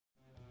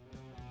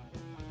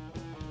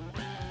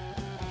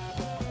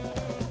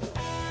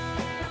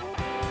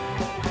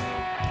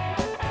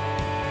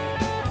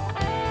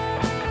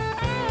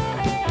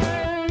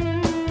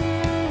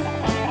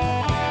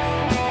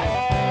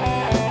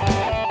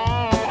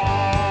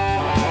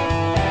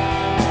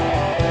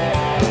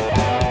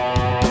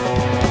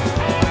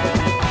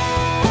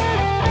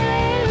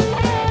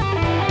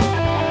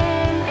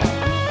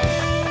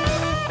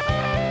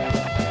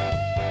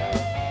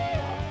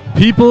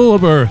People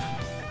of Earth,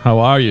 how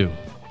are you?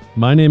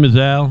 My name is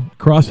Al.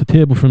 Across the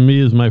table from me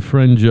is my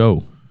friend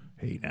Joe.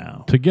 Hey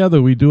now.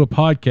 Together we do a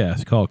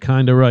podcast called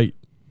Kinda Right,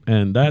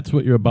 and that's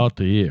what you're about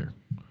to hear.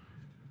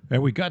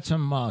 And we got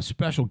some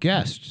special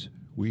guests.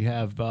 We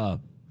have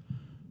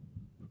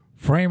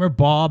Framer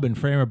Bob and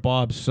Framer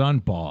Bob's son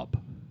Bob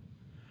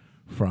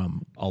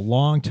from a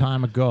long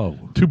time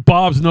ago. Two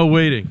Bobs, no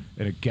waiting.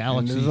 In a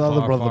galaxy his far,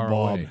 other brother, far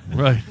Bob. away.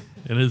 Right.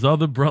 And his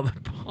other brother,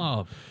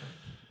 Bob.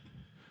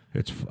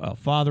 It's a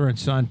father and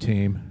son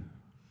team,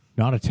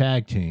 not a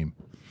tag team,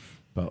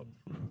 but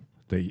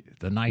the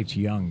night's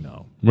young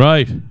though.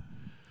 Right.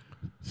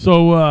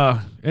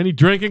 So, any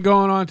drinking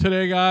going on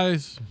today,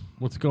 guys?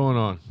 What's going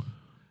on?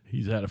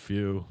 He's had a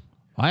few.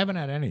 I haven't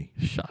had any.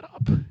 Shut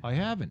up. I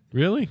haven't.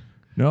 Really?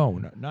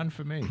 No, none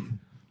for me.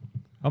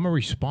 I'm a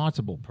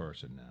responsible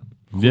person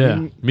now.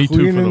 Yeah, me too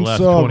Clean for the and last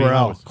sober, 20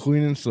 Al. hours.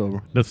 Clean and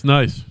sober. That's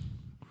nice.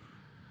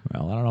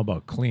 Well, I don't know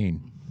about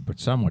clean, but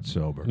somewhat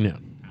sober. Yeah.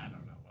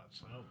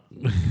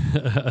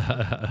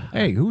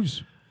 Hey,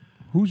 who's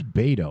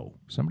Beto?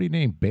 Somebody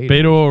named Beto.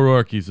 Beto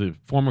O'Rourke, he's a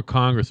former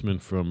congressman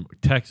from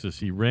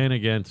Texas. He ran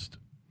against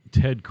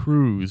Ted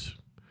Cruz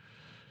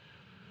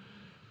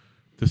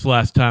this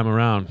last time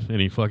around,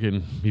 and he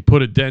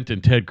put a dent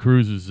in Ted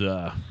Cruz's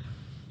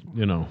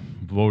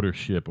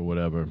votership or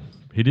whatever.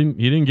 He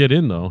didn't get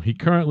in though. He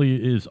currently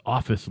is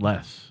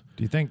officeless.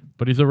 Do you think?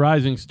 But he's a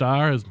rising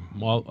star, as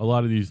a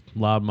lot of these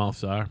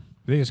loudmouths are.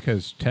 I think it's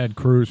because Ted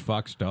Cruz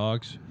fucks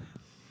dogs.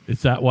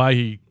 Is that why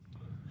he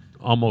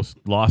almost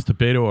lost to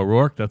Beto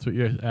O'Rourke? That's what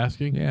you're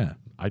asking? Yeah.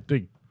 I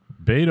think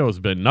Beto's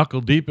been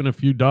knuckle deep in a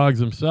few dogs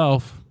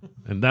himself,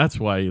 and that's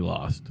why he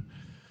lost.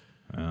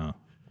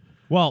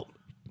 Well,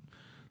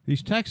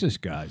 these Texas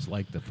guys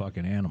like the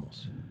fucking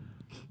animals.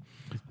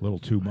 A little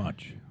too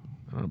much.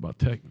 I don't know about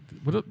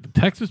the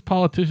Texas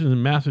politicians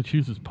and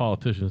Massachusetts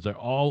politicians, they're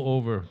all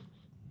over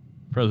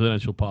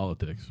presidential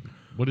politics.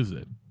 What is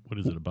it? What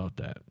is it about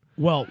that?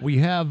 Well, we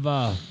have...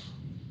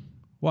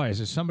 why? Is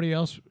there somebody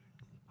else?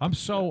 I'm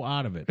so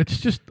out of it. It's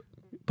just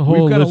the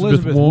whole We've got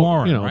Elizabeth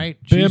Warren, right?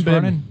 She's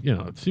running.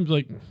 It seems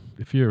like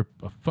if you're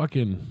a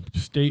fucking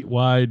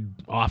statewide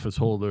office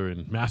holder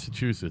in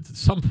Massachusetts, at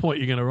some point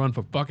you're going to run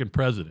for fucking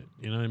president.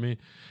 You know what I mean?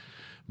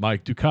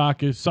 Mike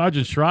Dukakis,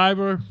 Sergeant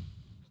Shriver,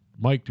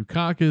 Mike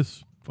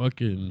Dukakis,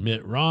 fucking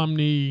Mitt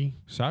Romney.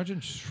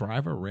 Sergeant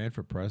Shriver ran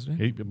for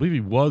president? I believe he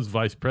was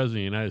vice president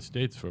of the United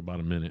States for about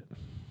a minute.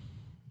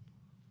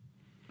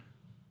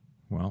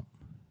 Well,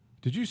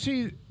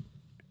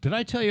 did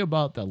I tell you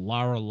about the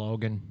Lara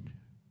Logan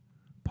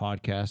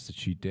podcast that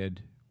she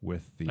did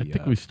with the... I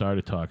think we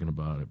started talking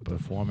about it. But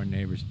the former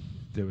neighbors.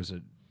 There was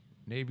a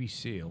Navy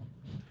SEAL.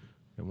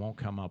 It won't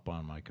come up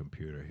on my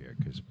computer here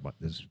because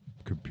this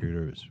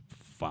computer is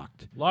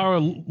fucked. Lara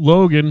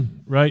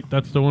Logan, right?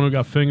 That's the one who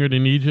got fingered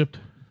in Egypt?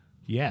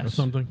 Yes. Or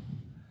something?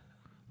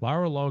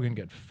 Lara Logan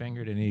got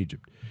fingered in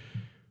Egypt.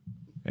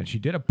 And she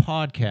did a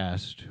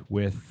podcast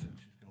with...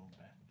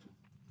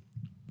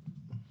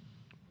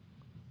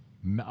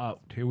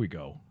 here we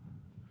go.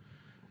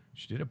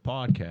 She did a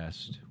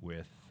podcast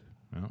with...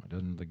 Well, it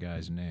doesn't know the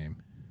guy's name.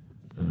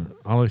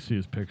 All I see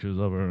is pictures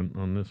of her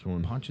on this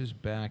one. Punches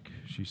back.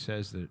 She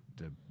says that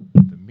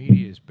the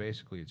media is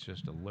basically, it's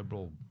just a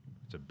liberal...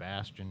 It's a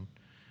bastion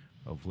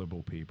of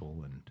liberal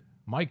people. And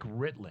Mike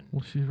Ritlin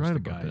she's right the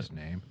about guy's that.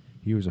 name.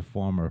 He was a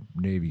former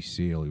Navy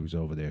SEAL. He was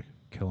over there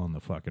killing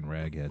the fucking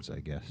ragheads, I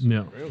guess.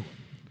 Yeah. Really?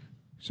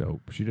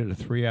 So she did a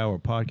 3-hour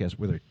podcast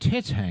with her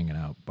tits hanging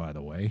out, by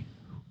the way,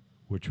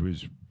 which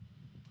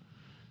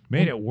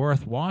made it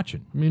worth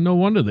watching. I mean, no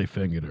wonder they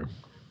fingered her.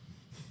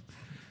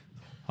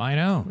 I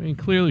know. I mean,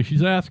 clearly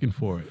she's asking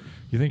for it.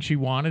 You think she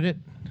wanted it?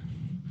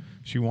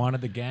 She wanted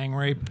the gang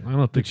rape? I don't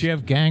think Did she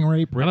have gang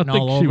rape I written don't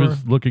think all she over was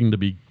her? looking to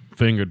be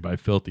fingered by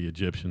filthy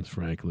Egyptians,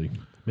 frankly.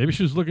 Maybe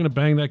she was looking to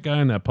bang that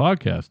guy in that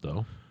podcast,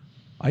 though.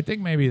 I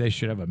think maybe they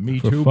should have a Me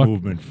For Too fuck-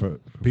 movement for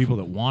people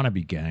that want to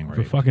be gang The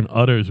raped. fucking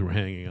udders were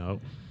hanging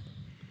out.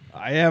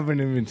 I haven't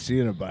even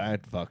seen her, but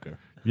I'd fuck her.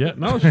 Yeah,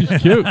 no, she's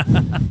cute.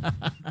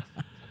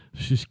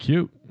 She's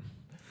cute.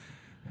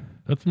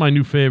 That's my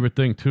new favorite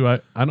thing too.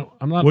 I'm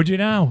not Would you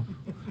now?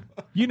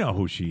 You know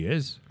who she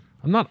is.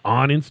 I'm not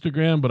on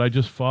Instagram, but I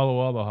just follow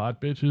all the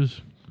hot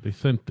bitches.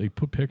 They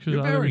put pictures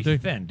You're on very everything.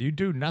 thin. Do you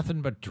do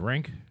nothing but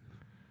drink?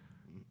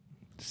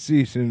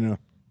 See, no.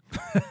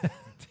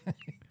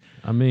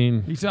 I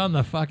mean, He's on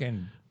the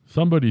fucking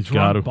somebody's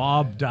got to. Drunk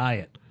Bob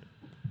diet.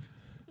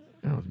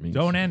 Don't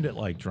Don't end it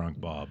like Drunk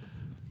Bob.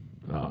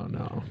 Oh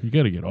no, you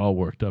got to get all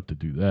worked up to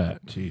do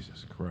that.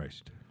 Jesus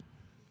Christ.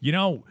 You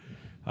know,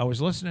 I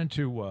was listening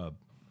to a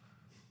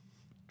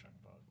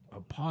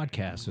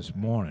podcast this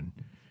morning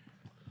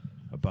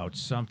about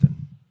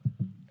something.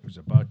 It was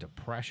about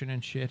depression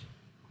and shit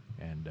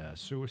and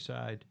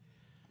suicide.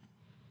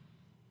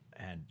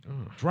 And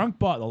Drunk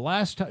Bob, the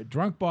last time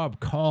Drunk Bob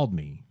called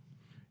me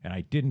and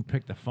I didn't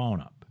pick the phone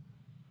up.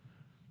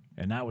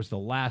 And that was the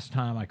last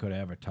time I could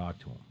ever talk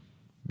to him.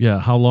 Yeah,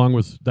 how long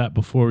was that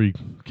before he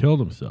killed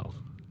himself?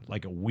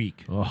 Like a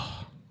week.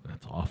 Oh,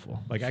 that's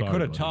awful. Like Sorry, I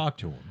could have buddy. talked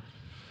to him.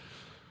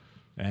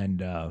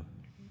 And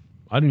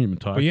I didn't even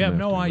talk But to you him have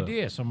no after that.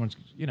 idea. Someone's,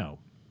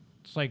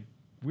 it's like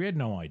we had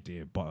no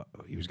idea but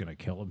he was going to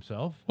kill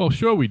himself. Well,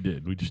 sure we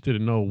did. We just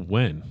didn't know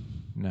when.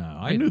 No,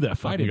 I knew that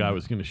fucking didn't guy know.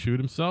 was going to shoot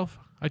himself.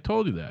 I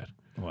told you that.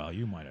 Well,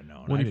 you might have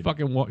known. When I he didn't.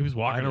 fucking he was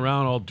walking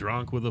around all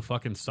drunk with a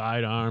fucking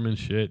sidearm and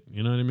shit.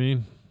 You know what I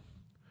mean?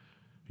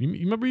 You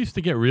remember he used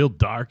to get real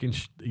dark and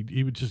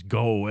he would just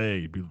go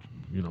away. He'd be,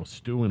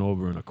 stewing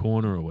over in a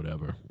corner or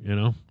whatever,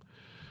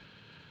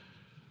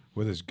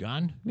 With his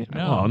gun? No.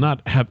 No. Well,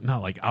 not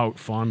like out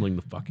fondling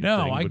the fucking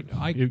No, thing. but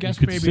I you guess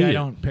could maybe see I it.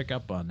 don't pick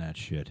up on that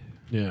shit.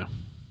 Yeah.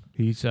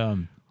 He's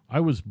I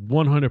was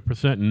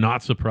 100%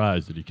 not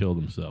surprised that he killed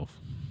himself.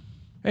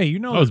 Hey,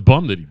 I was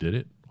bummed that he did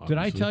it. did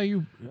I obviously. tell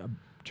you,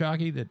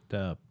 Chalky,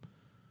 that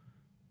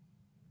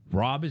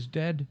Rob is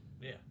dead?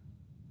 Yeah.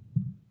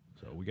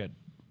 So we got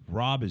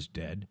Rob is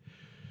dead.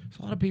 There's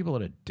a lot of people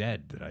that are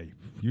dead that I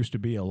used to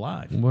be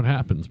alive. What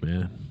happens,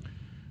 man?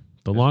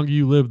 The longer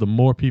you live, the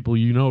more people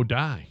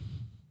die.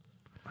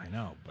 I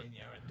know, but And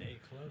you're a day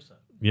closer.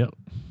 Yep.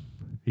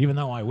 even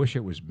though I wish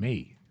it was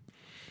me,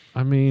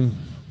 I mean,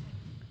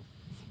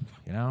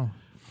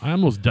 I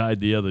almost died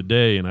the other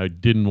day, and I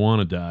didn't want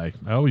to die.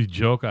 I always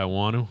joke I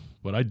want to,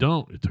 but I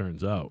don't, it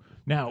turns out.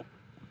 Now,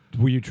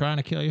 were you trying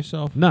to kill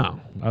yourself? No,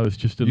 I was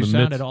just in You the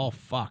sounded midst. all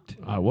fucked.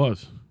 I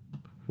was.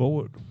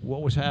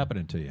 What was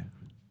happening to you?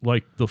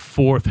 Like the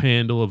fourth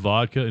handle of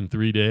vodka in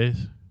 3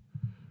 days.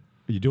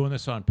 Are you doing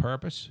this on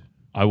purpose?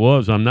 I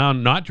was. I'm now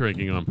not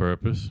drinking on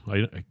purpose.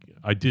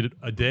 I did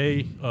a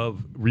day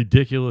of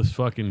ridiculous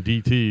fucking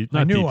DT. Not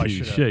I knew DT, I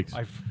should shakes.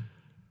 I'm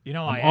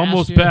I'm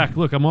almost back.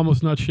 Look, I'm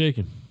almost not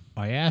shaking.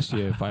 I asked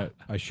you if I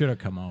should have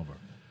come over.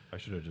 I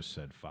should have just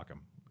said fuck him.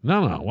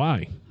 No,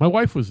 why? My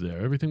wife was there.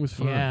 Everything was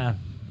fine. Yeah.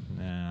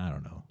 Nah, I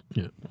don't know.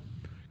 Yeah.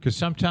 Because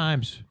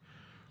sometimes,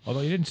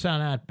 although you didn't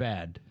sound that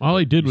bad, All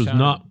I did was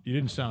not. You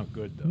didn't sound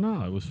good though.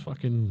 No, I was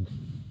fucking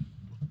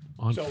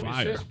on So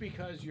fire. is this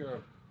because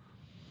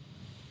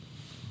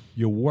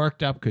you're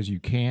worked up because you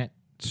can't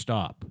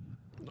stop?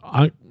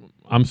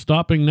 I'm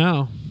stopping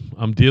now.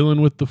 I'm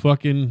dealing with the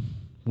fucking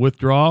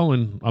withdrawal,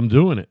 and I'm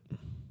doing it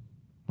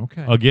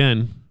Okay.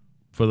 again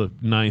for the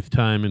 9th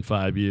time in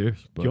 5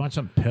 years. Do But you want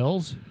some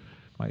pills?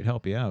 Might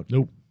help you out.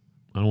 nope,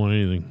 I don't want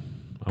anything.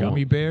 I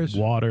Gummy want bears?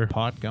 water,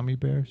 Pot gummy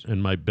bears?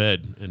 and my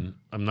bed, and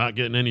I'm not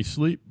getting any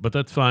sleep. But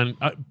that's fine.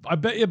 I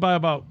bet you by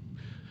about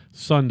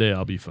Sunday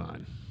I'll be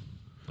fine.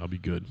 I'll be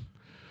good.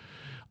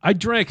 I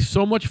drank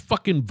so much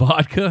fucking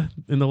vodka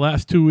in the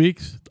last 2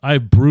 weeks. I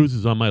have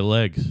bruises on my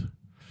legs.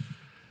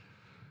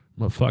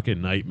 I'm a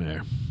fucking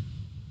nightmare.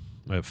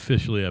 I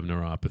officially have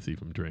neuropathy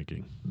from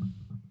drinking.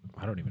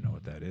 I don't even know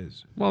what that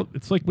is. Well,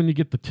 it's like when you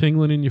get the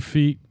tingling in your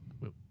feet.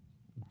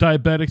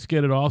 Diabetics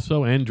get it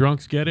also, and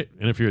drunks get it.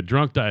 And if you're a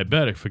drunk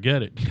diabetic,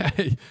 forget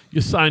it.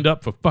 You signed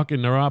up for fucking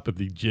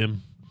neuropathy,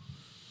 Jim.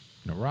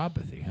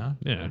 Neuropathy, huh?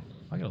 Yeah.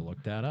 I gotta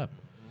look that up.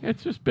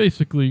 It's just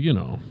basically,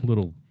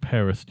 little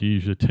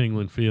paresthesia,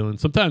 tingling feeling.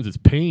 Sometimes it's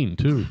pain,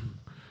 too.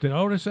 Did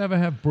Otis ever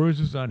have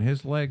bruises on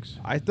his legs?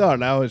 I thought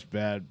that was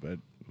bad, but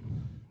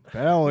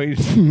apparently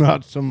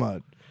not so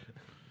much.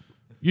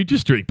 You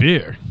just drink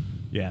beer.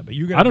 Yeah, but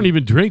you got. I don't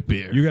even drink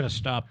beer. You gotta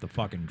stop the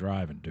fucking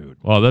driving, dude.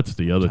 Oh, that's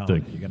the other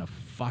Telling thing. you, you're gonna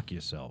fuck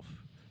yourself.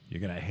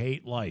 You're gonna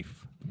hate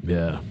life.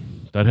 Yeah.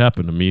 That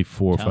happened to me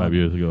 4 or Telling 5 you.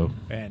 years ago.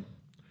 And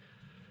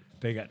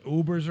they got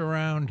Ubers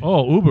around.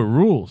 Oh, Uber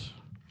rules.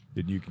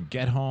 That you can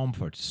get home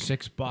for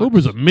 $6.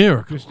 Uber's a If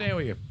miracle. you stay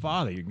with your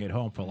father, you can get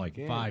home for like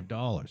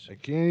 $5. I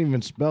can't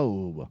even spell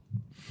Uber.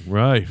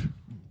 Right.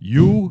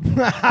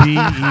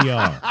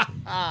 UBER.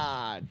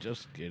 Ah,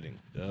 just kidding.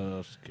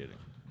 Just kidding.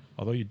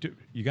 Although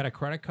you got a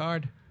credit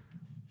card?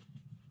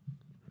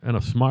 And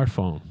a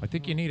smartphone. I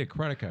think you need a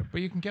credit card,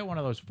 but you can get one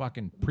of those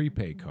fucking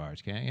prepaid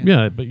cards, can't you?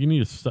 Yeah, but you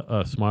need a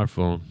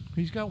smartphone.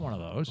 He's got one of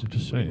those. I'm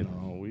just saying.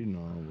 No, we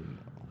know.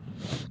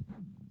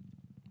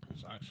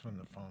 Sucks when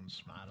the phone's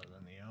smarter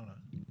than the owner.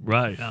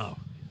 Right. No,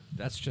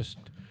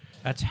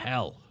 that's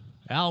hell.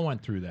 Al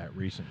went through that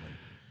recently,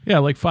 Yeah,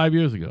 like 5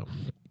 years ago.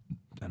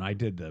 and I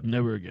did the.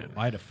 Never again.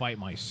 I had to fight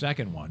my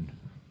second one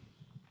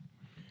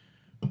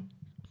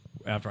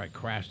after I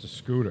crashed a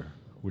scooter,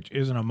 which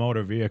isn't a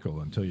motor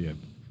vehicle until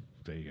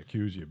they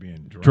accuse you of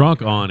being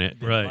Drunk on it.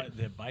 Right.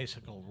 The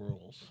bicycle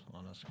rules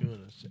on a scooter.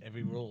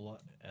 Every rule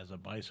as a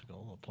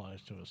bicycle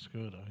applies to a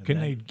scooter. And Can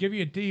then they give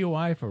you a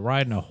DUI for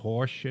riding a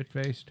horse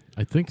shit-faced?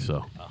 I think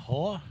so. a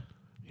whore?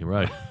 You're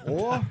right.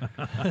 Or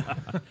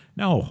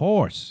No,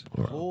 horse.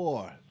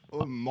 or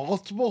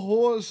multiple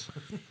whores.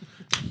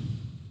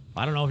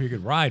 I don't know if you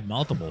could ride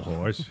multiple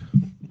whores.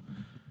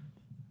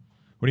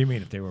 What do you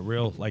mean? If they were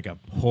real, like a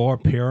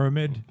whore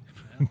pyramid?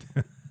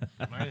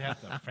 Might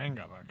have to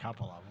finger a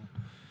couple of them.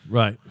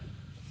 Right.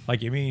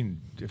 Like, you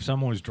mean if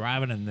someone was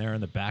driving and they're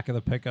in the back of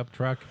the pickup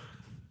truck,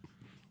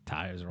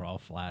 tires are all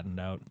flattened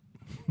out.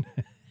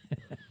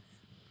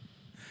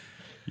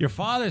 Your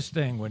father's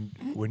thing,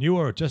 when you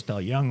were just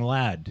a young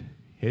lad,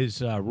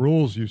 his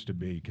rules used to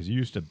be, because he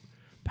used to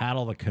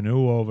paddle the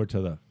canoe over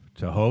to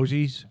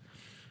Hosie's,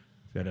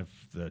 that if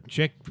the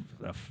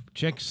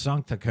chick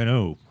sunk the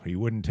canoe, he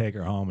wouldn't take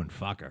her home and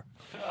fuck her.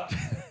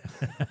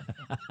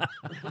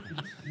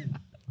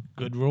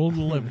 Good rule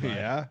to live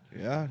by.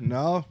 Yeah.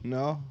 No.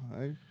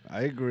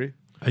 I agree.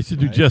 I used to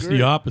do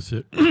the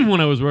opposite. When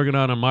I was working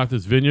out on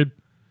Martha's Vineyard,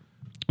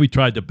 we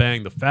tried to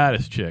bang the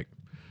fattest chick,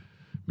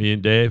 me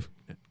and Dave,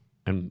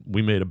 and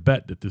we made a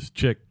bet that this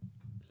chick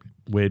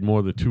weighed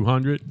more than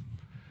 200.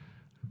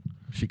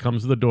 She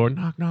comes to the door,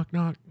 knock, knock,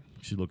 knock.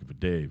 She's looking for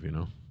Dave, you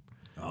know.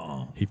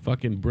 Oh. He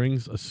fucking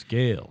brings a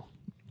scale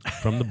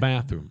from the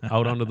bathroom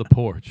out onto the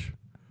porch.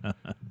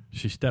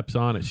 She steps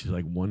on it. She's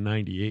like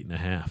 198 and a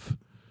half.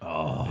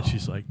 Oh. And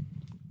she's like,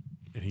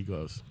 and he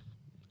goes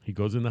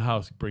in the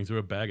house, brings her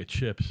a bag of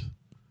chips.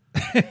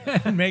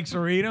 And makes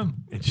her eat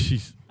them. And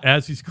she's,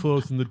 as he's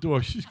closing the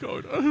door, she's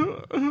going,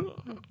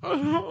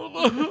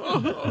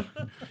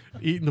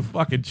 eating the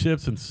fucking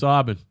chips and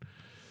sobbing.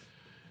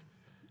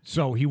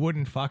 So he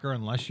wouldn't fuck her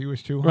unless she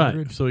was 200?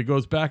 Right. So he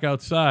goes back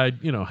outside,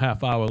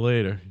 half hour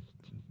later.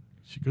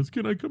 She goes,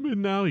 can I come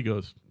in now? He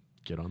goes,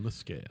 get on the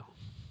scale.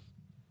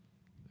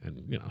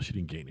 And, she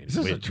didn't gain any This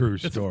is weight. a true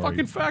It's story. a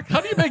fucking fact.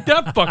 How do you make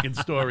that fucking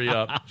story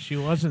up? She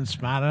wasn't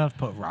smart enough to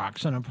put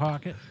rocks in her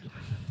pocket.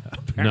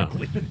 No.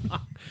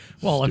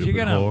 Well, if you're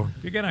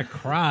Stupid gonna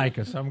cry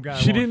because some guy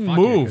She won't didn't fuck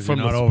you move 'cause from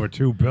you're the not over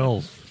 2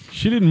 bills.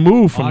 She didn't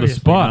move from Obviously the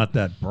spot. Not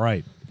that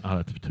bright. Oh,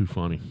 that's too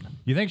funny.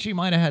 You think she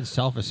might have had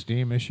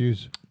self-esteem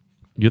issues?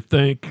 You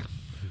think?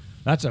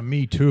 That's a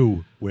me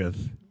too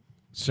with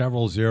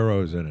several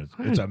zeros in it.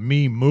 It's a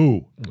me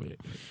moo.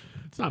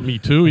 It's not me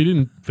too. He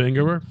didn't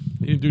finger her.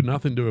 He didn't do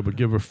nothing to her but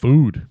give her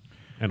food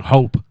and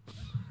hope.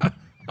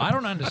 I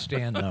don't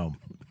understand though.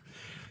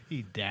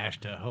 He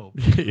dashed her hope.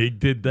 He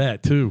did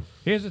that too.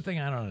 Here's the thing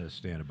I don't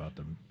understand about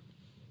them.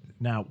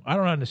 Now, I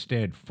don't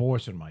understand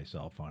forcing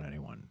myself on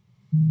anyone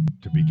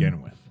to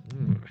begin with.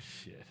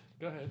 Shit.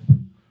 Go ahead.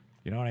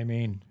 You know what I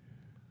mean?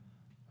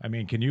 I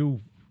mean, can you?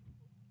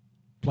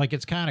 Like,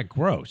 it's kind of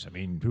gross. I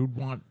mean, who'd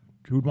want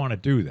to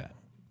do that?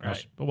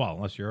 Right.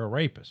 Unless you're a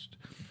rapist.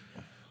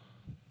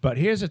 But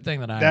here's the thing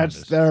that I That's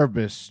understand.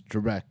 therapist,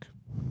 Trebek.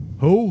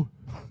 Who?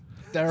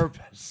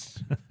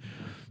 Therapist.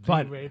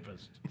 But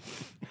Rapist.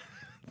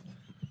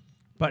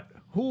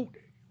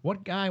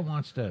 what guy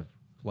wants to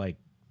like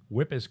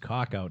whip his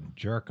cock out and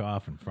jerk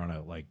off in front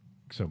of like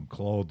some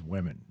clothed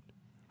women?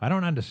 I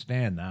don't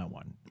understand that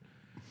one.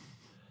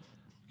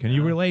 Can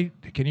you relate?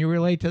 Can you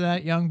relate to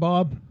that, young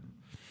Bob?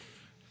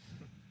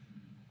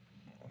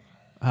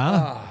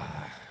 Huh?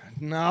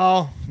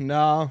 No,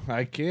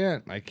 I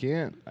can't. I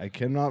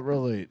cannot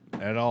relate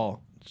at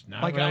all. It's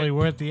not Like really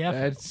worth the effort.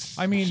 That's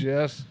I mean,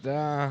 just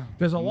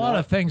There's a lot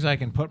of things I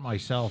can put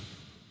myself.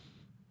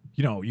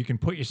 You can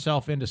put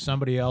yourself into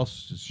somebody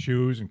else's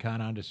shoes and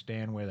kind of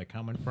understand where they're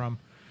coming from,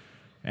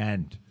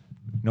 and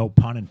no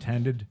pun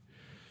intended.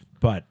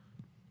 But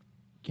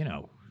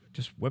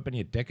just whipping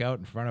your dick out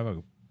in front of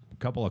a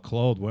couple of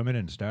clothed women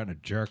and starting to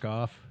jerk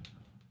off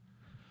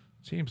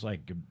seems like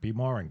it'd be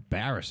more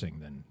embarrassing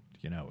than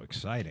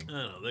exciting. I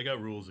don't know. They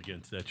got rules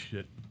against that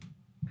shit.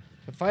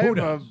 If I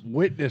ever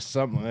witnessed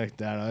something like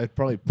that, I'd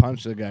probably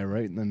punch the guy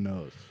right in the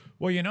nose.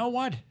 Well, you know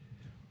what?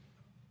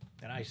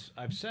 And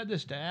I've said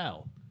this to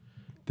Al.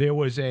 There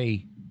was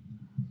a.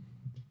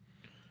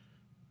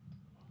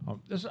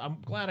 I'm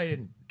glad I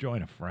didn't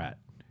join a frat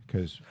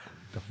because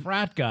the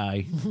frat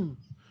guy,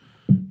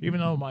 even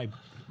though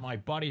my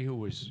buddy who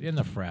was in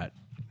the frat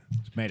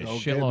made a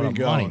Don't get shitload me of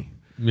going. money,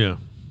 Yeah.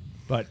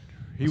 but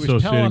he was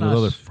Associating telling with us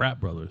other frat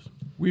brothers.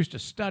 we used to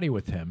study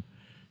with him.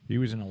 He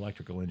was in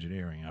electrical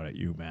engineering out at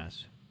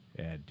UMass,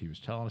 and he was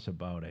telling us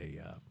about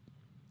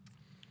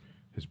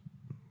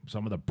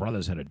some of the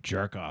brothers had a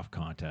jerk off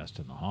contest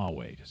in the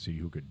hallway to see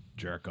who could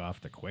jerk off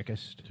the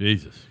quickest.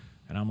 Jesus.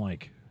 And I'm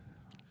like,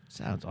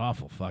 sounds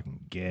awful fucking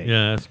gay.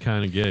 Yeah, that's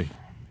kind of gay.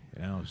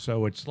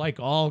 So it's like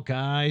all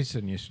guys,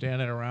 and you're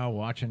standing around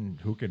watching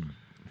who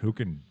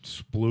can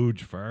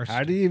splooge first.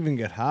 How do you even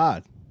get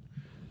hard?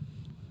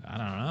 I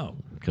don't know.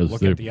 'Cause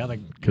Look they're- at your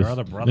 'cause-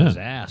 other brother's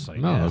yeah. ass. I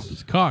No, guess.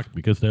 it's cocked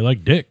because they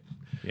like dick.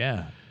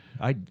 Yeah.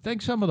 I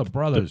think some of the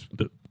brothers.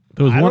 There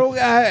was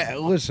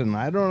one. Listen,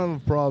 I don't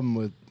have a problem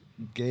with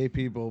gay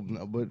people,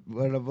 but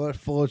whatever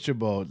floats your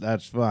boat,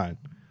 that's fine.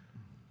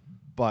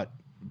 But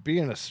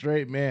being a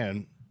straight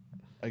man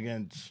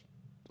against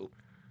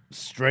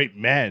straight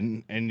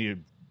men and you're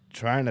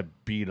trying to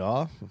beat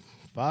off,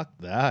 fuck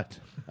that.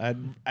 I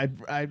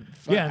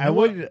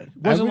would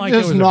wasn't like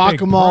there just was a knock big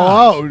them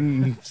all prize. out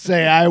and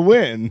say I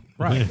win.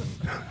 Right.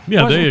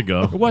 Yeah, there you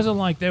go. It wasn't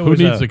like there Who was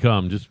needs to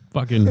come? Just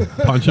fucking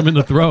punch him in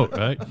the throat,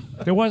 right?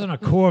 there wasn't a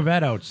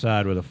Corvette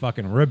outside with a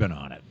fucking ribbon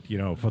on it,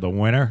 for the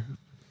winner.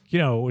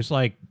 It was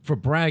like for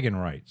bragging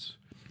rights.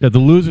 Yeah, the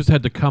losers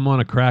had to come on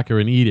a cracker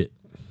and eat it.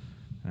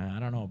 I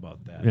don't know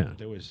about that. Yeah. But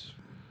there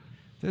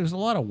was a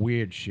lot of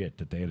weird shit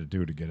that they had to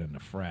do to get in the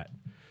frat.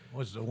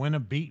 Was the winner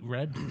beat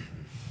red?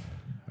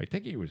 I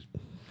think he was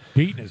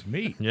beating his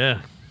meat.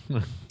 Yeah. I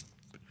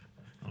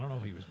don't know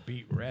if he was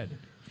beat red.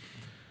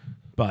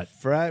 But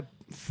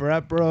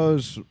Frat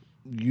bros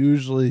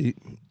usually,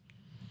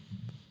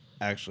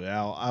 actually,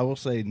 I will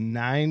say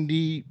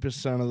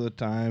 90% of the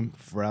time,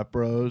 frat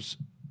bros,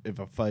 if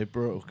a fight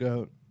broke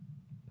out,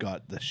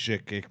 got the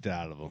shit kicked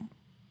out of them.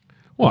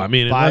 Well, I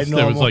mean, By unless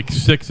there was normal- like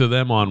 6 of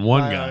them on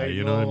one By, guy, like,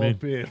 you know what I mean?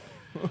 normal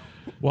people.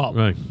 Well,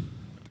 Right.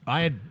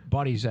 I had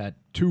buddies at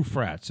 2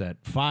 frats at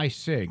Phi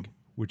Sig,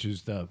 which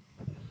is the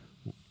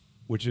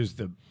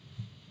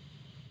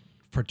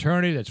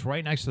fraternity that's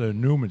right next to the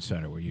Newman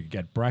Center where you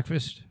get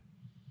breakfast.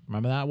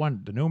 Remember that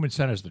one? The Newman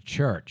Center is the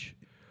church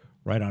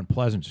right on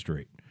Pleasant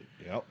Street.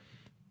 Yep.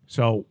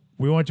 So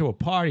we went to a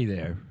party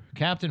there.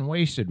 Captain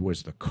Wasted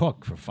was the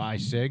cook for Phi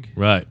Sig.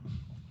 Right.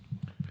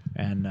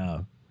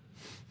 And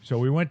so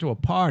we went to a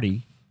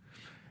party,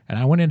 and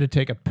I went in to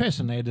take a piss,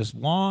 and they had this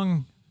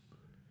long,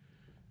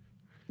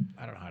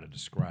 I don't know how to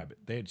describe it.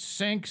 They had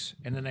sinks,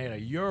 and then they had a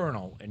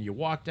urinal, and you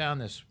walk down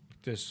this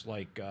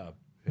like,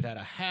 it had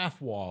a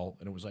half wall,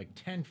 and it was like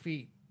 10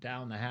 feet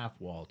down the half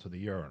wall to the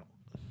urinal.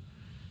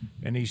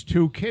 And these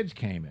 2 kids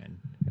came in,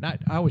 and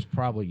I was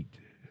probably,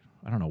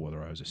 I don't know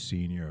whether I was a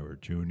senior or a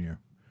junior,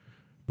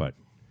 but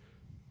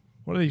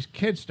one of these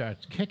kids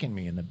starts kicking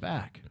me in the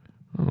back.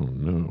 Oh,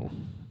 no.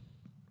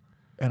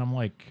 And I'm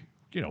like,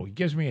 he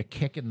gives me a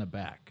kick in the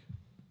back.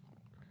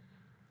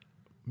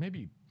 Maybe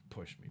he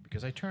pushed me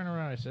because I turned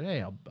around and I said,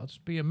 hey, I'll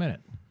just be a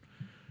minute.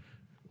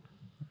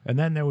 And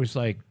then there was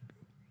like,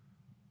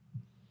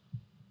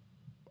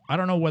 I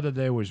don't know whether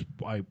there was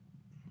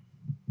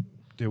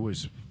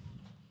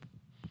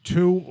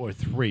 2 or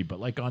 3, but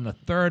like on the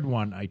third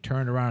one, I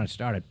turned around and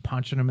started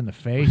punching him in the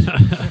face.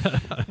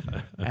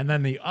 And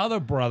then the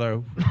other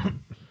brother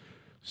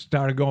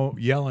started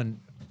yelling,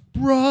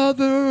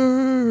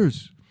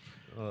 brothers.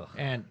 Ugh.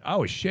 And I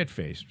was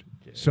shit-faced.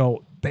 Yeah.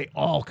 So they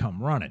all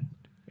come running.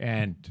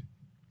 And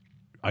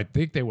I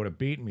think they would have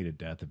beaten me to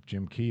death if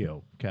Jim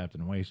Keogh,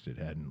 Captain Wasted,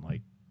 hadn't,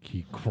 like,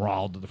 he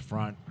crawled to the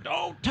front.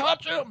 Don't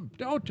touch him!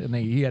 Don't! And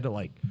he had to,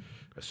 like,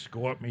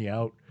 escort me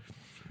out.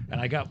 And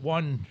I got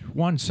one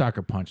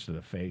sucker punch to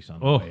the face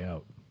on the way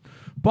out.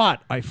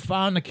 But I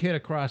found the kid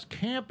across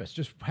campus,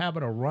 just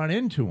happened to run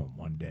into him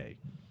one day.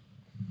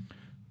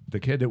 The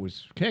kid that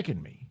was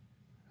kicking me.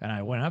 And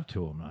I went up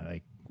to him. I'm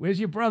like, where's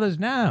your brothers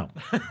now?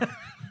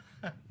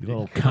 You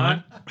little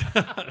cunt.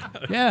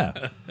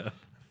 Yeah.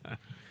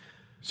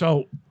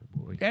 So,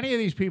 any of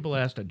these people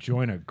asked to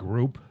join a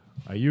group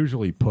are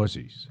usually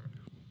pussies.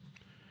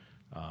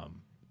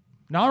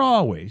 Not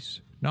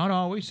always. Not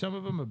always. Some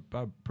of them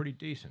are pretty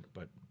decent.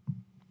 But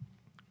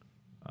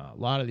a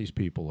lot of these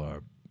people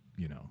are,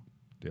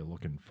 they're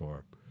looking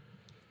for,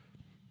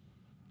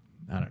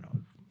 I don't know.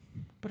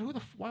 But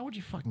why would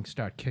you fucking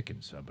start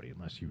kicking somebody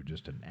unless you were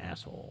just an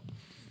asshole?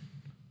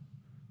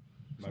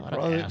 Me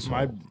and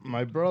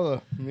my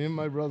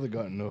brother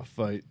got into a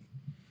fight.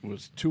 It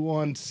was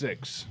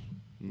 2-on-6.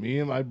 Me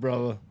and my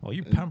brother. Well,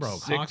 you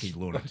Pembroke hockey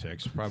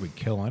lunatics probably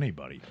kill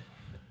anybody.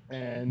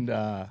 And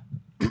I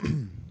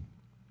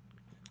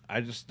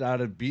just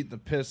started beating the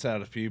piss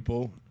out of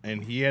people,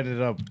 and he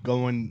ended up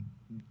going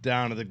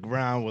down to the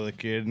ground with a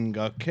kid and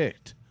got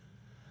kicked.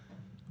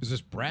 Is this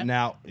Brett?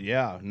 Now,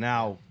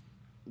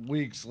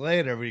 weeks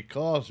later, he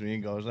calls me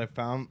and goes,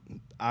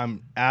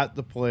 I'm at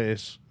the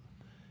place.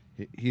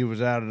 He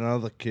was at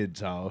another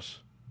kid's house.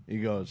 He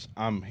goes,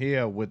 I'm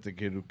here with the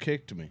kid who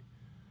kicked me.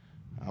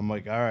 I'm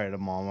like, all right,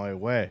 I'm on my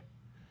way.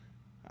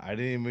 I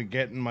didn't even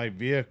get in my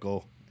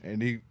vehicle,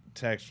 and he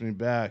texts me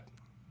back,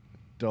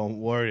 don't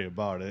worry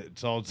about it.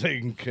 It's all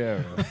taken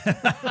care of.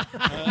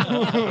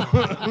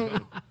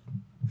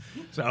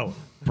 So,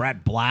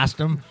 Brett blast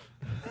him?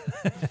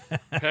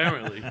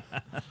 Apparently.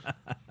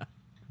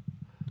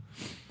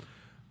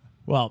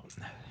 Well,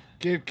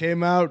 Kid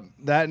came out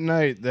that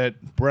night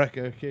that Brett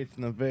got kicked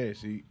in the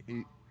face.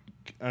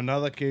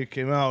 Another kid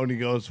came out and he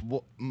goes,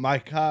 my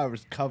car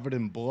is covered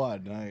in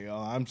blood. And I go,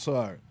 I'm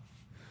sorry.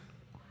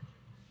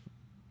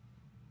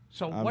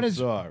 so I'm what is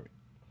sorry.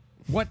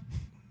 what?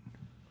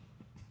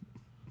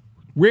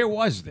 Where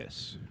was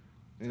this?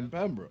 In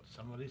Pembroke.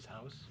 Somebody's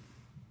house.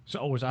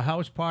 So it was a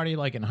house party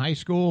like in high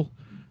school?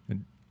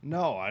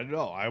 No, I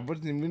know. I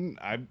wasn't even.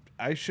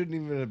 I shouldn't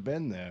even have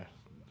been there.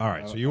 All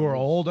right, so you were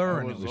older, I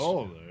and was it was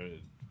older.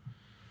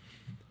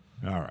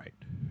 All right,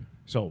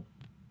 so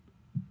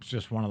it's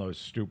just one of those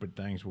stupid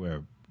things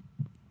where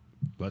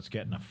let's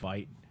get in a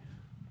fight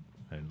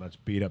and let's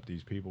beat up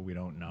these people we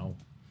don't know.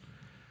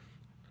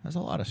 There's a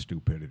lot of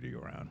stupidity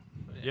around.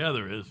 Yeah,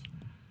 there is.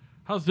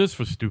 How's this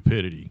for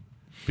stupidity?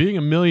 Being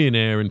a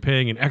millionaire and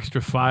paying an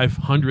extra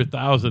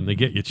 $500,000 to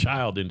get your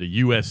child into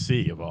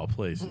USC of all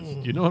places.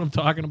 Do you know what I'm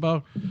talking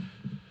about?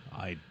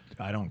 I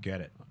don't get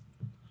it.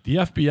 The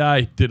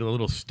FBI did a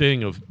little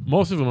sting of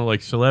most of them are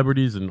like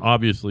celebrities and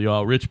obviously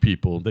all rich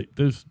people. There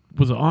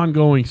was an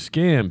ongoing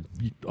scam,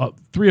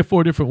 3 or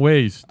 4 different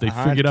ways they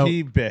figured out.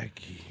 Auntie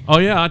Becky. Oh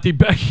yeah, Auntie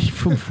Becky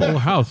from Full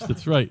House.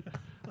 That's right,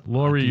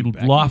 Lori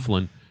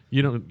Loughlin.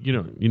 You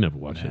never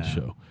watched that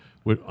show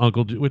with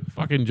with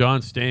fucking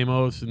John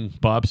Stamos and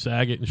Bob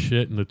Saget and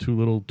shit, and the 2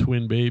 little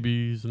twin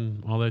babies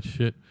and all that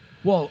shit.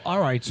 Well, all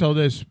right. So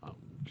there's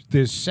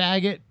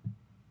Saget.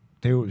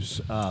 There was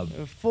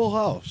Full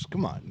House.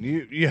 Come on,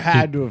 you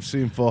had to have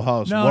seen Full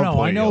House. no.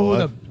 I know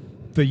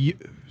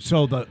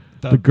who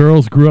the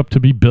girls grew up to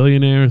be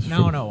billionaires.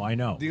 No, I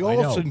know. The I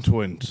know. Olsen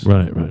twins.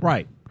 Right.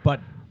 Right. But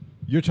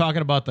you're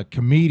talking about the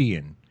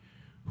comedian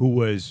who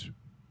was.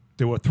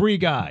 There were three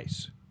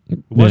guys. It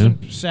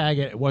wasn't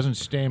Saget. It wasn't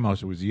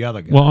Stamos. It was the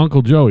other guy. Well,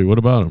 Uncle Joey, what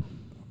about him?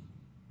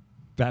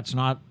 That's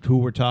not who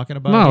we're talking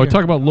about. No, here? we're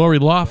talking about Lori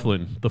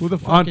Loughlin. Who the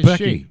fuck Aunt is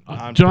Becky. she?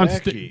 Aunt John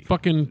Becky.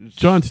 fucking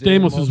John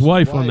Stamos'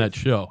 wife on that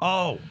show.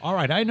 Oh, all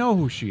right. I know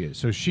who she is.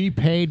 So she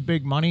paid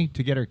big money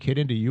to get her kid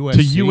into USC.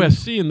 To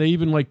USC, and they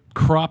even like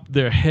cropped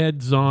their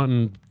heads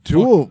on.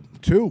 Two.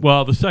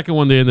 Well, the second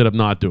one they ended up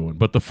not doing,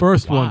 but the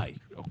first Why?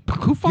 one,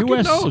 who fucking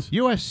knows?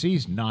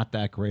 USC's not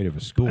that great of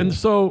a school. And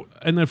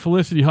then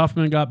Felicity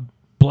Huffman got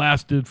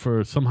blasted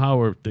for somehow,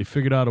 or they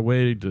figured out a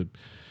way to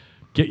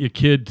get your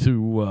kid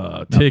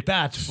to take.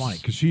 That's funny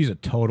because she's a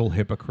total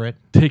hypocrite.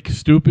 Take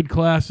stupid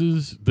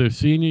classes their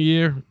senior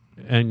year,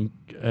 and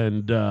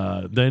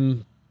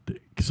then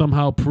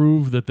somehow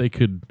prove that they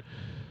could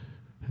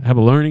have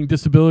a learning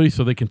disability,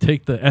 so they can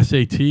take the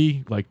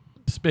SAT like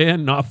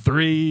span, not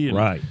 3. And,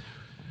 Right.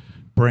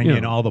 Bring You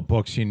in know. all the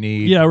books you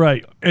need. Yeah,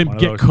 right. And One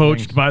of get those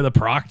coached things. by the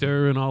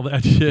proctor and all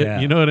that shit. Yeah.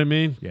 You know what I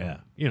mean? Yeah.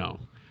 You know,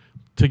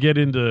 to get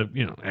into,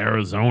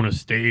 Arizona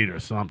State or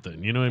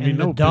something. You know what I mean? And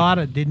the big-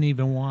 daughter didn't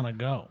even want to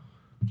go.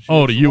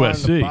 Oh, to Just wanted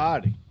USC. to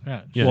party.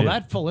 Yeah. Yeah, Well, yeah.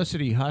 that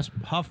Felicity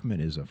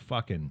Huffman is a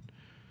fucking.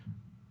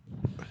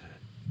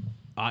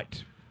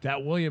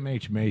 That William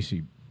H.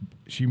 Macy,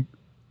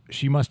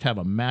 she must have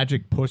a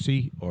magic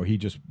pussy, or he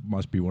just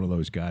must be one of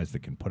those guys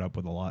that can put up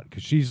with a lot.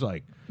 Because she's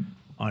like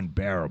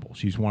unbearable.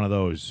 She's one of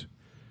those.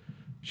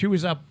 She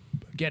was up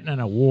getting an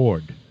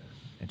award,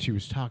 and she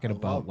was talking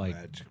about love like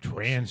magic pussy.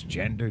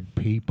 transgendered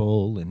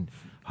people and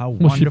how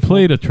Well, she wonderful.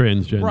 played a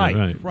transgender,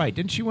 right? Right.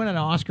 Didn't she win an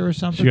Oscar or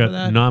something She for got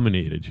that?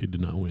 nominated. She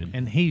did not win.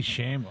 And he's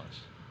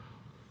shameless.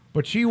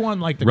 But she won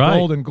like the Right.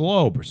 Golden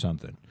Globe or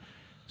something.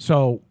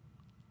 So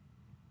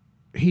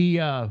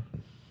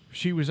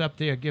she was up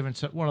there giving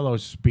one of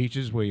those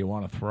speeches where you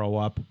want to throw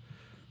up.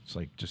 It's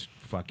like just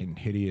fucking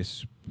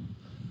hideous.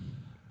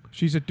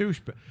 She's a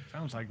douchebag.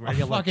 Sounds like A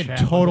regular fucking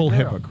chat with total a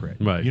girl. hypocrite.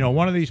 Right. You know,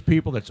 one of these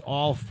people that's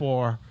all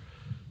for,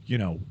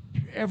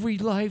 every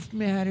life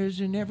matters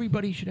and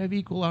everybody should have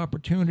equal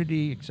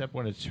opportunity, except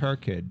when it's her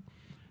kid.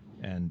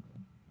 And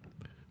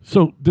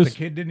So the this,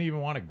 kid didn't even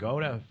want to go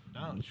to.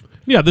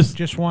 No, this.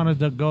 just wanted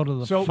to go to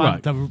the So-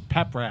 the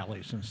pep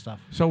rallies and stuff.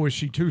 So was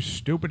she too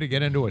stupid to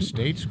get into a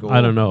state school? I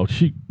don't know.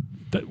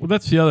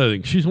 That's the other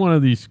thing. She's one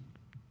of these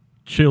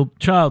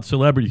child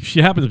celebrities.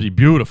 She happens to be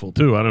beautiful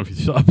too. I don't know if you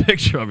saw a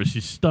picture of her.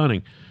 She's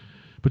stunning,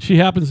 but she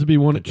happens to be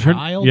one of her.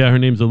 child? Yeah, her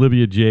name's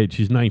Olivia Jade.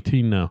 She's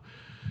 19 now.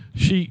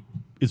 She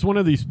is one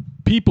of these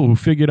people who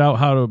figured out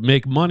how to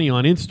make money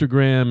on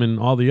Instagram and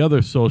all the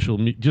other social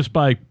just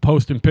by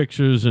posting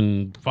pictures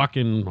and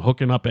fucking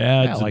hooking up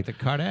ads. Yeah, and- like the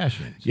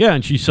Kardashians. yeah,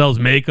 and she sells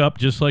makeup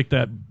just like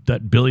that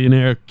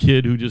billionaire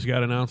kid who just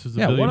got announced as a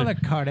Yeah, one billionaire.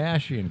 of the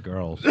Kardashian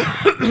girls.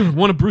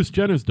 One of Bruce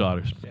Jenner's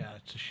daughters. Yeah,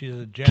 she's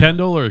a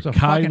Kendall or It's a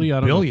fucking Kylie, I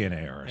don't know.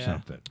 billionaire or Yeah.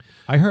 something.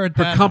 I heard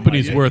Her that.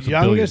 company's I'm like, worth a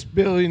billion. Youngest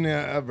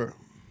billionaire ever.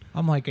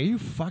 I'm like, are you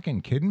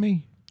fucking kidding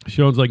me?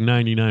 She owns like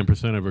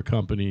 99% of her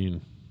company,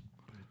 and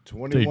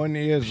 21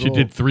 years she old.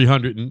 did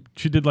 300. And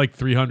she did like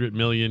 300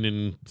 million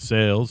in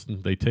sales,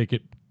 and they take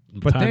it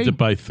But times they- it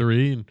by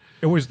 3. And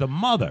It was the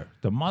mother.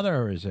 The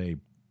mother is a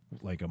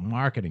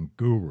marketing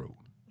guru.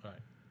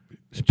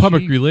 it's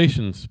public she-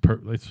 relations.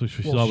 That's what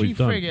she's Well, always she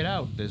done. figured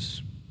out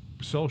this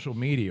social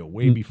media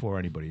way before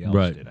anybody else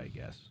Right. did, I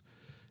guess.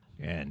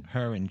 And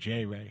her and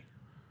J. Ray.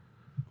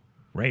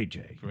 Ray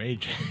J. Ray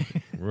J.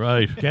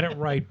 Right. Get it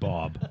right,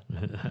 Bob.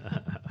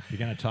 You're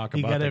going to talk He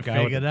about got the it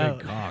guy with the figured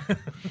big out. cock.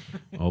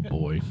 Oh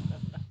boy.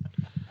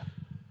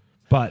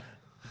 But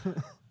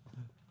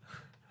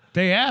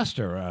they asked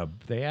her,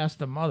 they asked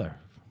the mother,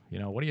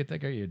 what do you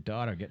think of your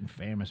daughter getting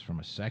famous from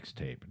a sex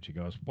tape? And she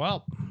goes,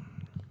 well,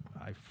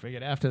 I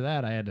figured after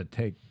that I had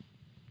to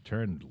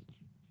turn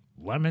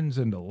lemons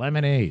into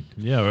lemonade.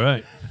 Yeah.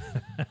 Right.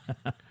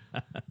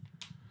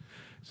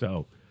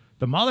 So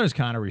the mother's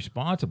kind of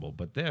responsible,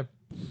 but they're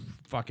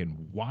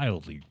fucking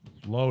wildly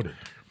loaded.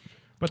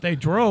 But they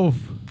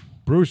drove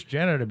Bruce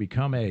Jenner to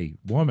become a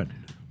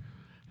woman.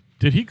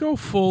 Did he go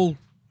full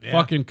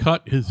fucking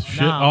cut his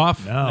shit No.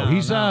 off? No, No,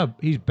 he's no.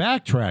 He's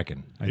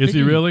backtracking. I Is think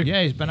he really?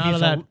 Yeah, he's been out of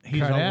that.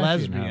 He's a Kardashian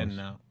lesbian house.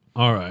 now.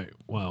 All right.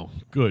 Well,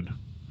 good.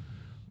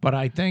 But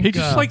I think He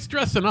just likes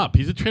dressing up.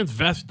 He's a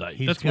transvestite.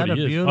 He's That's got what a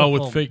he is. beautiful Oh,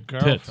 with fake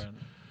girlfriend. tits.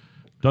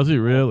 Does he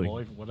really?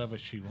 Boy, whatever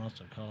she wants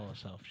to call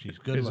herself. She's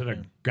good Is it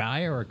looking. a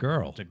guy or a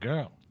girl? It's a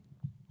girl.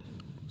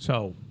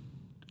 So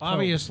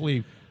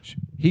obviously,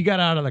 he got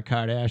out of the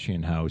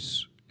Kardashian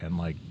house and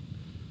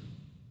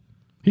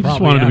He just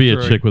Probably wanted to be a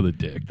after- chick with a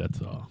dick.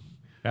 That's all.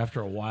 after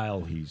a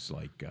while, he's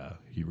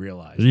he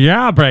realized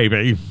Yeah,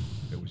 baby.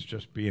 it was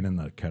just being in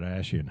the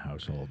Kardashian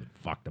household that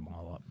fucked them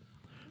all up.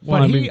 Well,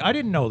 But I mean- I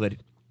didn't know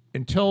that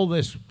until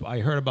this. I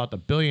heard about the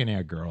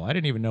billionaire girl. I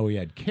didn't even know he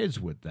had kids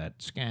with that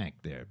skank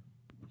there,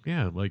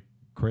 Yeah, like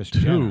Chris 2.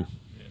 Jenner.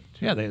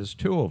 Yeah, there's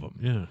 2 of them.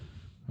 Yeah.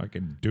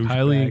 Fucking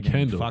Kylie and douchebag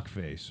Kendall.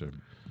 fuckface. Or,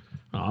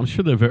 Oh, I'm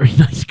sure they're very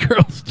nice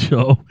girls,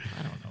 Joe.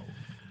 I don't know.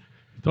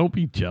 Don't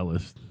be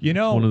jealous. You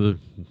know, One of the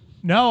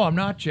no, I'm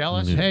not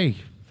jealous. Yeah. Hey,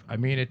 I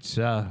mean, it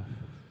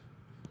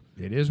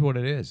is what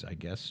it is, I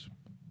guess.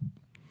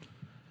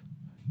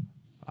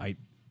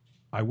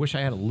 I wish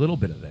I had a little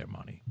bit of their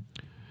money.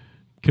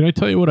 Can I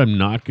tell you what I'm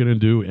not going to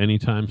do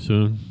anytime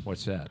soon?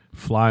 What's that?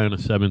 Fly on a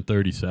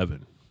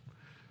 737.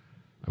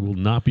 I will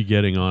not be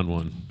getting on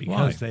one.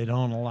 Because they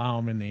don't allow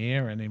them in the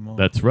air anymore.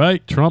 That's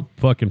right. Trump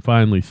fucking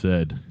finally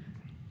said,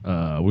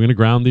 we're going to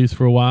ground these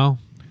for a while.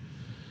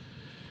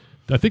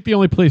 I think the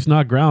only place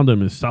not ground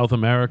them is South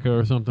America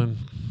or something.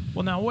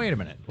 Well, now, wait a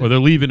minute. Or they're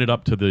leaving it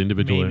up to the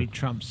individual. Maybe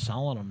Trump's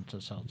selling them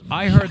to South America.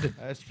 I heard that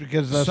That's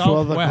because that's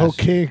where the Southwest.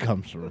 cocaine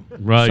comes from.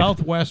 Right.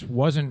 Southwest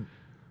wasn't,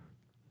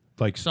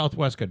 like,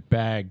 Southwest got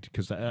bagged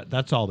because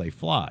that's all they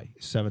fly,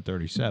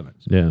 737s.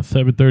 Yeah,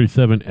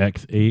 737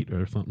 X8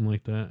 or something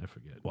like that. I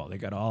forget. Well, they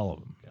got all of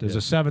them. There's a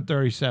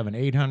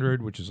 737-800,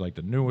 which is like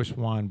the newest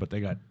one, but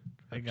they got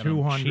They a got 'em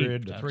 200,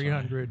 cheap, the that's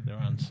 300. why.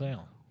 They're on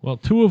sale. Well,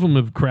 2 of them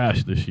have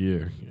crashed this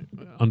year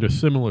under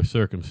similar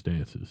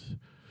circumstances.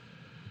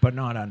 But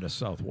not under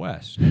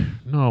Southwest.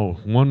 No,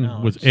 one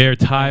No, was it's Air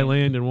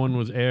Thailand and one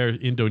was Air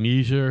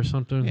Indonesia or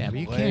something. Yeah, but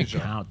you Malaysia.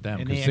 can't count them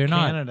And because Air they're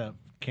not. Canada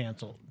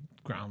canceled,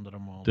 grounded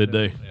them all. Did too.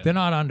 they? Yeah. They're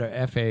not under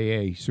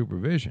FAA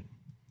supervision.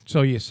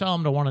 So you sell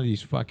them to one of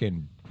these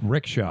fucking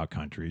rickshaw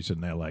countries,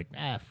 and they're like,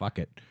 fuck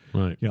it.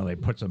 Right. You know, they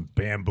put some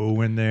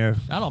bamboo in there.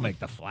 That'll make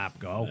the flap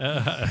go.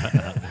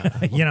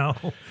 You know,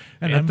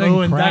 and the Bamboo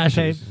thing and duct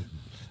crashes.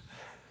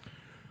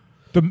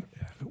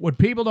 What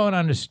people don't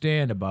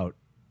understand about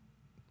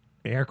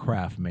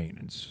aircraft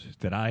maintenance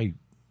that I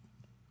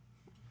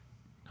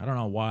don't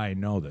know why I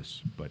know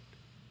this, but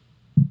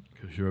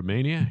Because you're a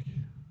maniac.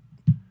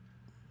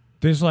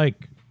 there's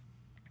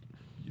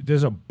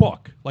a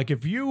book. Like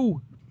if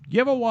you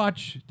ever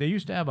watch, they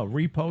used to have a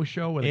repo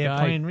show with a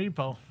guy. Airplane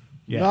repo.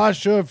 Yeah. Not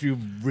sure if you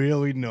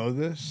really know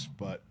this,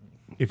 but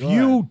If Go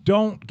you ahead.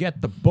 don't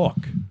get the book,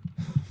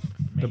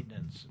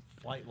 Maintenance.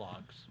 Flight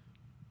logs.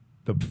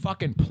 the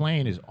fucking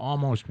plane is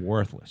almost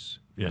worthless.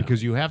 Yeah.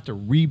 Because you have to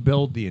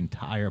rebuild the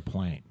entire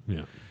plane.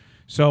 Yeah.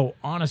 So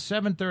on a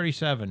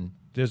 737,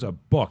 there's a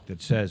book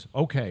that says,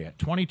 okay, at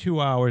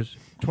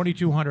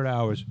 2,200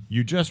 hours,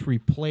 you just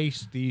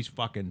replace these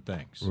fucking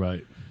things.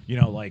 Right. You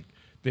know, like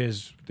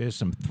there's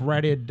some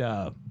threaded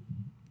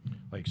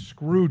like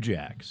screw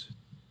jacks.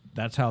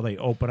 That's how they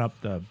open up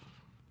the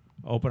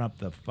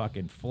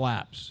fucking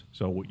flaps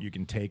so you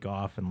can take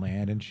off and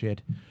land and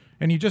shit.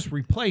 And you just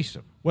replace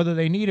them, whether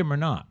they need them or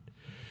not.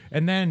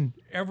 And then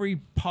every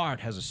part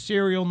has a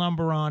serial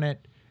number on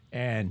it,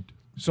 and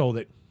so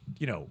that,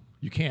 you know,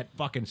 you can't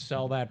fucking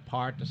sell that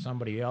part to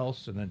somebody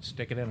else and then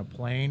stick it in a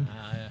plane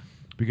Yeah.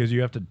 because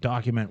you have to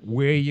document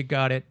where you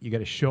got it. You got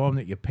to show them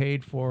that you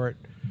paid for it.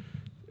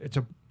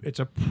 It's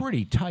a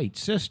pretty tight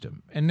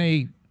system, and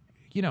they,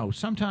 you know,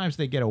 sometimes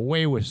they get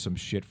away with some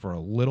shit for a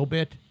little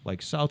bit.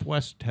 Like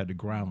Southwest had to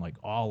ground like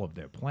all of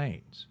their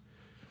planes,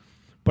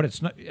 but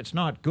it's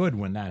not good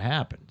when that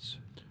happens.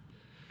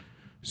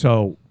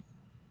 So,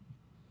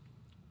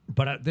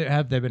 but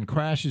have there been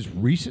crashes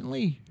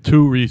recently?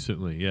 2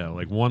 recently, yeah.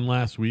 Like one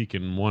last week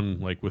and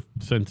one like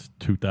since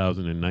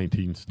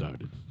 2019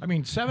 started. I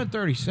mean,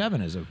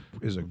 737 is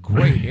a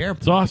great airplane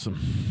It's awesome.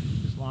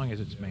 as long as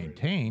it's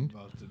maintained.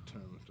 about to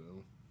turn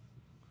to.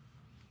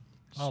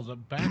 Oh, the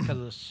back of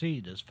the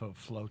seat is for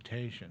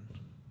flotation.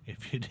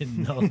 If you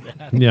didn't know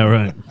that. Yeah,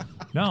 right.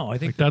 No, I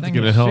think Like, the that's thing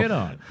gonna to help. sit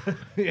on.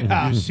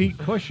 Your seat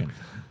cushion.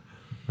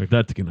 Like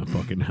that's gonna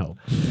fucking help.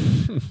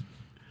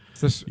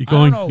 This, You're I don't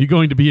going know. you're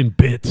going to be in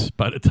bits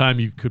by the time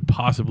you could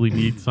possibly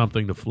need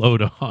something to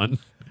float on.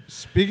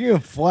 Speaking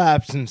of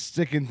flaps and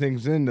sticking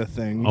things into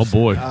things. Oh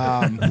boy.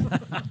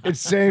 It's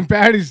St.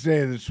 Patty's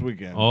Day this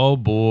weekend. Oh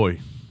boy.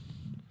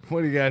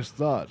 What are you guys'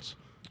 thoughts?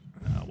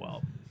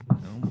 Well,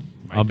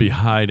 I'll be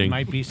hiding.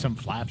 Might be some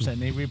flaps that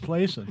need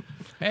replacing.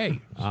 hey,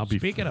 I'll be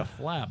speaking of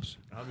flaps,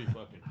 I'll be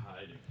fucking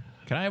hiding.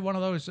 can I have one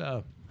of those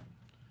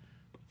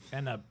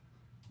and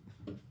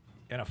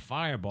a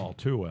fireball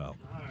too, Al?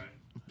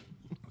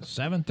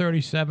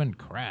 737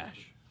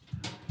 crash.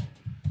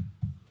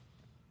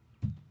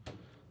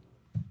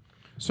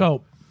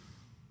 So,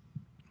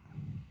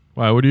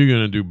 Why? What are you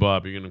gonna do,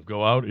 Bob? You gonna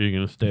go out or you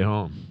gonna stay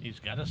home? He's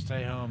got to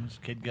stay home. This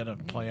kid got a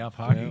playoff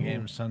hockey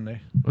game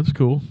Sunday. That's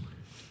cool.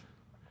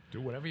 do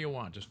whatever you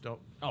want. Just don't.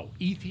 Oh,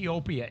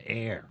 Ethiopia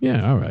Air.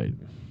 Yeah, all right.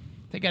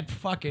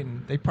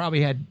 They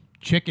probably had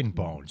chicken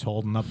bones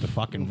holding up the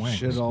fucking wings.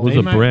 Shit It all was They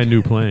a might- brand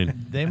new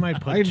plane. They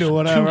might put I can do two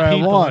whatever I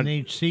people want. in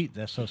each seat.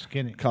 They're so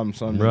skinny. Come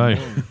Sunday Right.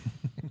 morning.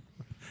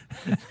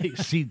 They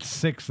seat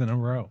 6 in a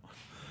row.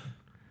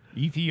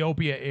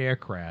 Ethiopia Air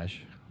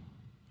crash.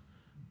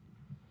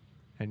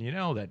 And you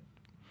know that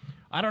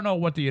I don't know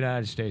what the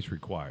United States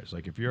requires.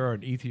 Like if you're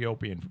an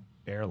Ethiopian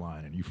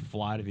airline and you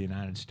fly to the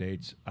United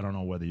States, I don't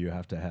know whether you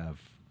have to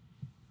have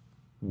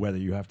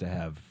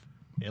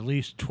At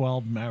least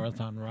 12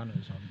 marathon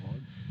runners on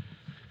board.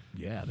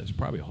 yeah, there's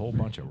probably a whole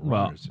bunch of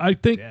Well, runners. I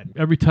think dead.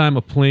 every time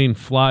a plane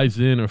flies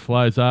in or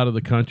flies out of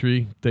the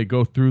country, they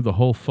go through the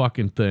whole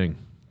fucking thing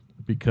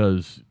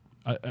because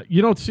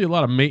You don't see a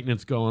lot of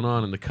maintenance going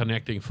on in the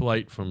connecting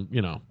flight from,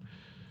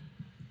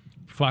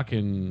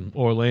 fucking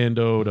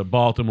Orlando to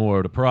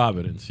Baltimore to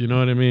Providence. You know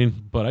what I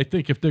mean? But I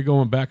think if they're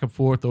going back and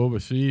forth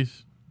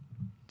overseas,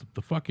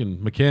 the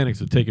fucking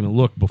mechanics are taking a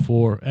look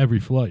before every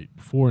flight,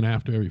 before and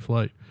after every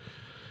flight.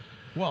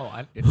 Well,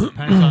 it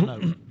depends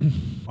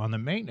on the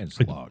maintenance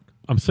log.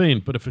 I'm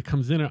saying, but if it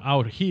comes in or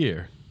out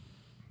here,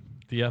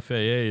 the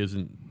FAA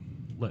isn't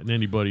letting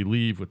anybody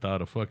leave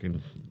without a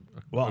fucking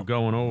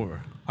going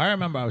over. I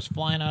remember I was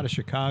flying out of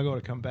Chicago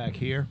to come back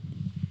here,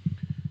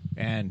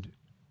 and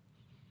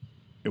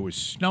it was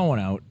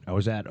snowing out. I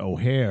was at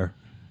O'Hare,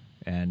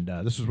 and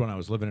this was when I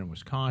was living in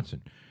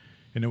Wisconsin.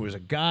 And there was a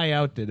guy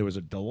out there. There was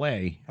a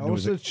delay. How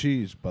was the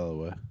cheese, by the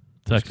way?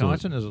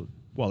 Wisconsin is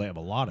they have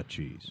a lot of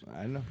cheese.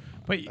 I know.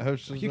 But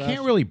you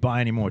can't really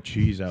buy any more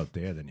cheese out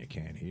there than you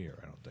can here,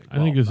 I don't think. I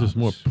think there's just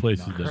more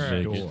places that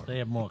make it. They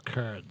have more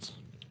curds.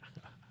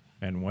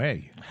 And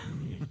whey.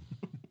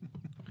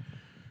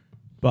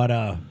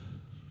 But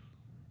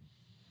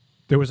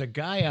there was a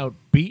guy out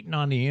beating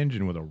on the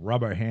engine with a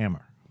rubber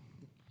hammer.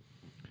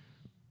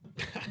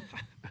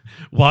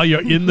 While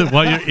you're in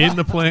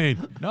the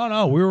plane.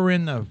 No, we were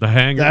in the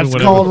hangar. That's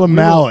called a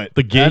mallet.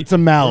 The gate. That's a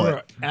mallet. We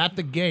were at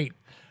the gate.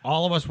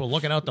 All of us were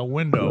looking out the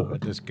window at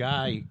this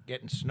guy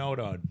getting snowed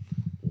on,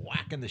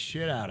 whacking the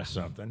shit out of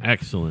something.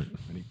 Excellent.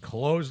 And he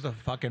closed the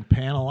fucking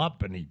panel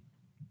up and he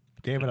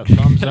gave it a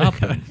thumbs up.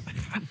 And,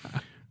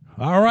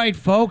 all right,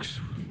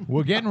 folks,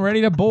 we're getting ready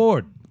to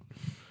board.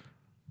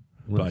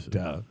 But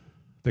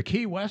the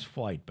Key West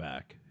flight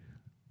back,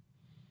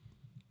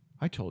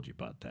 I told you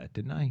about that,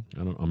 didn't I?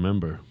 I don't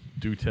remember.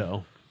 Do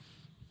tell.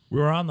 We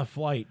were on the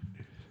flight.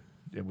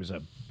 It was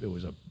a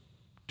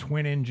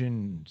twin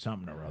engine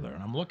something or other,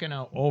 and I'm looking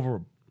out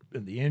over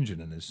at the engine,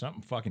 and there's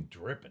something fucking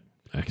dripping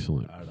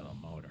Excellent. out of the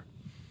motor.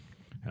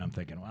 And I'm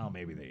thinking, well,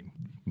 maybe they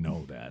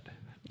know that.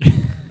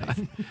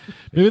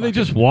 Maybe they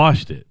just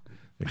washed it.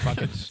 They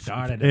fucking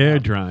started Air it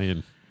up.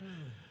 drying.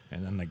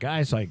 And then the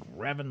guy's like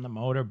revving the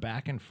motor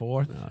back and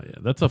forth. Oh yeah,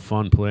 that's a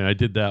fun plane. I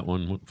did that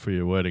one for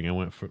your wedding. I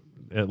went from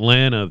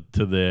Atlanta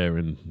to there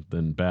and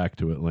then back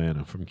to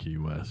Atlanta from Key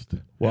West.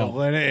 Well,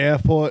 Atlanta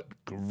Airport,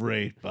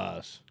 great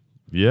bus.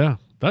 Yeah,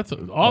 that's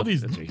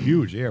It's a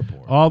huge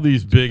airport. all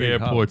these big big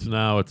hub. airports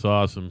now. It's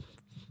awesome.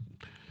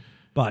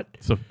 But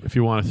So if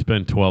you want to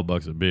spend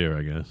 $12 a beer,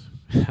 I guess.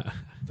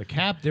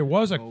 there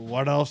was a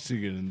What else are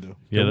you gonna do?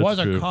 Yeah, there was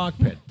that's a true.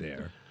 cockpit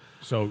there.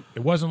 So it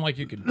wasn't like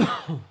you could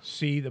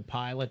see the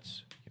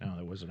pilots.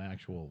 There was it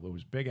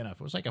was big enough.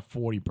 It was like a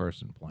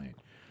 40-person plane.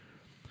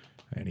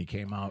 And he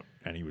came out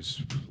and he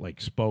was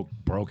spoke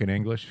broken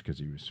English because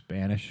he was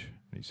Spanish.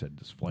 And he said,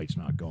 this flight's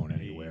not going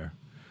anywhere.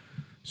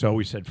 So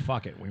we said,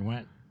 fuck it. We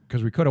went,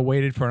 because we could have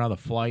waited for another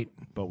flight,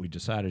 but we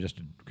decided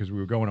because we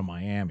were going to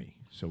Miami.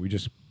 So we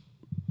just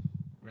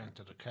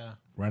rented a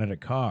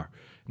car.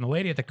 And the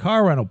lady at the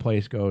car rental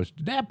place goes,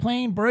 did that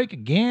plane break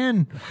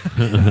again?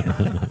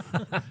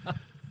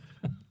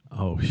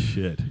 Oh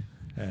shit.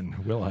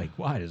 And we're like,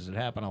 why? Does it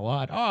happen a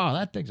lot? Oh,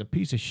 that thing's a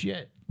piece of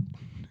shit.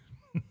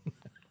 And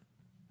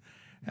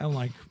I'm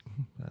like,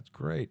 that's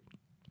great.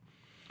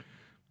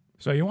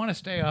 So you want to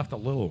stay off the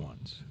little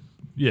ones.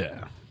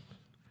 Yeah.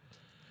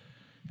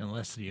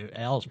 Unless you're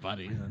Al's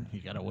buddy, then you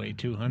got to weigh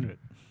 200.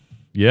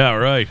 Yeah.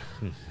 Right.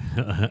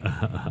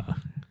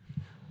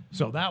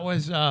 So that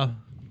was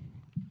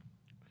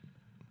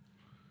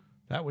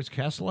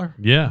Kessler.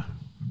 Yeah.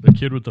 The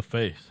kid with the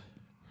face.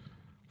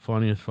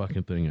 Funniest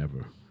fucking thing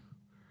ever.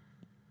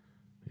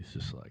 He's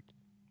just like.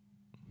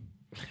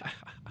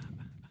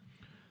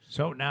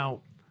 So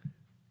now,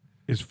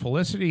 is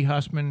Felicity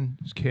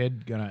Hussman's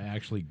kid gonna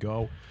actually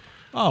go?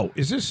 Oh,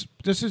 this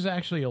is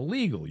actually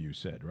illegal? You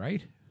said,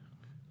 right?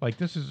 Like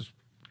this is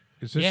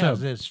this? Yeah,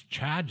 there's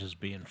charges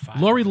being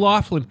filed. Lori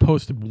Loughlin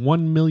posted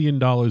 $1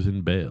 million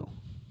in bail.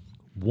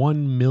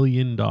 $1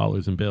 million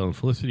in bail, and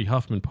Felicity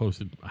Huffman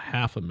posted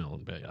 $500,000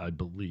 in bail, I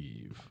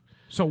believe.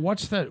 So what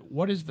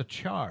is the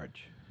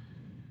charge?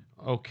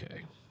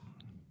 Okay.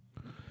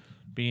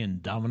 Being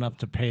dumb enough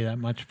to pay that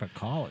much for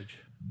college.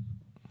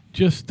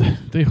 Just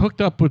they hooked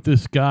up with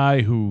this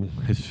guy who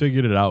has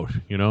figured it out.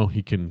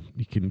 He can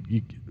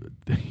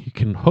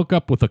hook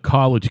up with a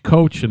college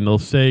coach, and they'll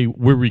say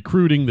we're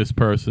recruiting this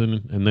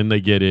person, and then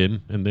they get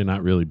in, and they're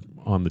not really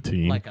on the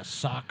team. Like a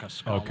soccer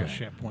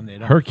scholarship when they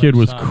don't. Her play kid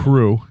was soccer.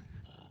 crew,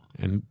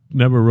 and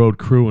never rode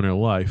crew in her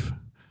life.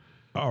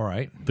 All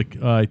right,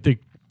 I think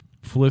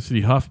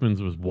Felicity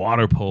Huffman's was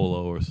water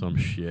polo or some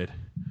shit.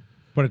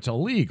 but it's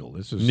illegal.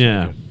 This is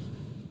Yeah.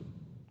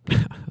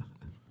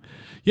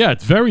 Yeah,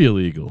 it's very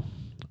illegal.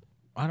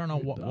 I don't know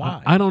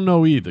why. I don't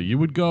know either. You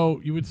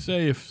would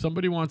say if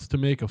somebody wants to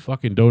make a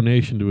fucking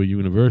donation to a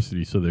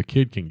university so their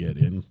kid can get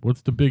in,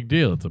 what's the big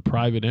deal? It's a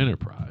private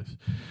enterprise.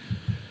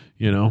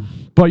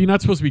 But you're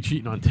not supposed to be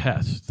cheating on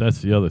tests.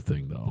 That's the other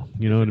thing, though.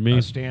 You know what I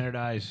mean?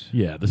 Standardized.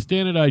 Yeah, the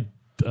standardized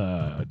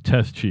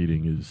test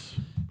cheating is...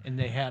 And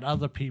they had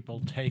other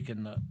people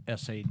taking the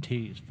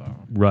SATs for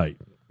them. Right.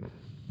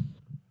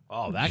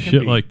 Oh, that can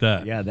Shit be, like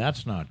that. Yeah,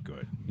 that's not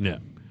good. Yeah.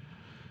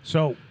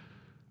 So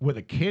were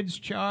the kids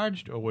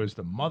charged or was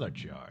the mother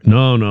charged?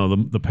 No,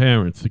 the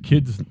parents, the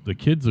kids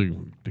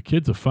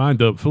are fine.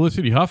 The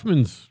Felicity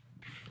Huffman's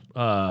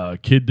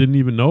kid didn't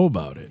even know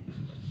about it.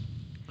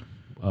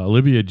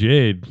 Olivia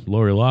Jade,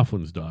 Lori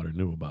Loughlin's daughter,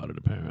 knew about it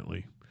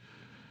apparently.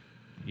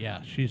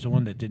 Yeah, she's the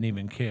one that didn't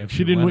even care. If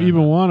She didn't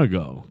even want to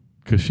go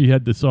because she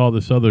had all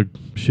this other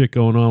shit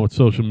going on with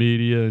social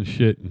media and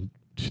shit. And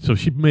so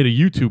she made a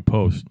YouTube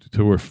post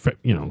to her,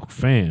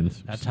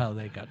 fans. That's how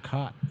they got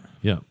caught.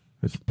 Yeah,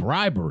 It's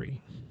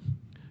bribery.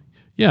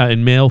 yeah,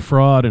 and mail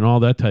fraud and all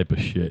that type of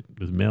shit.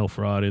 There's mail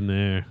fraud in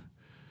there.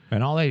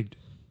 And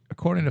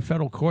according to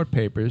federal court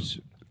papers,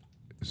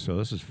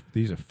 so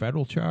these are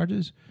federal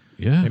charges.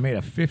 Yeah, They made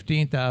a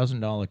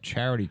 $15,000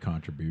 charity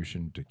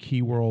contribution to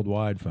Key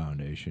Worldwide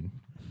Foundation.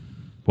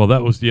 well,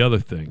 that was the other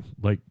thing.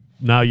 Like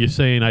now you're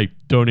saying I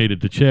donated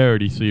to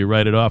charity, so you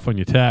write it off on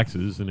your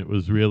taxes, and it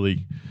was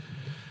really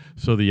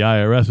so the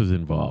IRS is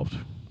involved.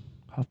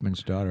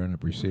 Huffman's daughter ended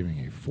up receiving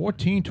a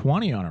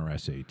 1420 on her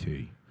SAT,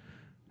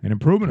 an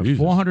improvement Jesus.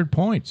 of 400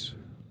 points.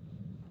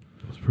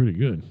 That's pretty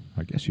good.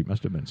 I guess she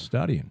must have been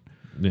studying.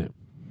 Yeah,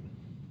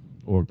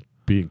 or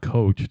being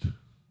coached.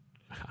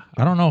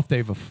 I don't know if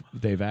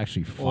they've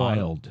actually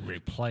filed.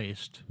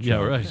 Replaced. Yeah,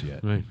 charges right.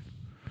 yet. Right.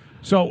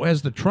 So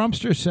has the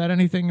Trumpster said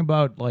anything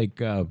about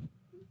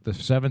the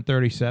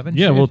 737?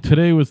 Yeah, shit? well,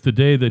 today was the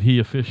day that he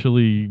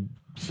officially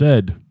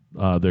said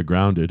they're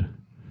grounded.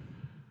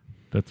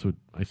 That's what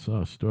I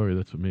saw a story.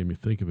 That's what made me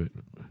think of it.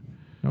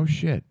 No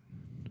shit.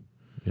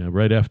 Yeah,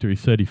 right after he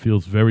said he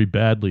feels very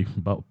badly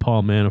about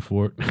Paul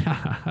Manafort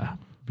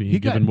being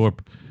given more.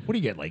 What do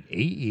you get? Like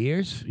 8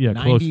 years? Yeah,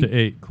 90? close to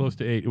eight. Close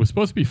to 8. It was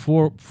supposed to be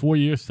 4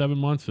 years, 7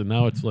 months, and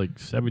now it's like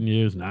 7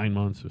 years, 9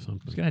 months or He's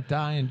something. gonna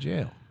die in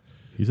jail.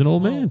 He's an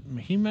old Well, man.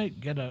 he might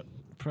get a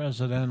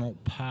presidential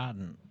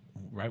pardon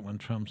right when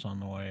Trump's on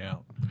the way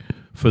out.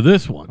 For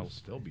this one. It'll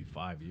still be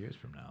 5 years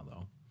from now,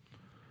 though.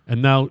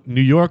 And now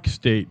New York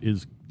State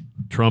is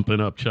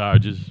trumping up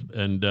charges,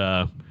 and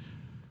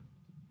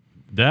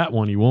that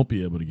one you won't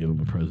be able to give him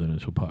a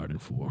presidential pardon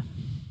for.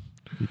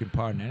 You can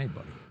pardon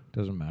anybody.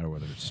 Doesn't matter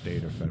whether it's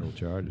state or federal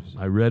charges.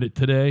 I read it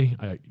today.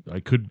 I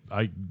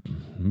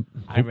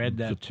I read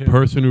that too. The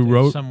person who There's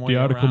wrote some the way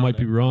article around might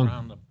be it, wrong.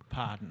 Around the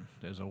pardon.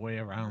 There's a way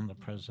around the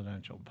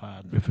presidential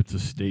pardon. If it's a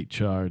state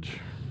charge,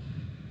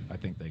 I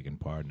think they can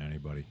pardon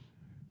anybody.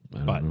 I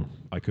don't But know.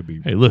 I could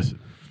be Hey, listen,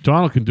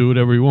 Donald can do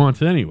whatever he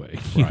wants anyway.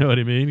 You Right. know what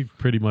I mean? He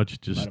pretty much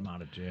let just him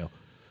out of jail.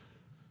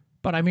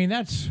 But I mean,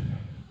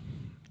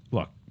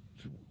 look.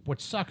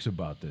 What sucks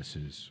about this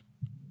is,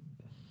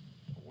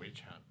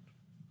 Witch hunt.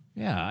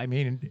 yeah. I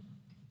mean,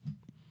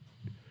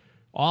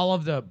 I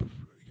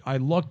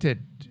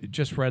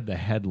just read the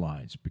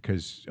headlines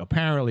because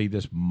apparently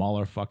this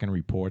Mueller fucking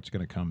report's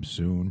going to come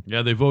soon.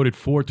 yeah. They voted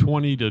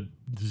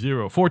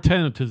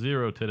 410 to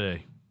 0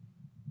 today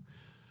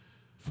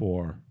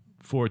for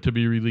it to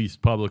be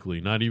released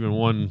publicly. Not even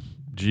one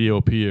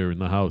GOPer in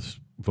the House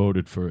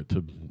voted for it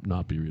to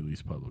not be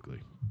released publicly.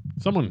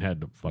 Someone had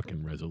the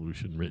fucking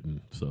resolution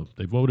written, so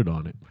they voted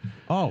on it.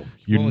 Oh,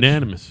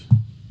 Unanimous.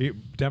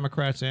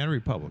 Democrats and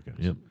Republicans.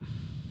 Yep.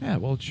 Yeah,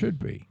 well, it should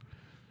be.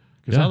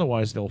 Because Yeah.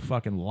 otherwise they'll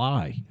fucking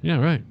lie. Yeah,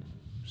 right.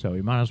 So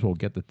you might as well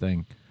get the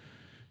thing.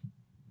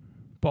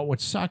 But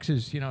what sucks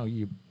is, I don't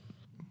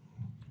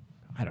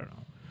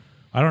know.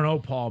 I don't know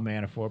Paul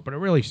Manafort, but it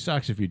really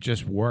sucks if you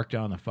just worked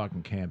on the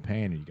fucking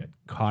campaign and you got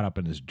caught up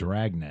in this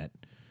dragnet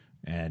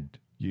and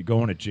you're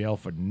going to jail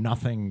for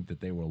nothing that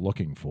they were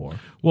looking for.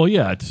 Well,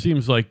 yeah, it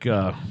seems like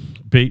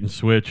bait and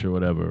switch or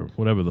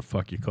whatever the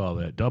fuck you call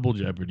that. Double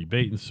jeopardy,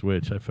 bait and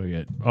switch, I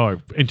forget.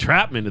 Or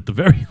entrapment at the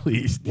very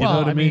least. You know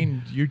what I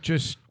mean? You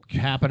just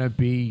happen to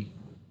be,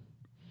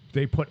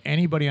 they put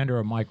anybody under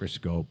a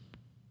microscope.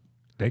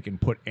 They can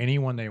put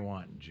anyone they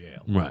want in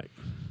jail. Right.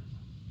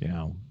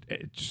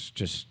 It's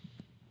just,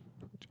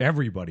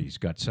 everybody's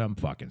got some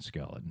fucking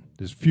skeleton.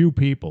 There's few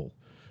people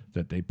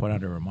that they put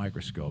under a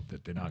microscope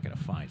that they're not going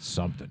to find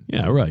something.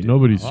 Yeah, right.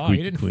 Nobody's you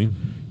squeaky didn't clean.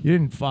 You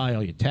didn't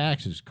file your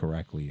taxes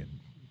correctly in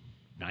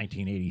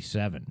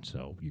 1987,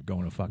 so you're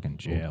going to fucking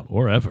jail.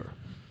 Or ever.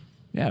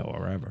 Yeah,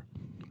 or ever.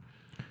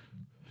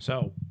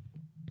 So,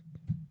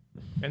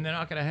 and they're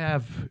not going to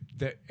have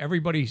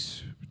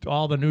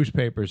all the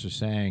newspapers are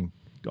saying,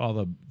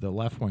 all the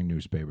left-wing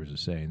newspapers are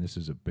saying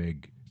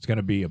it's going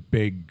to be a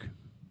big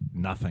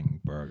nothing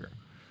burger.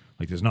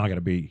 Like there's not going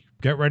to be,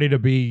 get ready to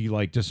be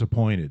like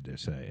disappointed, they're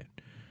saying.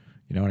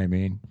 You know what I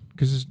mean?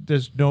 Because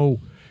there's no,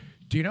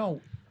 do you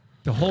know,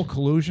 the whole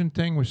collusion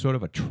thing was sort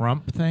of a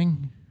Trump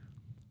thing?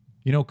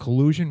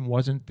 Collusion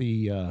wasn't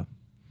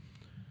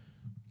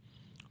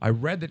I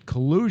read that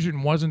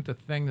collusion wasn't the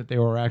thing that they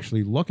were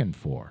actually looking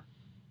for.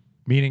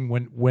 Meaning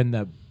when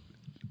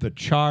the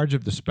charge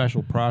of the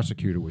special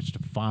prosecutor was to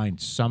find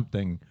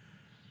something,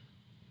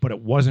 but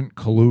it wasn't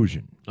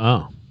collusion.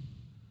 Oh.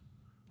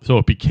 So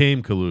it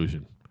became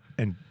collusion.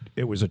 And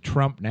it was a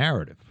Trump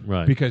narrative.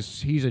 Right.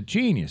 Because he's a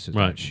genius at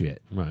that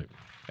shit. Right.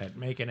 At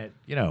making it,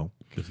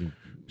 'Cause he-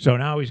 So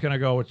now he's going to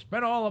go, it's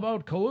been all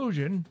about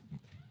collusion.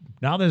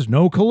 Now there's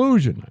no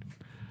collusion.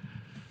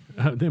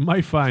 they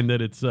might find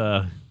that it's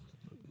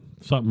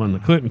something on the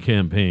Clinton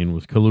campaign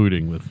was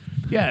colluding with.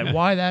 Yeah,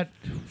 why that?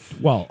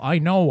 Well, I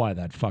know why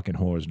that fucking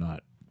whore is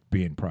not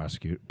being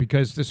prosecuted,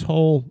 because this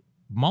whole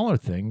Mueller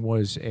thing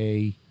was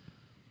a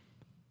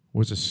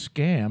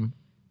scam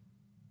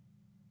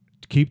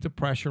to keep the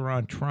pressure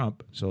on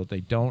Trump so that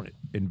they don't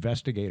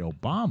investigate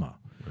Obama.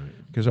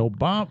 Because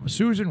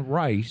Susan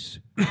Rice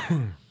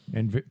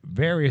and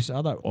various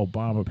other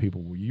Obama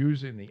people were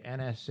using the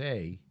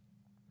NSA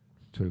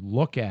to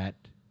look at.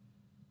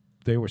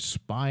 They were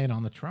spying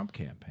on the Trump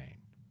campaign.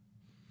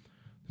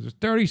 There's a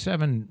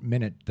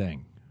 37-minute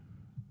thing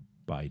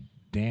by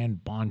Dan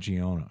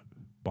Bongino.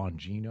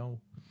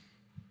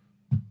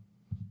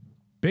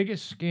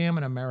 Biggest scam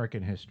in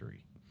American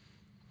history.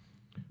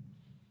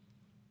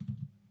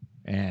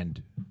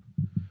 And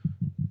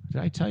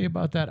did I tell you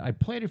about that? I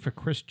played it for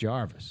Chris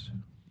Jarvis,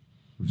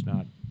 who's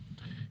not.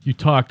 You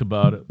talked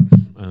about it,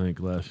 I think,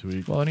 last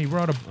week. Well, and he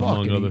wrote a book.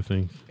 Among other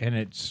things. And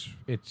it's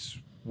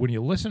when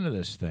you listen to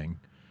this thing,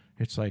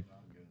 it's like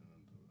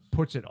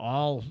puts it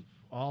all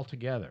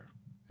together.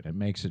 And it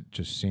makes it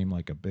just seem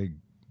like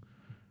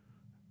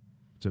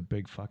it's a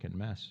big fucking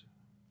mess.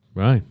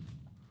 Right.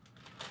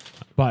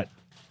 But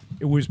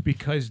it was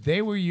because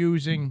they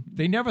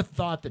never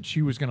thought that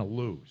she was going to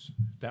lose.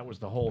 That was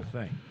the whole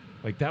thing.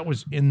 Like, that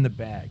was in the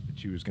bag that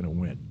she was going to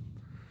win.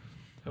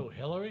 Who,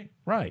 Hillary?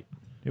 Right.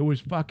 It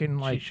was fucking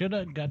like... She should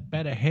have got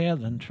better hair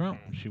than Trump.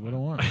 She would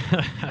have won.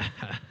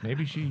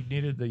 Maybe she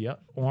needed the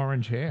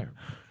orange hair.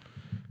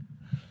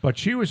 But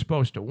she was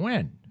supposed to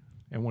win.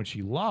 And when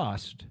she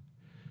lost,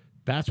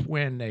 that's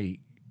when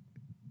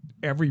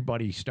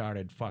everybody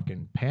started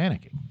fucking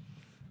panicking.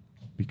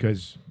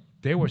 Because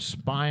they were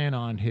spying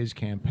on his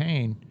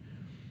campaign,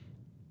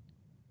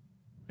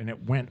 and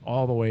it went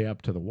all the way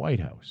up to the White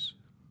House.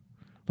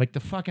 Like, the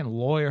fucking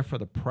lawyer for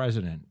the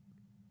president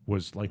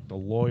was like the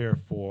lawyer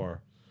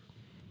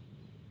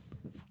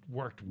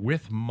worked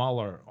with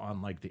Mueller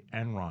on like the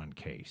Enron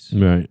case.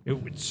 Right.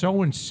 It was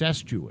so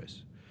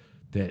incestuous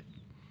that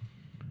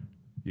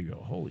you go,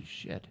 holy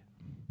shit.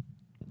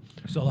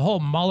 So the whole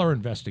Mueller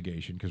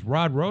investigation, because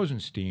Rod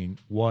Rosenstein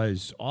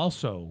was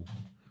also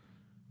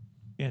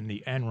in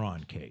the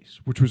Enron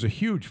case, which was a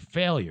huge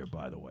failure,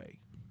 by the way,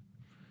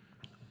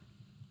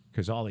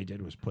 because all they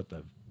did was put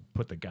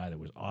the guy that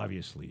was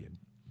obviously in.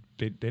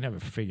 They never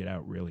figured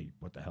out really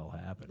what the hell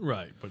happened.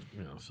 Right, but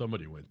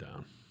somebody went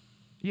down.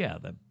 Yeah,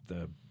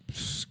 the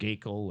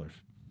Skakel or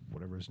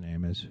whatever his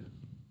name is.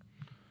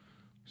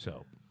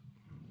 So,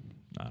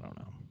 I don't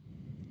know.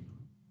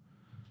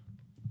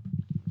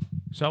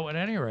 So, at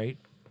any rate,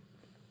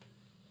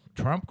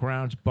 Trump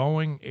grounds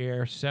Boeing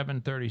Air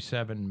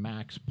 737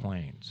 MAX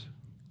planes.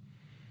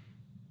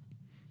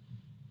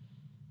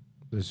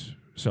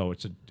 So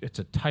it's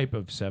a type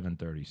of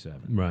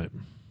 737. Right.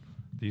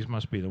 These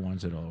must be the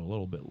ones that are a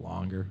little bit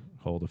longer,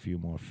 hold a few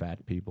more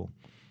fat people.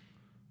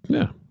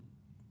 Yeah.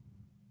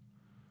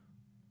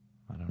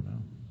 I don't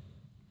know.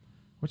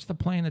 What's the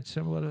plane that's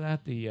similar to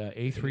that? The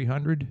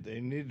A300?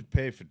 They need to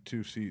pay for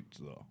 2 seats,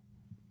 though.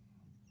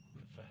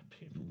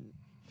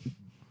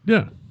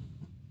 Yeah.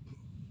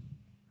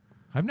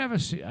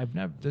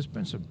 There's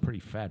been some pretty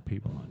fat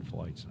people on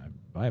flights, and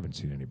I haven't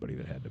seen anybody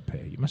that had to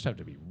pay. You must have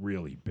to be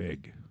really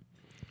big.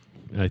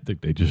 I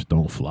think they just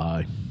don't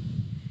fly.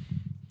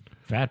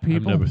 Fat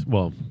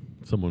people?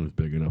 Someone who's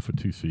big enough for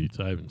 2 seats.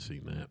 I haven't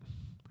seen that.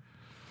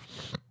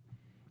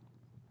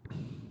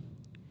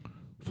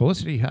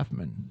 Felicity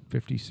Huffman,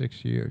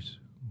 56 years,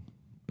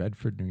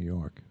 Bedford, New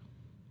York.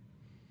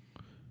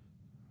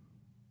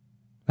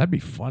 That'd be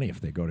funny if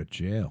they go to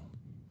jail.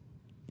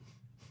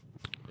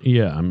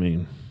 Yeah, I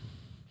mean,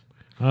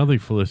 I don't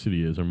think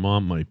Felicity is. Her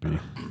mom might be.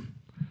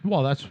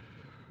 Well, that's...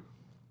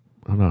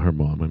 Not her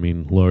mom. I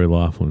mean, Lori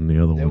Loughlin,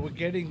 the other They one. were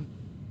getting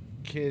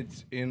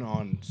kids in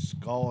on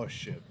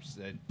scholarships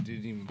that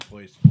didn't even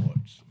play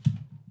sports.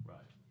 Right.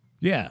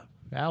 Yeah,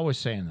 Al was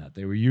saying that.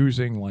 They were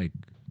using, like,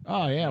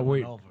 oh, yeah,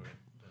 Went over it.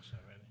 This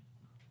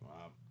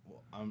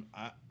already.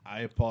 I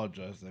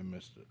apologize. I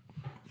missed it.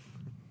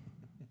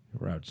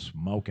 We're out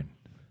smoking.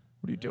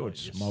 What are you doing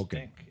You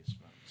smoking? stink. You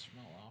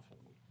smell awful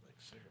like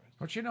cigarettes.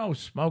 Don't you know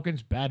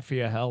smoking's bad for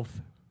your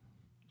health?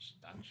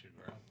 Stunts you,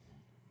 bro.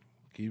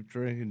 Keep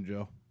drinking,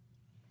 Joe.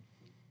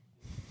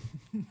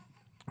 I'm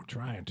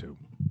trying to.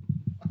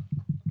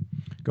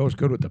 Goes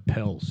good with the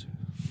pills.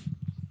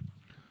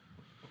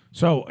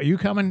 So, are you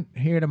coming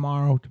here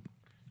tomorrow?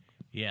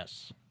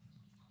 Yes.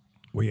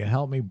 Will you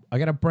help me? I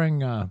got to bring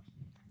my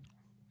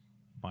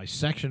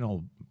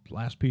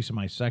last piece of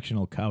my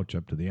sectional couch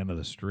up to the end of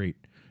the street.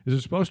 Is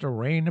it supposed to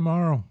rain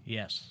tomorrow?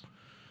 Yes.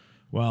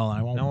 Well,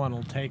 I won't. No one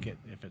will take it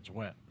if it's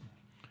wet.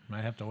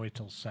 Might have to wait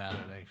till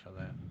Saturday for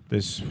that.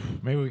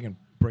 Maybe we can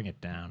bring it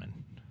down, and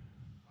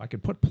I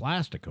could put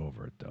plastic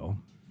over it though.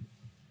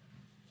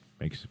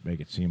 Make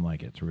it seem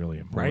like it's really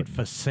important. Write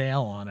for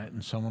sale on it,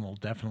 and someone will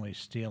definitely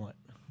steal it.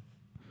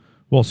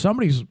 Well,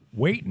 somebody's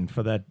waiting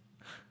for that.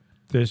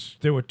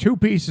 There were 2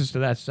 pieces to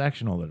that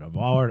sectional that have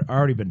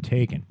already been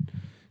taken.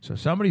 So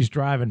somebody's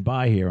driving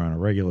by here on a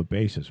regular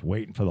basis,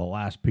 waiting for the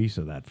last piece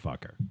of that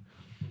fucker.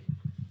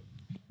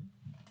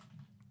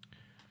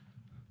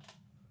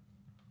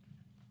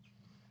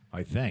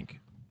 I think.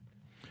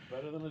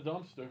 Better than a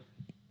dumpster.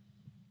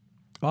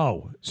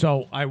 Oh,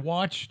 so I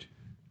watched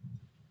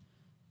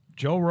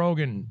Joe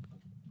Rogan.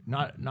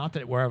 Not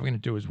that we're ever going to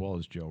do as well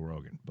as Joe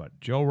Rogan, but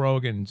Joe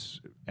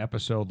Rogan's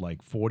episode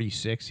like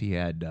 46, he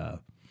had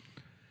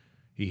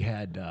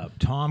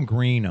Tom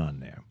Green on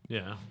there,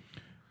 Yeah.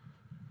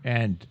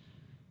 and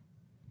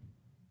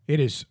it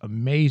is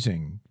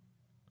amazing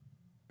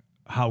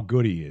how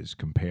good he is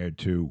compared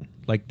to,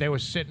 like, they were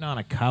sitting on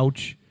a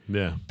couch.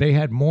 Yeah. They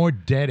had more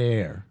dead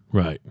air.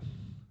 Right.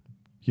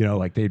 You know,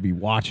 like they'd be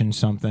watching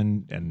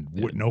something and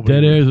nobody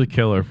Dead would, air is a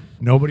killer.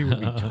 nobody would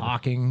be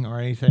talking or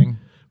anything.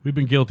 We've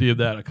been guilty of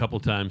that a couple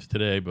times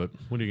today, but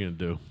what are you going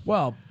to do?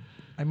 Well,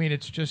 I mean,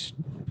 it's just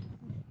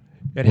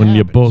it When you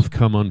happens. both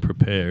come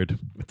unprepared,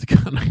 it's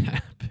going to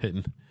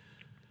happen.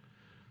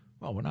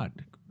 Well, we're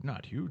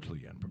not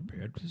hugely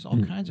unprepared. There's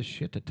all kinds of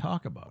shit to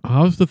talk about.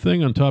 How's the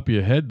thing on top of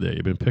your head there?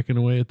 You been picking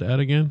away at that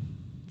again?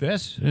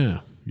 This,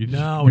 Yeah. You just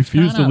No, it's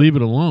refuse to kinda- leave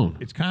it alone.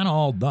 it's kind of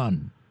all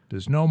done.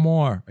 There's no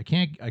more. I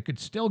could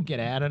still get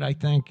at it, I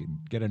think, and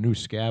get a new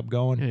scab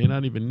going. Yeah, you're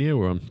not even near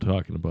where I'm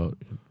talking about.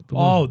 The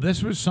Oh, one-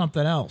 this was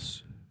something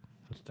else.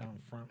 It's down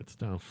front. It's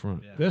down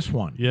front. Yeah. This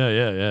one.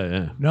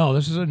 Yeah. No,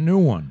 this is a new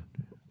one.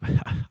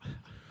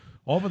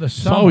 Over the It's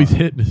summer, always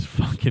hitting his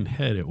fucking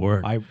head at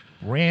work. I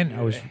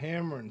was a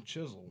hammer and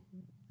chisel.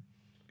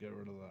 Get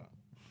rid of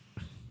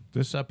that.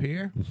 this up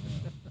here.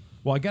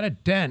 Well, I got a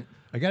dent.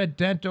 I got a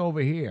dent over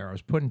here. I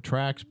was putting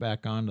tracks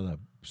back onto the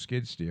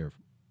skid steer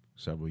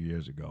several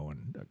years ago,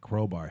 and a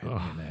crowbar hit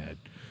me in the head.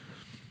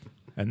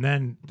 And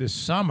then this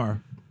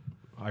summer,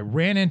 I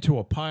ran into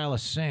a pile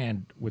of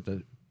sand with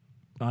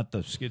not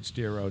the skid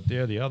steer out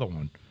there, the other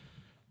one,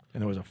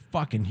 and there was a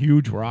fucking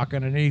huge rock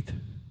underneath.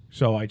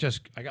 So I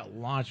got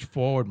launched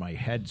forward. My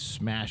head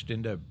smashed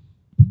into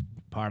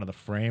part of the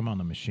frame on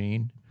the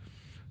machine,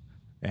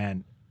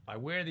 and I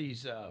wear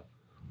these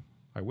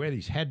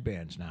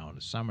headbands now in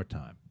the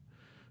summertime,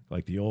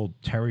 like the old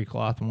terry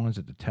cloth ones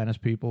that the tennis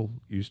people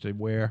used to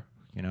wear.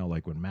 You know,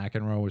 like when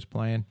McEnroe was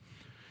playing,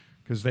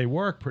 because they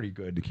work pretty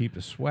good to keep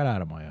the sweat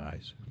out of my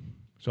eyes.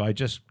 So I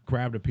just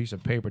grabbed a piece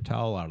of paper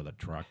towel out of the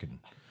truck and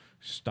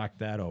stuck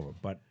that over.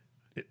 But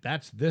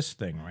that's this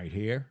thing right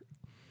here.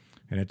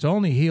 And it's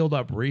only healed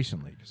up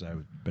recently because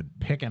I've been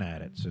picking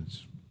at it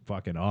since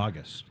fucking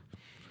August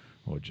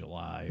or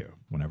July or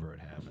whenever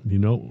it happened. You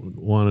don't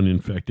want an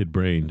infected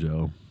brain,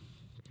 Joe.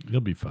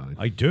 You'll be fine.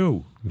 I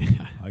do.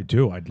 I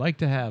do. I'd like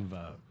to have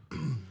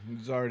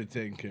He's already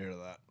taken care of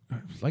that.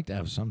 I'd like to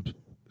have some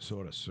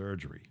sort of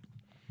surgery.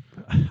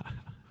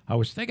 I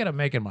was thinking of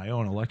making my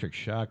own electric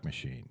shock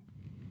machine.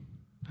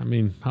 I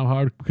mean, how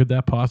hard could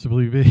that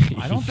possibly be?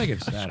 I don't think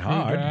it's that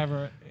hard.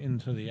 Screwdriver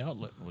into the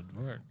outlet would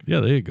work. Yeah,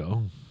 there you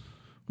go.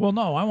 Well,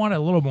 no, I want it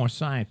a little more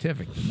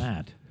scientific than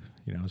that.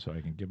 You know, so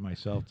I can give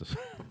myself the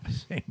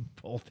same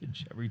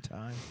voltage every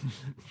time.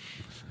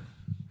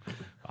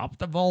 Up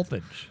the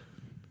voltage.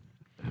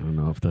 I don't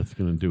know if that's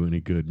going to do any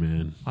good,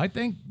 man. I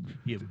think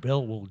Your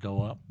bill will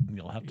go up, and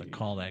you'll have to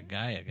call that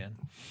guy again.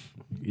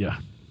 Yeah,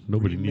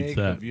 nobody Remake needs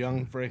that. of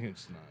Young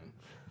Frankenstein.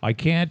 I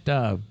can't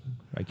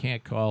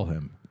call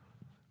him.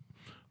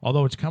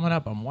 Although it's coming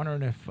up, I'm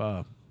wondering if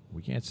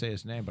we can't say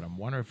his name, but I'm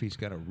wondering if he's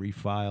got to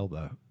refile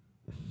the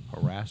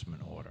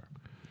harassment order.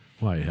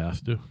 Why, he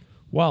has to?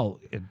 Well,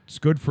 it's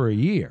good for a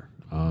year,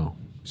 Oh,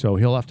 so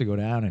he'll have to go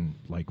down and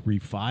like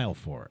refile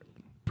for it.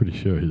 pretty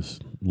sure his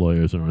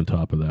lawyers are on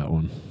top of that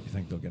one. You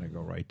think they're gonna go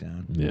right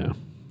down? Yeah.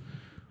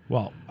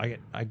 Well, I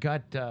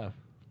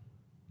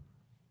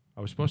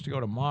was supposed to go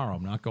tomorrow.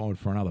 I'm not going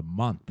for another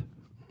month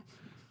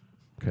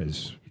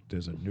because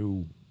there's a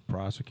new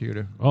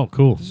prosecutor. Oh,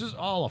 cool. This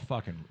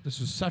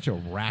is such a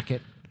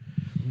racket.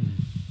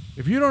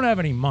 If you don't have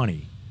any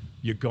money,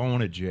 you're going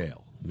to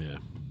jail. Yeah.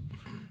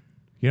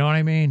 You know what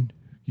I mean?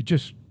 You're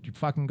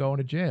fucking going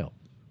to jail.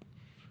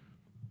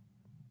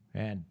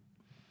 And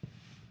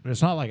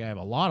it's not like I have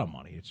a lot of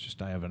money. It's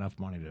just I have enough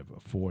money to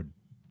afford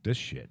this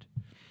shit.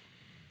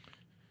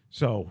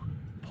 So,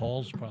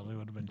 Polls probably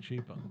would have been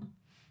cheaper.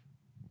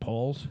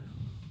 polls?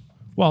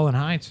 Well, in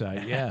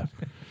hindsight, yeah.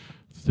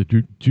 It's the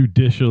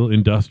judicial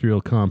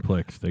industrial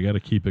complex. They got to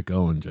keep it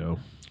going, Joe.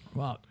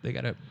 Well, they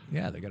gotta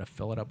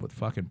fill it up with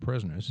fucking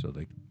prisoners. So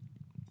they.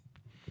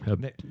 Have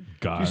Do you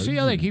guards. see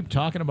how they keep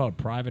talking about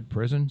private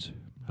prisons?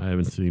 I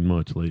haven't seen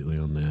much lately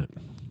on that.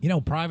 You know,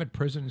 private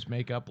prisons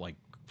make up like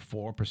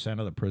 4%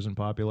 of the prison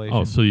population.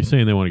 Oh, so you're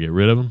saying they want to get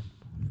rid of them?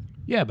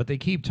 Yeah, but they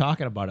keep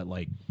talking about it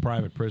like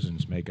private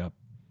prisons make up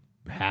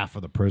half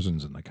of the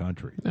prisons in the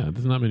country. Yeah,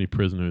 there's not many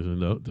prisoners in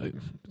those.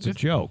 It's a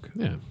joke.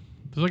 Yeah.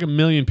 There's like 1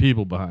 million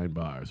people behind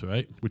bars,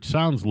 right? Which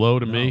sounds low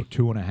to me.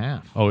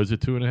 2.5. Oh, is it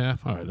 2.5?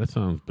 All right, that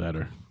sounds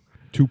better.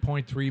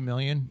 2.3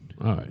 million.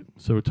 All right,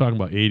 so we're talking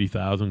about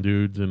 80,000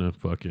 dudes in a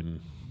fucking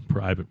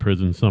private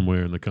prison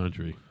somewhere in the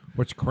country.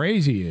 What's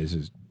crazy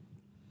is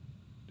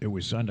it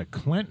was under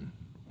Clinton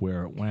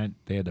where it went.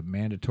 They had the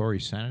mandatory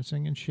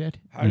sentencing and shit.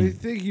 How do you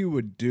think you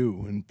would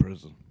do in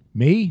prison?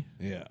 Me,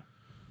 Yeah.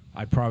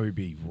 I'd probably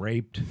be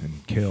raped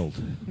and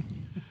killed.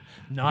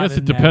 Not I guess it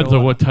in that depends on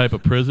order. what type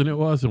of prison it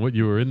was and what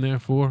you were in there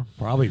for.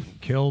 Probably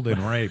killed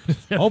and raped.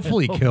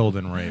 Hopefully killed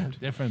and raped.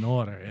 Different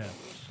order, yeah.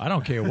 I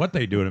don't care what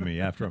they do to me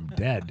after I'm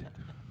dead.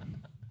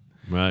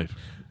 Right.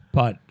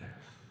 But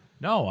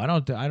no, I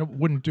don't.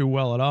 Wouldn't do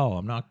well at all.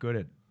 I'm not good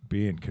at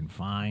being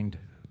confined.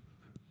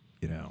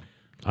 You know,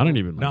 I don't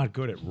even like, not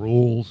good at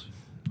rules.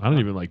 I don't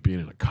even like being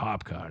in a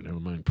cop car, never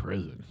mind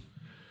prison.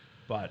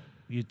 But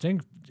You'd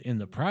think in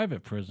the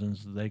private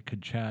prisons they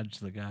could charge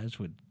the guys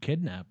with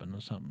kidnapping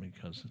or something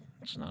because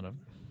it's not a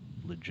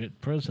legit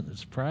prison.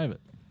 It's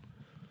private.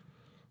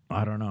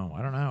 I don't know.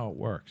 I don't know how it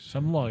works.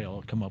 Some lawyer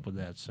will come up with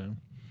that soon.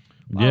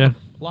 Yeah.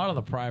 A lot of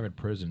the private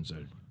prisons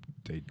are,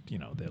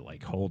 they're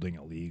like holding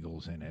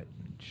illegals in it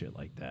and shit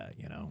like that.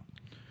 You know,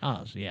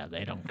 Oh, so yeah,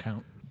 they don't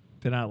count.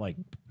 they're not like.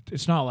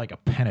 It's not like a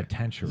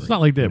penitentiary. It's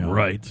not like they you have know,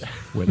 rights.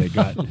 where they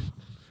got.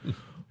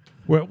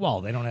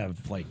 Well, they don't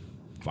have like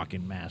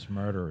fucking mass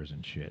murderers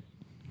and shit.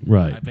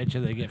 Right. I bet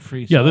you they get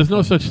free. Yeah, there's cell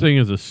no phones. such thing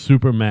as a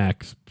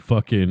supermax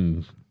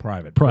fucking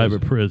Private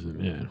prison.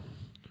 Yeah.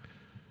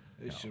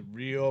 They should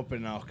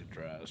reopen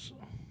Alcatraz.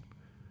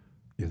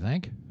 You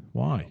think?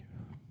 Why?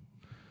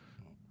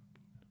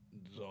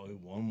 There's only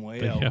one way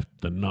They out. have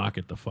to knock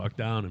it the fuck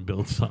down and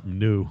build something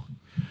new.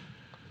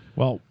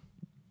 Well,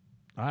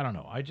 I don't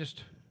know.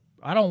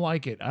 I don't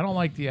like it. I don't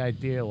like the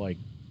idea. Like,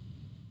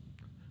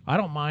 I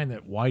don't mind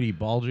that Whitey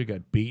Bulger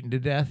got beaten to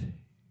death,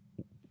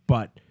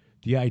 but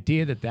the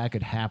idea that that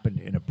could happen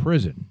in a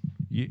prison,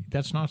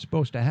 that's not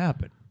supposed to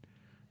happen.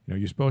 You know,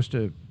 you're supposed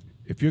to,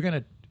 if you're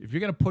gonna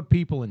put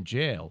people in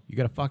jail, you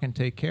got to fucking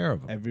take care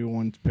of them.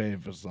 Everyone's paying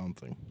for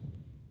something.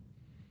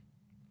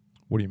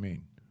 What do you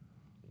mean?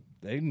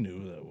 They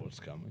knew that was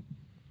coming.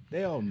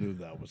 They all knew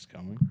that was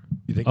coming.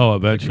 You think Oh,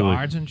 the eventually.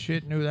 guards and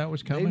shit knew that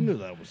was They coming? knew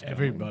that was coming.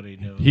 Everybody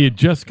knew. He had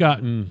just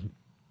gotten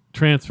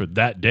transferred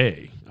that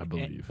day, I And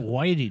believe.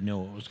 Whitey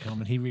knew it was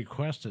coming. He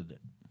requested it.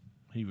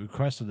 He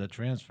requested the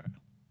transfer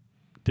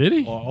Did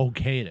he? or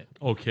okayed it.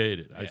 Okayed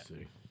it. I Yeah.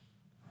 see.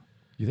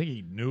 You think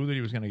he knew that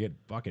he was going to get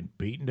fucking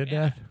beaten to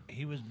death?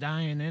 He was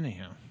dying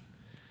anyhow.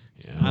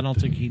 Yeah, I don't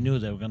think he knew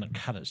they were going to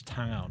cut his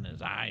tongue out and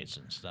his eyes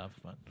and stuff.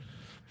 But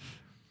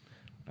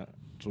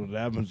That's what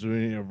happens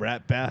when you're a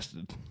rat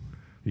bastard.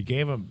 They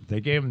gave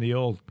him the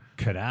old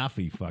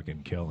Gaddafi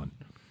fucking killing.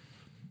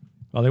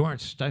 Well, they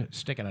weren't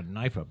sticking a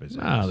knife up his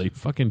Nah, ass. they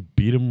fucking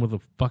beat him with a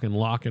fucking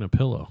lock and a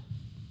pillow.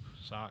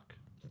 sock.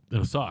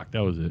 And a sock.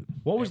 That was it.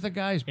 What was the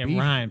guy's It beef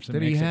rhymes. It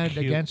that he makes it had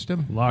cute. against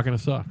him? Lock and a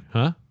sock.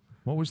 Huh?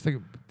 What was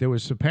there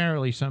was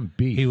apparently some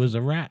beef. He was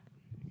a rat.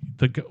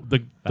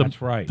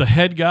 That's right. The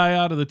head guy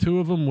out of the two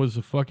of them was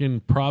a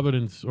fucking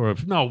Providence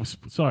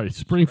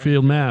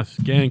Springfield, Mass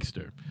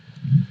gangster.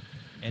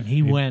 And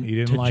he went he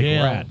didn't to like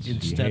jail rats. He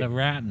instead of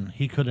ratting.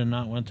 He could have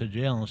not went to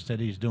jail.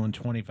 Instead, he's doing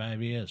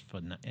 25 years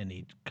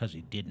because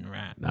he didn't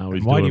rat. Now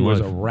he's Whitey doing was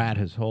a life. rat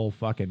his whole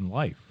fucking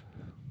life.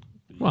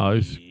 Well,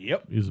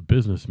 he's a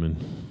businessman.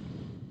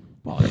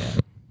 Well, yeah.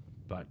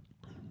 But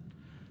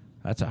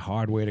that's a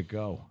hard way to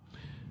go.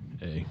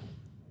 Hey,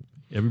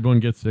 everyone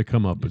gets their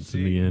comeuppance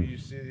in the You end.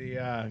 see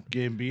the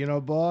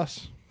Gambino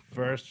boss?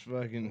 First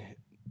fucking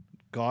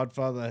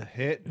Godfather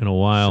hit In a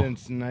while.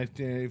 since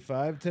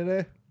 1985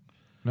 today?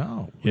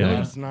 No. Yeah.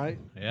 Last night?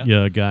 Yeah.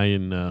 Yeah, a guy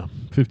in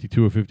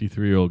 52 or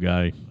 53-year-old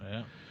guy.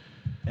 Yeah.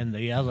 And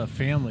the other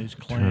families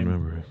Trying to claim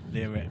remember.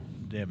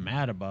 they're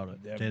mad about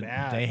it. They're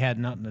mad. They had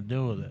nothing to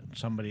do with it.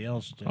 Somebody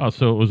else did. Oh,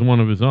 so it was one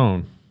of his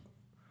own.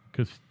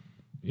 Because,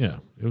 yeah,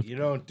 it was. You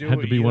don't do Had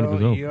it. to be you one of don't,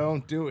 his own. You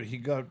don't do it. He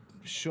got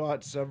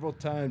shot several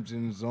times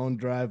in his own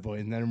driveway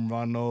and then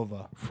run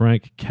over.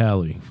 Frank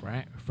Cali.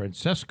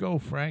 Francesco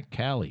Frank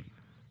Cali,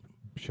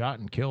 shot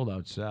and killed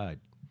outside.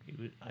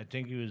 I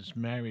think he was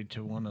married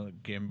to one of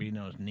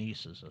Gambino's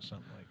nieces or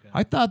something like that.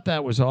 I thought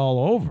that was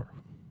all over.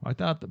 I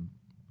thought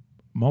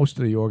most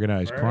of the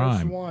organized First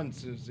crime. one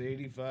since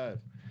 85.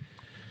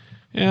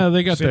 Yeah,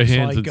 they got their Since,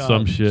 hands like, in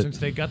some shit. Since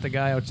they got the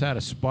guy outside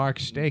of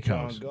Sparks John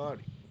Steakhouse. Gotti.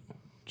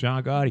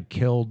 John Gotti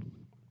killed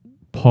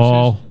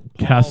Paul Paul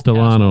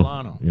Castellano.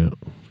 Castellano.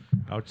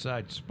 Yeah.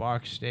 outside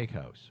Sparks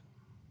Steakhouse.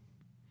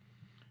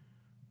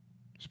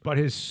 But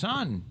his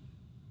son,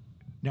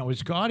 now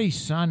is Gotti's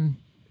son,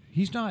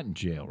 he's not in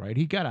jail, right?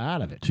 He got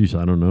out of it. Jeez,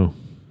 I don't know.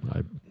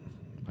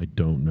 I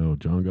don't know.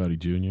 John Gotti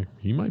Jr.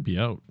 He might be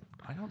out.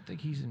 I don't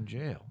think he's in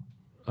jail.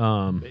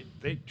 Um,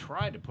 They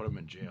tried to put him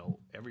in jail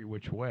every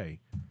which way.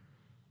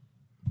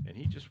 And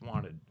he just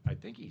wanted, I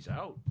think he's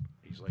out.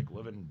 He's like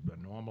living a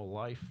normal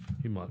life.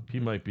 he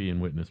might be in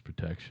witness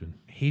protection.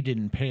 He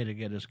didn't pay to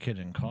get his kid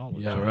in college.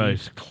 Yeah, so right.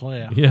 He's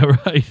clear. Yeah,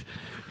 right.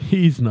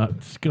 He's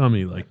not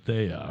scummy like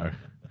they are.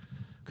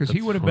 Because he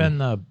That's would have funny.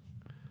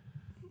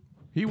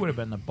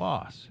 been the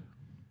boss.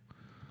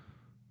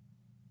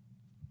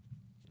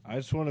 I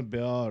just want to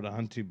bail out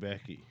Auntie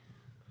Becky.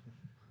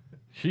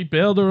 She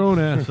bailed her own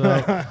ass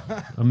out.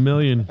 $1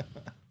 million.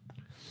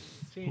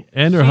 See,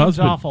 And her seems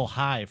husband. awful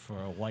high for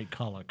a white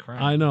collar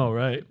crime. I know,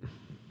 right?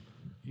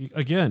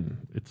 Again,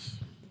 it's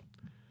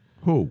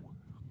Who?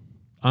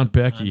 Aunt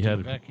Becky Auntie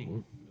had Becky.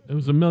 it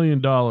was $1 million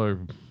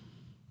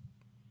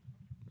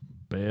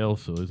bail,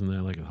 so isn't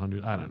that like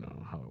 100? I don't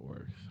know how it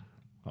works.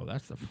 Oh,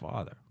 that's the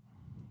father.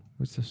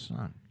 Who's the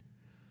son?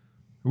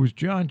 It was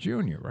John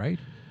Jr., right?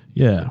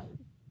 Yeah.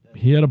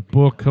 He had a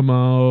book come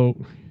out.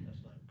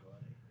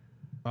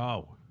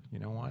 Oh, you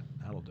know what?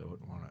 That'll do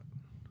it, won't it?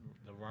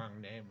 The wrong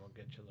name will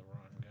get you the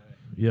wrong guy.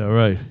 Yeah,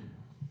 right.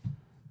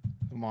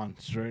 Come on,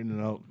 straighten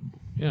it out.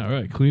 Yeah,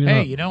 right. Clean it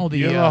Hey, up. you know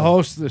You're the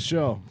host of the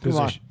show. Come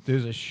on.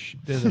 there's a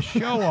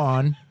show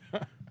on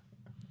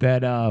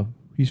that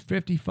he's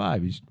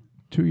 55. He's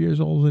 2 years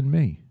older than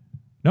me.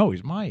 No,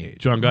 he's my age.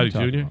 John What am I Gotti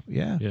talking Jr.? about?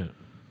 Yeah. Yeah.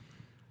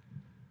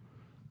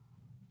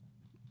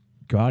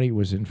 Gotti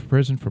was in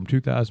prison from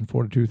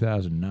 2004 to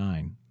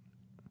 2009.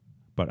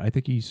 But I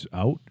think he's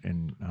out,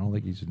 and I don't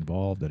think he's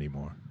involved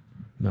anymore.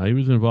 No, he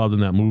was involved in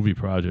that movie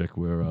project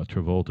where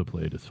Travolta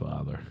played his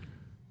father.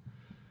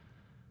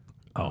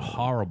 A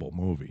horrible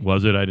movie.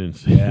 Was it? I didn't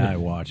see Yeah, I it.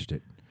 watched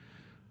it.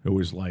 It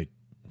was like,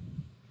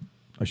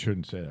 I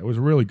shouldn't say that. It was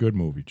a really good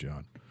movie,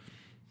 John.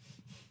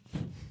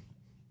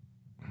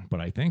 But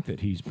I think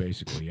that he's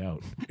basically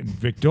out. And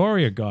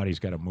Victoria Gotti's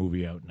got a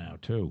movie out now,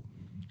 too.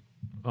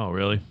 Oh,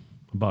 really?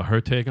 About her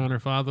take on her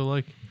father,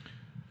 like?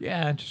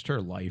 Yeah, just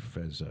her life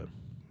as a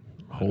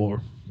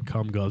Whore.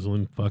 Cum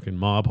guzzling fucking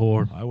mob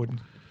whore. I wouldn't.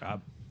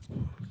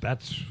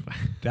 That's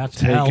Take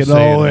hell it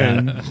saying all that.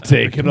 in.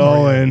 Take it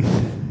all in.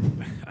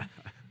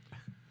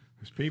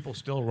 There's people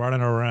still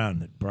running around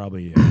that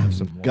probably have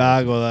some.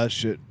 Goggle that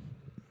shit.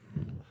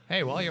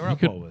 Hey, while you're up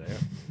could- over there,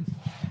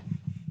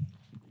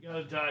 You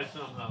gotta die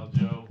somehow,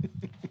 Joe.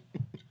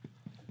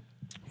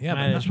 yeah,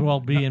 Might but as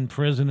well be in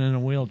prison in a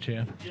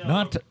wheelchair.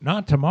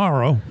 not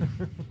tomorrow.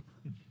 Was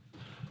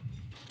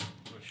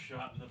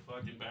shot in the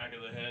fucking back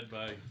of the head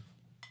by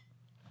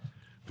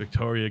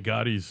Victoria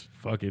Gotti's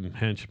fucking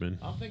henchman.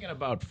 I'm thinking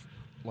about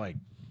like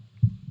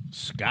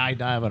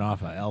skydiving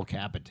off of El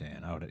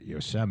Capitan out at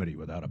Yosemite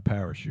without a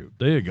parachute,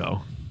 There you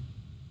go.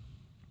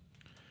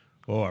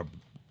 or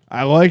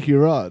I like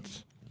your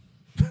odds.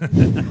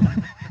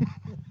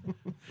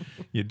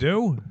 you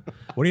do.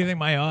 What do you think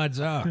my odds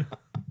are?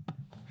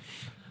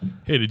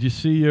 Hey, did you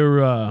see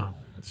your,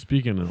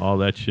 speaking of all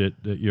that shit,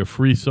 your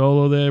free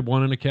solo there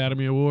won an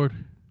Academy Award?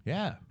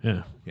 Yeah,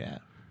 Yeah. yeah,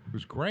 it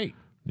was great.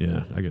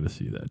 Yeah, I gotta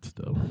see that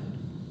still.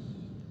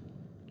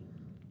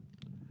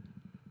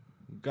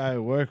 Guy I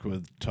work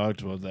with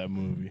talked about that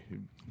movie. He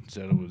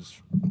said it was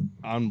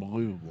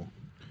unbelievable.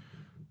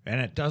 And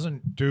it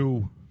doesn't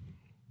do.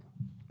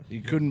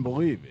 He couldn't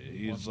believe it.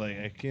 He's like,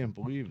 I can't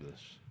believe this.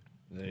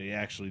 That he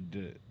actually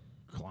did it.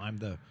 Climb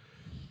the.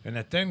 And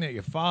the thing that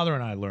your father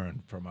and I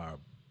learned from our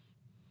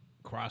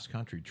cross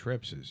country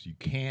trips is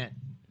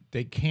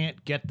they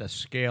can't get the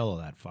scale of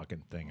that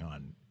fucking thing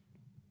on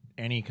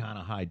any kind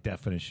of high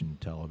definition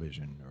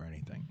television or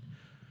anything.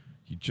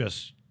 You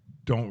just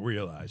don't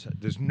realize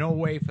it. There's no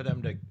way for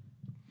them to.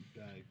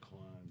 Guy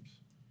climbs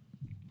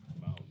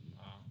mountain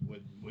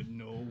with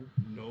no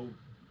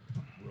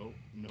rope,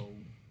 no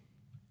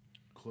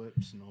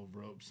clips, no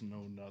ropes,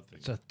 no nothing.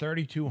 It's a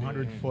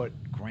 3,200 foot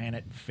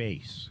granite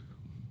face.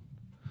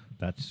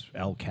 That's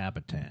El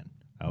Capitan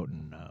out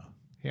in.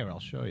 Here, I'll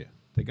show you.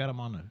 They got them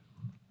on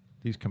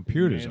these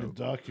computers. Made a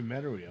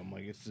documentary. I'm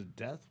like, it's a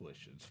death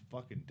wish. It's a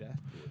fucking death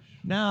wish.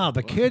 No,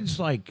 the kid's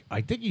like,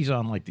 I think he's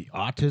on like the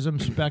autism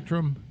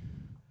spectrum.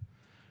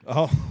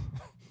 Oh,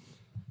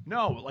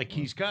 No, like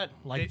he's got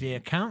Like the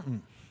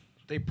accountant.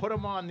 they put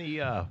him on the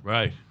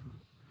Right.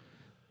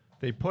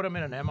 they put him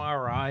in an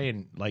MRI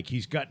and like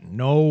he's got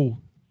no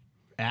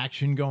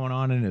action going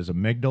on in his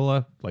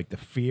amygdala, like the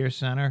fear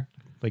center.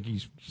 Like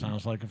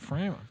Sounds like a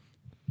framer.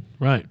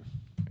 Right.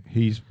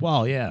 he's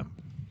well, yeah.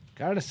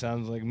 kind of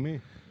sounds like me.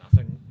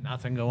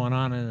 Nothing going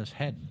on in his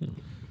head.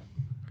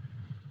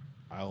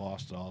 I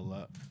lost all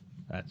that.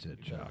 That's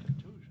it, Chuck.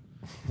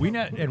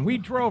 We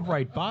drove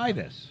right by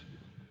this.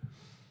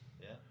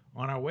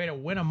 On our way to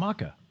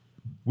Winnemucca.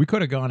 We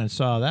could have gone and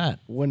saw that.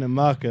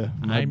 Winnemucca,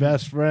 my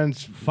best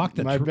friend's Fuck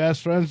the my tr-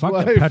 best friend's Fuck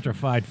wife. the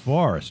petrified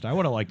forest. I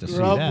would have liked to see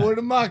Grew up that.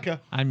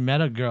 Winnemucca. I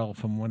met a girl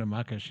from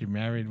Winnemucca. She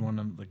married one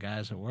of the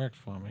guys that worked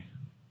for me.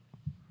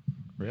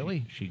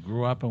 Really? She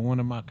grew up in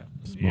Winnemucca.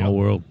 Small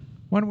world.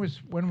 When was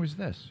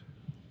this?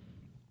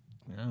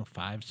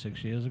 5,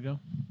 6 years ago.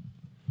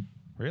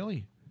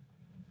 Really?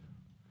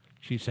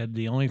 She said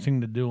the only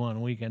thing to do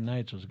on weekend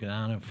nights was get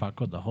down and fuck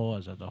with the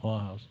whores at the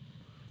whorehouse.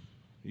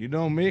 You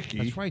know Mickey.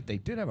 That's right. They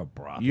did have a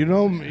brothel. You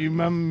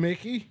remember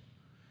Mickey?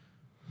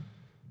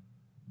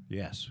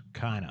 Yes,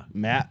 kind of.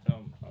 Matt.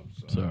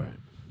 Sorry.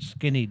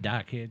 Skinny,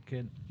 dark-haired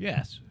kid.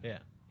 Yes. Yeah.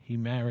 He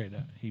married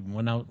her. He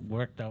went out,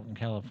 worked out in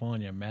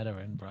California, met her,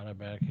 and brought her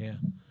back here.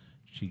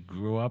 She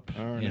grew up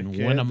Her and in a kid,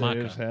 they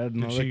Winnemucca. just had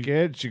Did another she-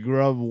 kid. She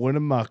grew up in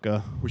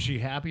Winnemucca. Was she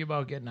happy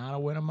about getting out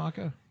of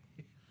Winnemucca?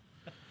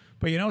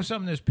 But you know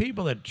something? There's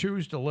people that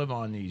choose to live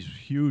on these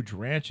huge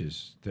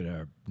ranches that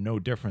are no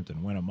different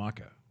than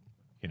Winnemucca.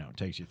 You know, it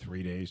takes you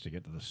 3 days to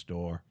get to the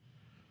store,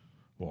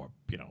 or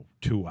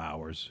 2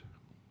 hours.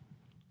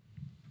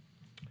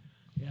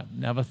 Yeah,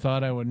 never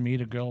thought I would meet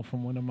a girl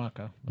from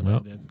Winnemucca, but I Well,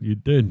 did. you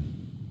did.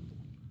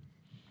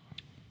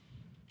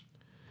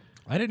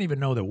 I didn't even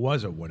know there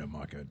was a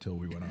Winnemucca until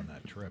we went on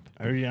that trip.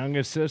 Her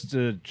younger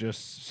sister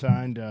just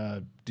signed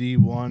a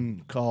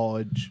D1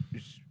 college.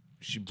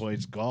 She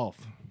plays golf.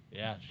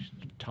 Yeah, she's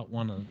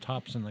one of the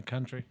tops in the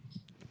country.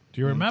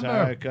 Do you remember? The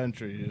entire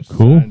country just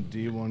Cool. signed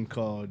D1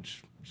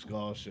 college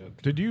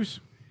scholarship. Did you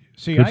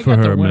see? Good I for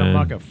got her, the man.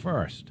 Winnemucca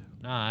first.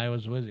 Nah, I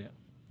was with you.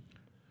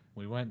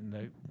 We went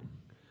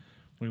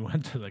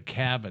to the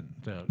cabin,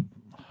 the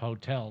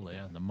hotel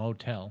there, the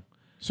motel.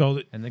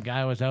 So And the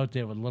guy was out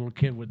there with a little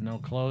kid with no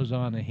clothes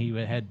on, and he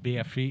had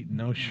bare feet and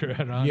no shirt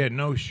on. he had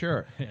no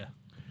shirt. Yeah.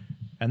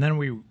 And then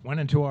we went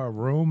into our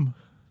room,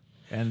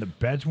 and the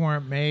beds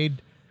weren't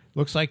made.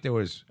 Looks like there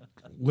was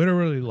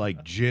literally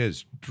like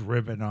jizz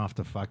driven off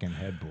the fucking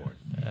headboard.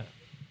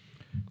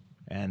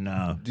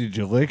 And Did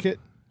you lick it?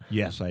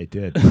 yes, I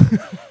did.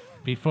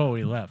 Before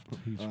we left,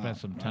 he spent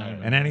some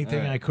time. And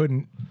anything I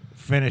couldn't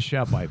finish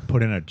up, I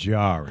put in a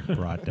jar and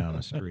brought down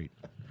the street.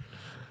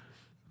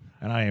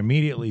 And I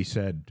immediately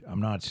said,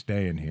 I'm not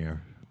staying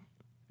here.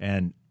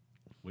 And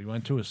We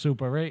went to a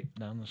Super 8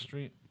 down the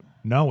street.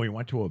 no, we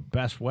went to a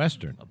Best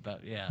Western.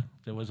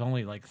 There was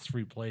only like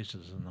 3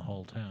 places in the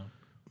whole town.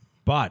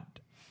 But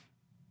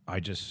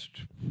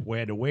we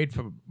had to wait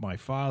for my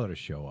father to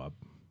show up,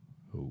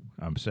 who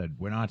said,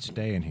 we're not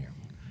staying here.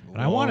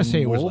 And I want to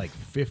say it was like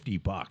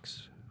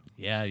 $50.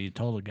 Yeah, you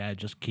told the guy,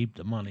 just keep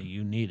the money.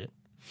 You need it.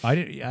 I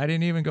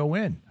didn't even go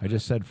in. I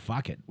just said,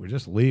 fuck it. We're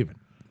just leaving.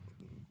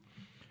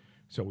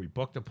 So we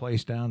booked a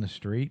place down the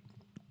street,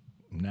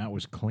 and that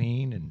was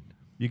clean. And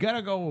you got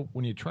to go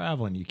when you're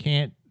traveling. You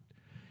can't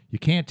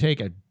take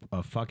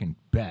a fucking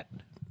bet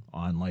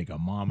on like a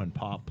mom and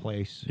pop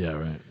place. Yeah,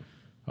 right.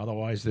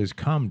 Otherwise, there's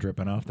cum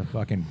dripping off the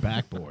fucking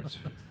backboards,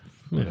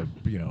 or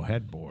the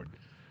headboard.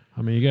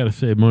 I mean, you got to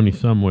save money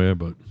somewhere,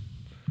 but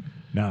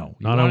No,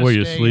 you Not on wanna where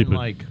you're stay in, sleeping.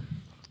 Like,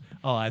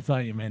 Oh, I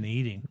thought you meant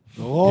eating.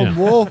 The lone Yeah.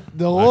 wolf.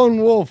 The lone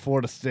wolf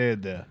would have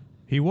stayed there.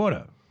 he would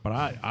have, but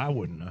I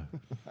wouldn't have.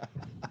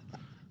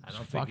 I don't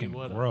think Fucking he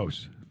would.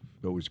 gross.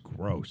 It was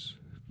gross.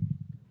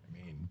 I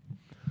mean,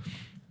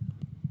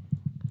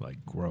 like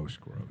gross.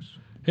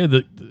 hey,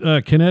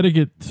 the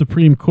Connecticut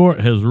Supreme Court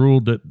has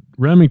ruled that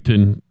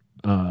Remington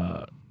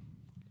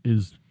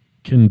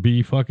can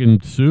be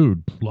fucking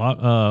sued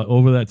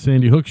over that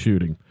Sandy Hook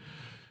shooting.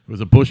 It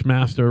was a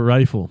Bushmaster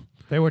rifle.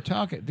 They were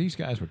talking. These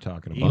guys were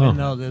talking about. Even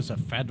though there's a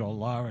federal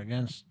law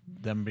against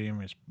them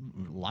being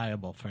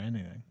liable for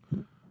anything.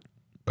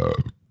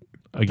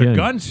 Again, The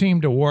gun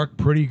seemed to work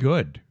pretty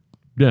good.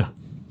 Yeah,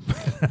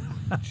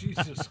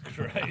 Jesus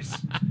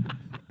Christ.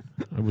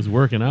 it was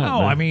working out. No,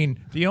 man. I mean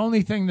the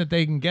only thing that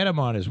they can get him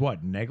on is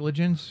what,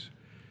 negligence.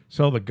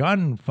 So the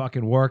gun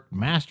fucking worked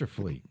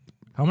masterfully.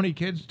 How many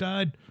kids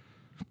died?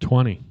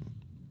 20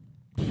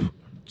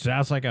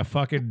 Sounds like a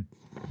fucking.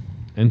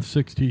 and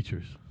 6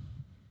 teachers.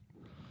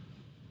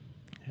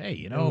 Hey,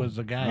 you It know, was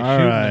a guy All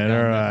shooting right, a gun.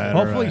 all right.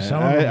 Hopefully all right.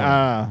 some of them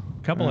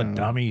I couple of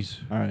dummies.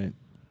 all right.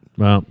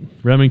 Well,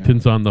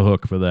 Remington's on the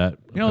hook for that.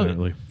 You know,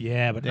 apparently.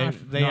 yeah, but They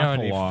not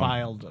already for long.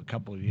 filed a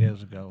couple of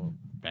years ago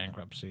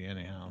bankruptcy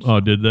anyhow. Oh,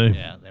 did they?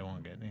 Yeah, they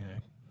won't get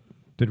anything.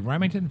 Did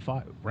Remington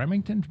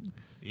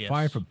Yes.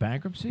 file for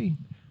bankruptcy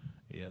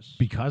Yes.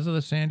 because of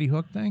the Sandy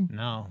Hook thing?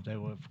 No, they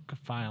were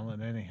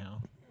filing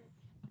anyhow.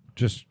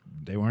 Just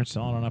they weren't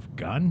selling enough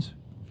guns.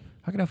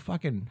 How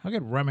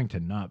could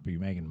Remington not be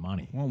making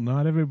money? Well,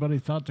 not everybody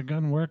thought the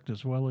gun worked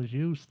as well as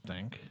you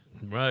think.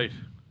 Right.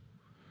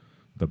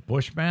 The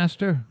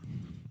Bushmaster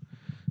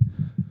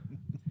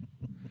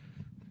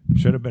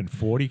should have been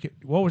 40.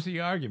 What was the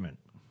argument?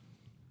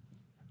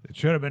 It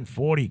should have been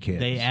 40 kids.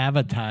 They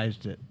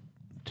advertised it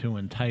to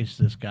entice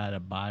this guy to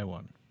buy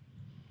one.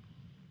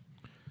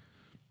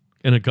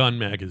 In a gun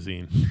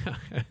magazine.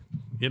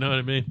 You know what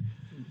I mean?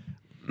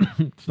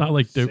 It's not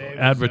like they're Save us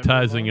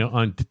advertising it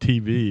everyone. on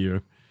TV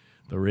or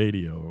the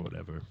radio or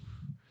whatever.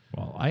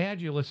 Well, I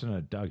had you listen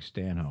to Doug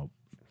Stanhope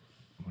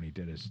when he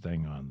did his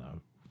thing on the,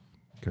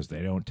 because we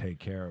don't take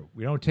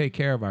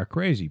care of our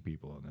crazy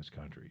people in this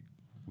country.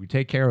 We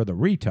take care of the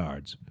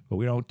retards, but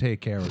we don't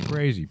take care of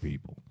crazy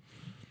people.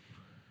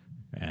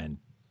 And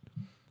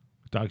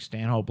Doug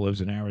Stanhope lives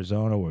in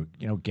Arizona, where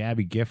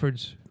Gabby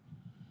Giffords,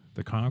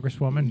 the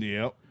congresswoman,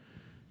 Yep.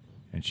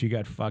 and she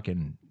got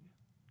fucking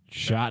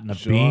shot in the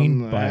Shot bean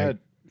in the by head.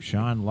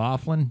 Sean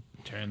Laughlin.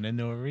 Turned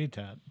into a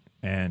retard.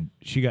 And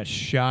she got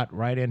shot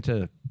right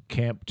into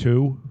Camp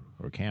 2,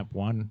 or Camp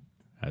 1,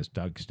 as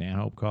Doug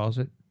Stanhope calls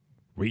it.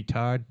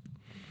 Retard.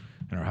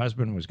 And her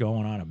husband was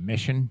going on a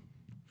mission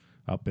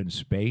up in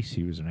space.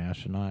 He was an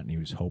astronaut, and he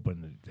was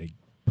hoping that they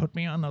put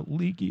me on the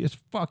leakiest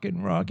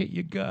fucking rocket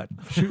you got.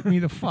 Shoot me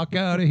the fuck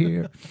out of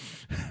here.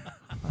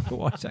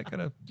 Otherwise, I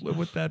gotta live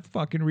with that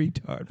fucking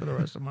retard for the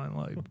rest of my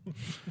life.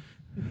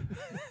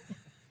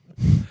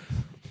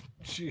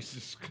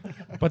 Jesus Christ.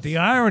 But the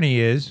irony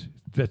is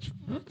that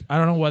I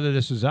don't know whether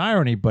this is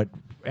irony, but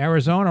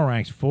Arizona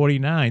ranks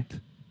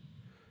 49th,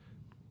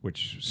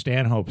 which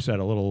Stanhope said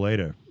a little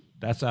later.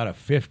 That's out of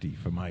 50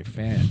 for my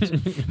fans.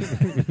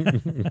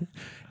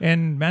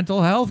 In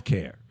mental health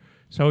care.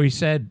 So he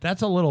said,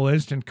 that's a little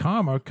instant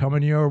karma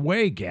coming your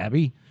way,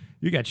 Gabby.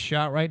 You got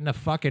shot right in the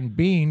fucking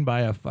bean by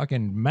a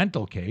fucking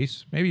mental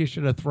case. Maybe you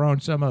should have thrown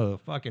some of the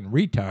fucking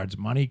retards'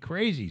 money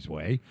crazy's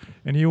way,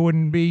 and you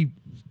wouldn't be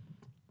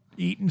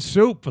eating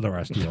soup for the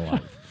rest of your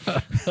life.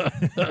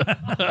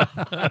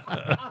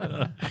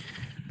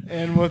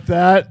 And with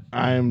that,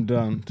 I am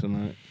done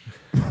tonight.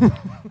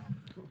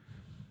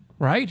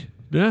 Right?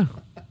 Yeah.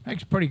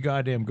 Makes pretty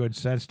goddamn good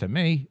sense to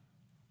me.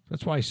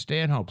 That's why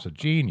Stanhope's a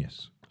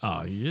genius.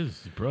 Oh, he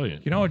is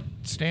brilliant. You know what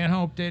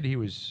Stanhope did? He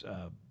was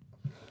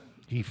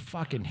he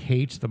fucking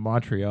hates the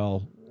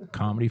Montreal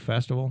Comedy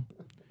Festival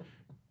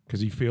because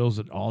he feels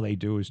that all they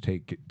do is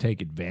take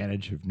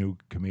advantage of new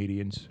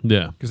comedians.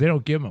 Yeah. Because they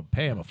don't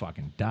pay him a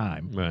fucking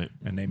dime, Right.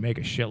 and they make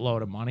a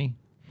shitload of money.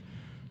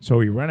 So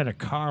he rented a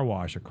car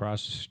wash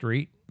across the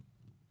street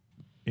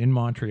in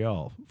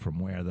Montreal from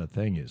where the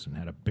thing is, and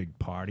had a big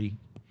party,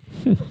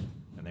 and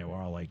they were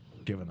all like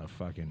giving the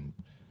fucking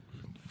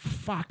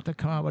fuck the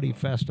comedy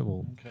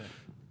festival. Okay.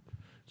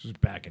 This was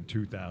back in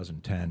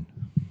 2010.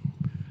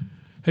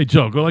 Hey,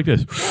 Joe, go like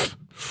this.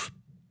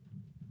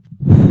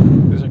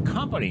 There's a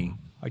company,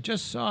 I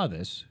just saw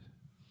this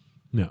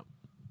No.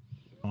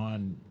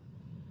 on,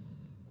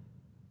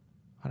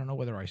 I don't know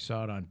whether I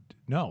saw it on,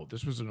 no,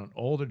 this was an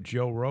older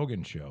Joe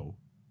Rogan show.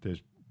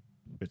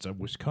 It's a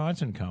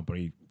Wisconsin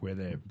company where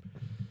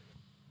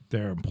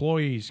their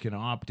employees can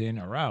opt in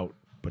or out,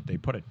 but they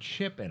put a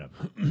chip in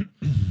them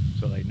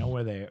so they know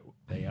where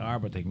they are,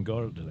 but they can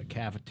go to the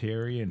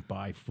cafeteria and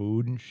buy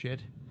food and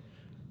shit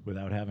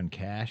without having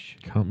cash.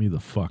 Count me the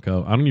fuck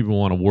out. I don't even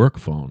want a work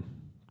phone.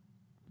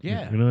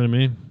 Yeah, You know what I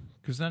mean?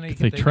 because then they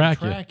They can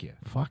track, you.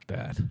 Fuck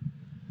that.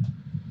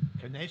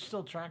 Can they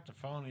still track the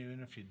phone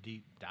even if you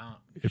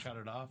shut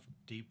it off,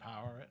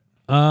 depower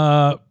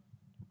it?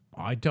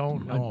 I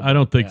don't know. I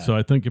don't about think that. so.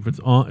 I think if it's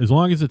on, as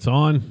long as it's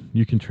on,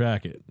 you can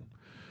track it.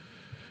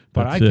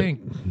 But That's I it.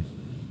 think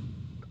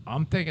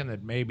I'm thinking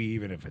that maybe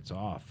even if it's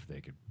off,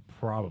 they could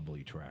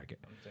probably track it.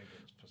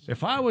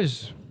 If I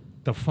was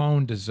the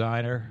phone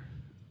designer,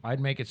 I'd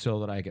make it so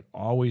that I could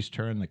always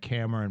turn the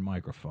camera and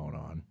microphone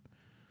on,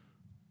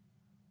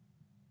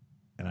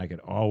 and I could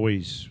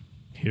always,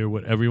 Hear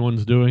what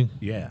everyone's doing.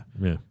 yeah,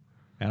 Yeah.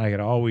 and I could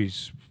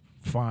always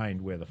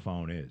find where the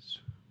phone is.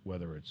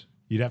 Whether it's,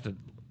 you'd have to,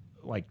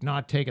 like,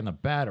 not taking the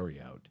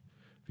battery out.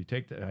 If you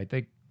take the, I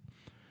think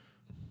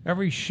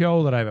every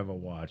show that I've ever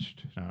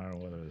watched, I don't know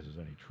whether there's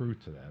any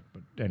truth to that,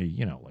 but any,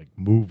 like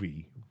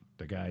movie,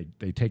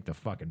 they take the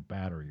fucking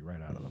battery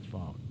right out of the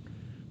phone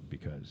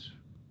because,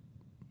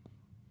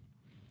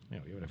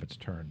 even if it's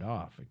turned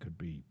off, there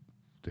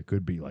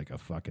could be like a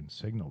fucking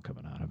signal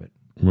coming out of it.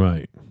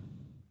 Right.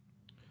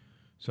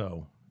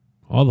 So,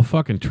 All the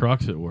fucking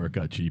trucks at work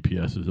got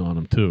GPSs on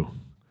them too.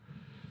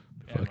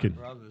 Yeah, Fucking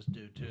my brothers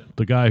do too.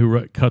 the guy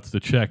who cuts the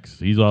checks,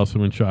 he's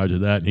also in charge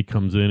of that, and he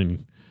comes in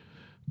and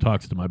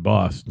talks to my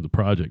boss, the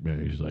project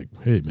manager. He's like,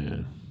 "Hey,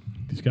 man,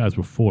 these guys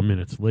were 4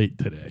 minutes late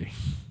today."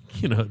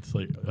 It's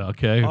like,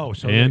 okay, Oh,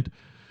 so and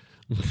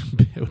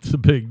what's the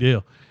big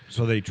deal?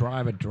 so they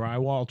drive a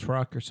drywall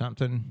truck or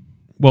something.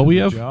 Well, we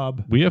the have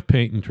job? we have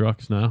painting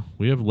trucks now.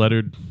 We have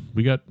lettered.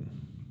 We got,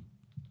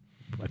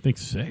 I think,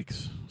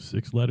 six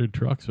lettered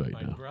trucks right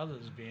My now.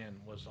 brother's van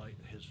was like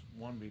his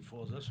one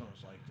before this one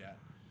was like that,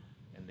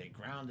 and they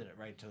grounded it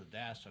right to the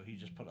dash. So he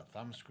just put a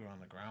thumb screw on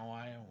the ground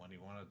wire, and when he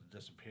wanted to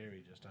disappear,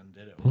 he just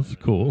undid it. That's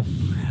cool.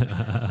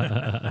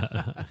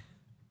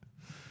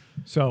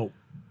 So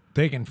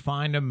they can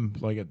find them,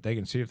 like they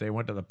can see if they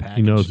went to the package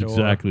He knows store.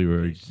 exactly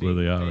where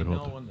they are They at know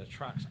home. when the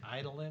truck's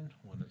idling,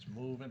 when it's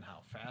moving, how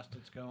fast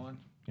it's going.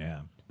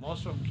 Yeah.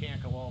 Most of them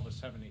can't go over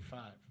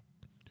 75.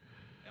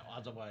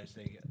 Otherwise,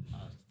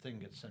 thing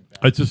gets sent back.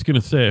 I was just gonna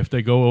say, if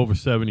they go over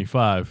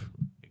 75,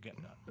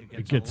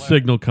 It gets alert.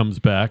 signal comes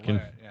back, and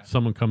Alert, yeah.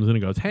 someone comes in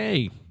and goes,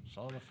 "Hey,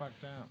 Slow the fuck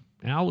down.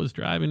 Al was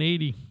driving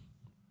 80."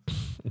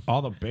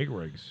 All the big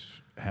rigs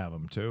have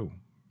them too.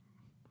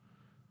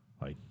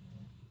 Like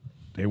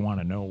they want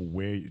to know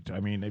where.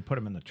 They put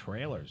them in the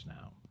trailers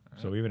now.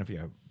 So even if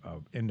you're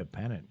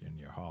independent and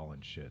you're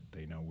hauling shit,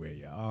 they know where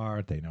you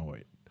are. They know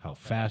how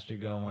fast you're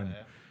going.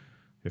 Yeah.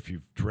 If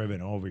you've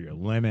driven over your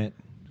limit.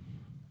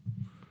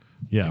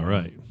 Yeah,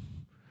 right.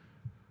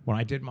 When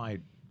I did my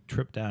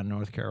trip down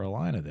North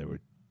Carolina, there were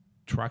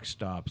truck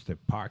stops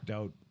that parked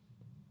out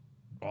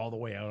all the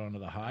way out onto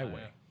the highway.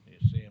 Yeah.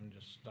 You see them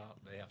just stop.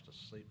 They have to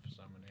sleep for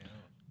so many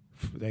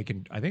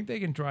hours. I think they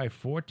can drive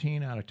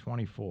 14 out of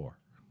 24.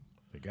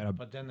 They got to.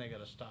 But then they got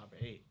to stop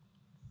 8.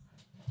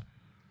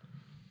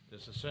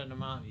 There's a certain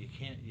amount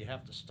you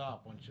have to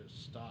stop. Once you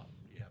stop,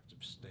 you have to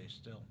stay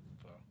still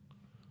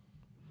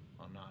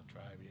or not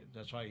drive.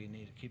 That's why you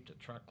need to keep the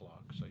truck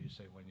locked. So you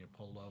say when you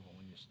pulled over,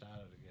 when you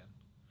started again.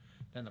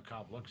 Then the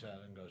cop looks at it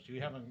and goes, you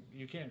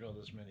can't go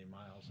this many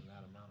miles in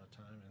that amount of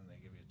time, and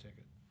they give you a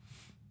ticket.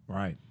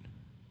 Right.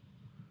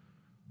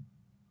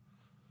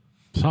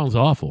 Sounds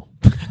awful.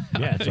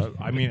 Yeah. So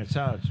it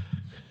sounds.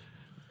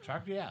 The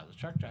truck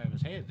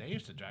drivers, they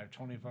used to drive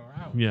 24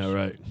 hours. Yeah,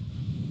 right.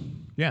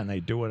 Yeah, and they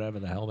do whatever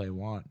the hell they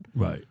want.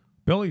 Right.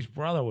 Billy's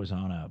brother was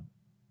on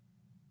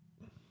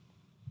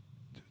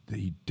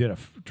he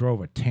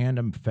drove a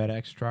tandem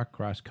FedEx truck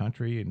cross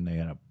country, and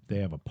they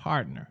have a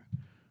partner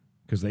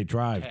because they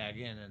drive. Tag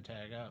in and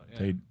tag out.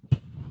 Yeah.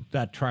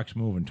 That truck's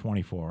moving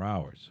 24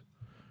 hours,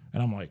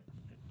 and I'm like,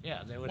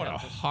 Yeah, they would what a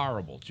have to.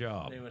 horrible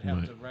job. They would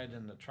have to write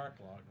in the truck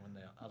log when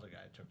the other guy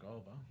took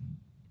over.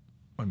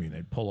 I mean,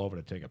 they'd pull over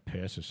to take a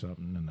piss or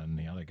something, and then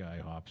the other guy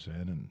hops in,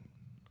 and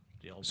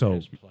The old So-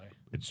 piss play.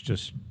 it's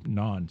just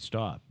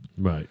nonstop.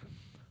 Right.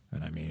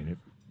 And I mean, it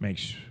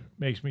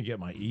makes me get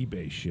my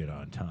eBay shit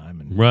on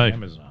time and Right.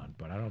 Amazon,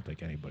 but I don't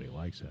think anybody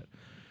likes that.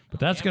 But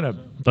that's gonna.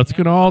 That's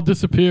going to all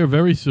disappear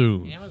very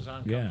soon.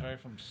 Amazon Yeah. comes right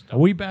from stuff. Are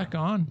we back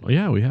on? Oh,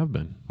 yeah, we have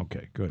been.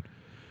 Okay, good.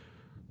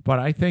 But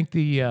I think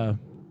no,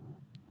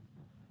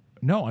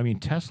 I mean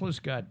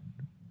Tesla's got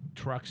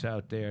trucks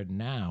out there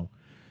now.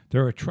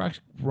 There are trucks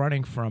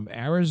running from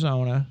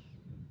Arizona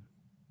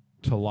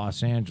to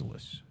Los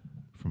Angeles,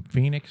 from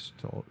Phoenix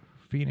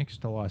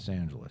to Los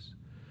Angeles.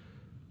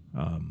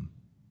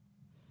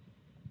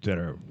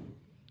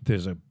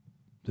 There's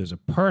a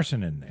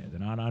person in there. They're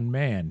not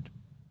unmanned,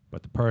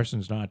 but the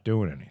person's not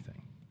doing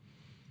anything.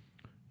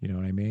 You know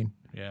what I mean?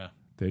 Yeah.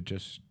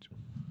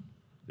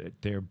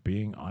 They're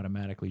being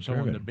automatically So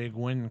driven. when the big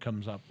wind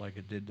comes up like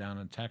it did down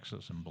in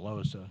Texas and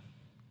blows the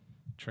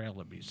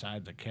trailer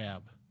beside the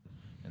cab,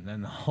 and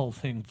then the whole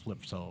thing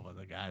flips over,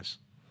 the guys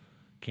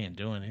can't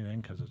do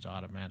anything because it's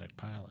automatic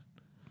pilot.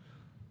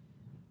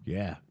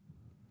 Yeah.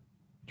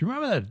 Do you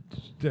remember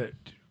that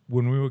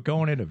when we were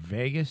going into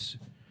Vegas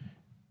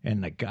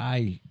and the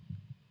guy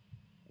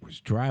was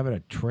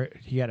driving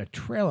he had a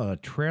trailer. The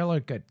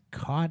trailer got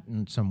caught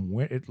in some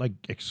wind. It like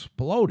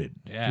exploded.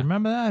 Do Yeah. you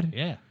remember that?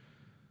 Yeah.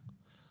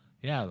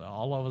 Yeah,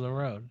 all over the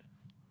road.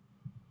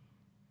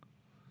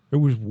 It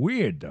was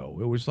weird, though.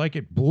 It was like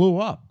it blew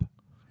up.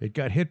 It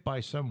got hit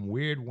by some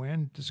weird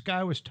wind. This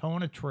guy was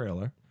towing a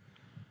trailer.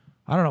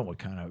 I don't know what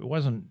kind of. It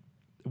wasn't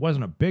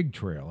a big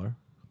trailer.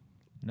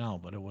 No,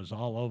 but it was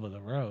all over the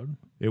road.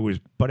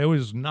 But it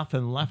was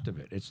nothing left of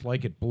it. It's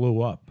like it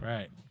blew up.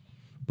 Right.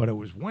 But it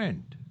was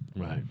wind.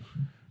 Right.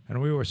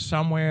 And we were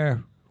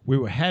somewhere. We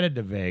were headed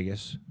to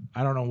Vegas.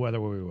 I don't know whether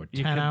we were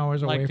 10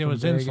 hours away like there from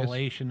was Vegas.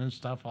 insulation and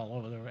stuff all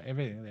over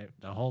everything.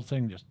 The whole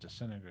thing just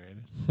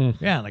disintegrated.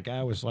 Yeah, and the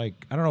guy was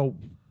like, I don't know.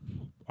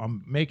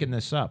 I'm making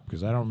this up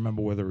because I don't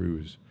remember whether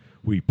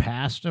we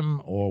passed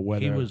him or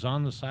whether He was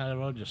on the side of the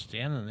road just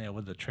standing there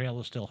with the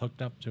trailer still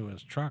hooked up to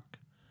his truck.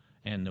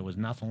 And there was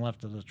nothing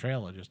left of the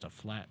trailer, just a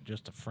frame.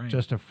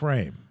 just a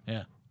frame.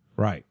 Yeah.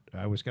 Right.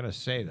 I was going to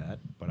say that,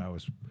 but I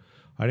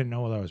didn't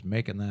know whether I was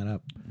making that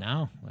up.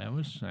 No, I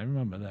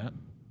remember that.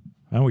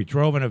 And we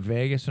drove into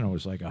Vegas, and it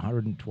was like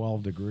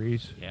 112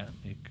 degrees. Yeah,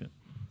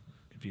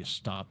 if you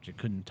stopped, you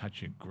couldn't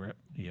touch your grip,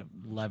 your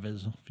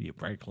levers, your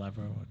brake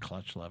lever or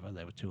clutch lever.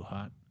 They were too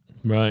hot.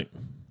 Right.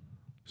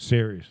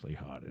 Seriously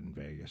hot in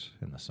Vegas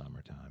in the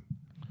summertime.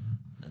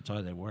 That's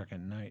why they work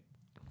at night.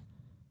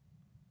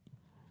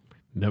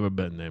 Never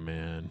been there,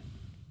 man.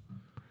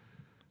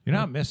 You're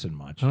not missing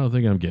much. I don't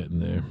think I'm getting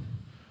there.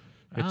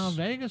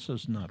 Vegas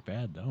was not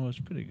bad, though. It was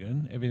pretty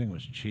good. Everything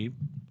was cheap.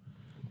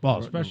 Well,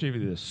 especially if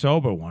you're the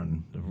sober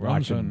one. The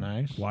rooms are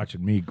nice.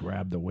 Watching me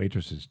grab the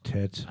waitress's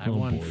tits. I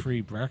won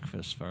free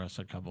breakfast for us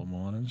a couple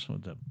mornings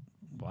with the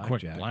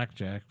quick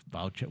blackjack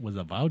voucher with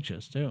the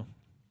vouchers too.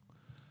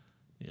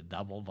 Your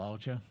double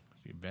voucher.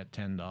 If you bet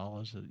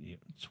 $10,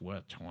 it's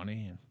worth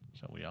 $20, and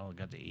so we all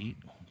got to eat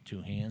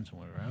 2 hands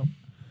when we were out.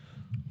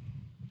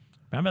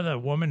 Remember the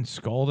woman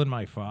scolding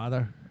my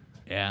father?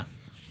 Yeah,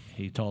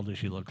 he told her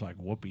she looked like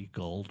Whoopi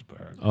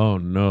Goldberg. Oh,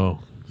 no.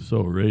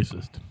 So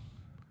racist.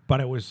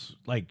 But it was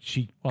like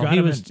she Well, got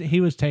he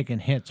was taking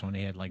hits when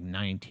he had like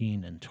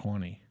 19 and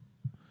 20,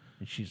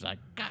 and she's like,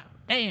 "God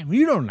damn,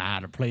 you don't know how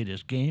to play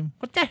this game.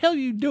 What the hell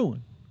you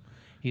doing?"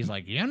 He's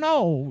like, "You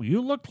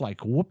look like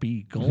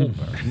Whoopi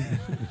Goldberg."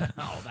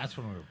 Oh, that's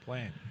when we were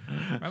playing.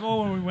 Remember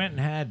when we went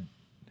and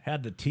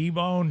had the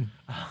T-bone?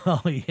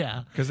 Oh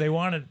yeah. Because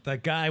the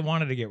guy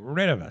wanted to get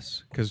rid of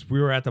us because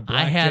we were at the I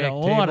blackjack had to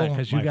table. order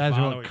because you My guys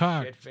father were was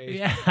cocked.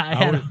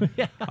 shit-faced.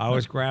 Yeah, I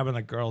was grabbing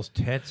the girl's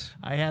tits.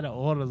 I had to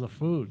order the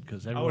food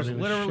because I was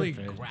literally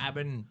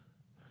grabbing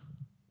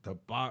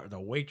the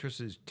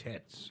waitress's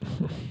tits.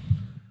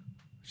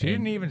 She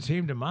didn't even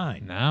seem to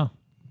mind. No.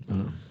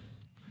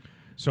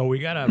 So we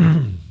got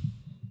a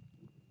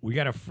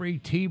free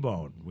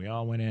T-bone. We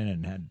all went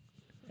in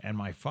and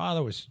my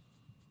father was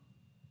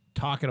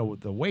talking to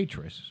the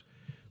waitress,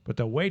 but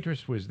the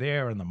waitress was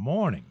there in the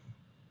morning.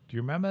 Do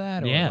you remember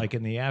that? Yeah. Or like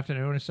in the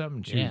afternoon or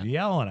something? She was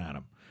yelling at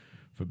him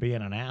for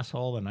being an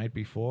asshole the night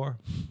before.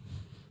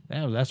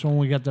 Yeah, that's when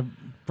we got the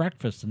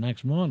breakfast the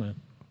next morning.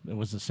 It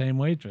was the same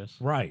waitress.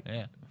 Right.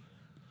 Yeah.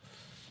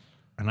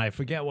 And I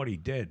forget what he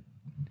did.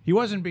 He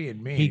wasn't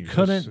being mean. He was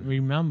couldn't just-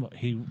 remember.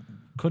 He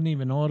couldn't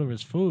even order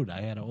his food.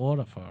 I had to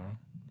order for him.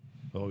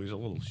 Oh,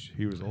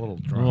 he was a little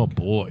drunk. Oh,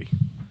 boy.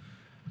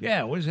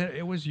 Yeah,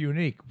 it was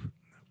unique.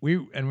 We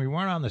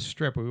weren't on the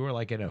Strip. We were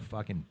like in a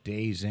fucking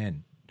Days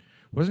Inn.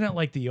 Wasn't it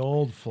like the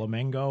old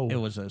Flamingo? It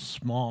was a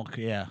small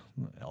casino.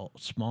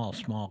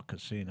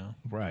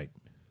 Right.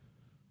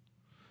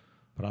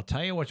 But I'll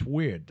tell you what's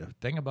weird. The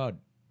thing about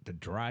the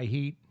dry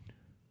heat.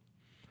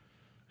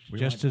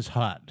 Just as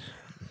hot.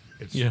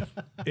 It's, Yeah.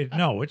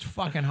 No, it's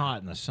fucking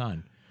hot in the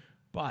sun.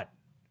 But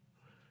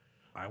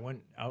I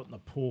went out in the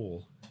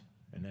pool,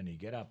 and then you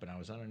get up, and I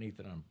was underneath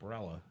an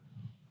umbrella,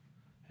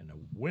 and the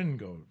wind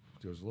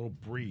there was a little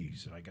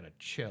breeze, and I got a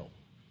chill.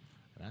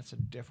 And that's a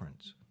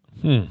difference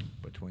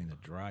between the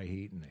dry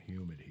heat and the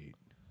humid heat.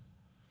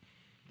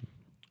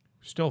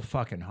 Still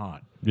fucking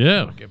hot.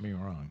 Yeah. Don't get me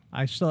wrong.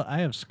 I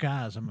have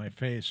scars on my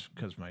face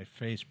because my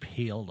face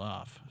peeled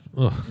off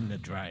Ugh. in the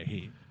dry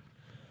heat.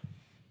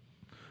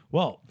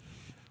 Well,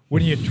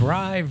 when you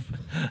drive,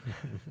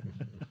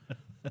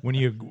 when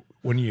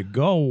you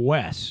go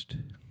west,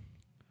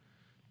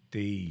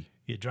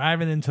 You're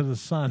driving into the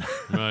sun.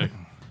 Right.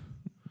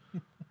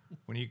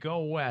 when you go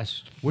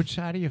west, which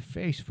side of your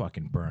face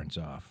fucking burns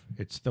off?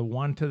 It's the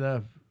one to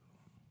the.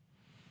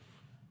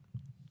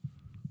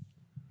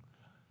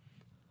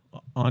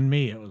 On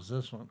me, it was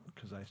this one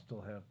because I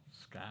still have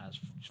scars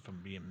from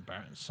being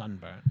burnt,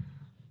 sunburnt.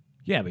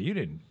 Yeah, but you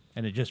didn't.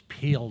 And it just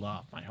peeled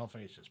off. My whole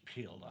face just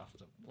peeled off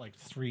like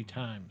 3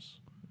 times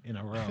in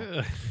a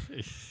row.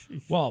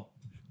 Well,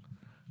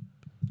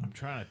 I'm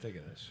trying to think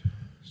of this.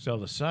 So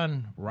the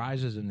sun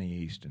rises in the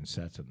east and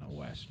sets in the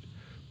west,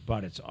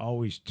 but it's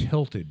always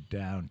tilted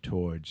down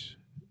towards.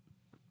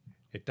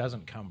 It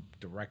doesn't come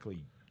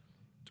directly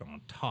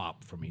on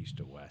top from east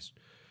to west.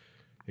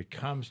 It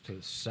comes to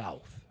the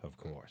south, of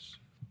course.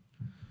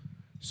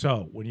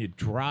 So when you're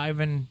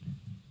driving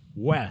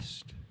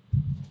west,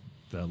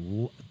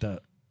 the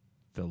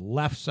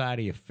left side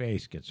of your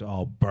face gets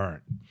all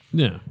burnt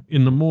Yeah.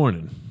 In the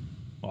morning.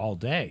 all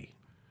day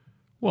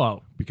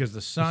Well, because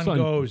the sun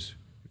goes.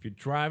 If you're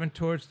driving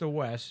towards the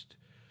west,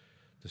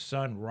 the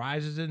sun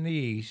rises in the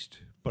east,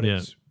 but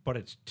Yeah.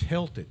 it's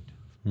tilted.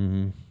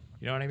 mm-hmm.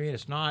 You know what I mean?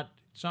 It's not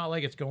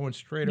like it's going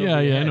straight Yeah,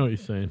 over your yeah, I head. know what you're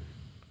saying.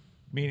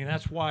 Meaning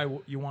that's why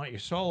you want your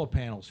solar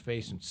panels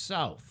facing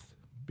south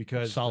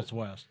because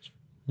Southwest.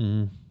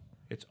 Mm-hmm.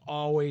 it's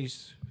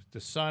always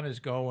the sun is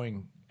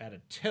going at a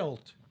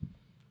tilt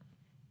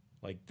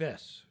like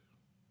this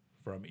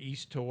from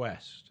east to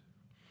west.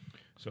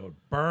 So it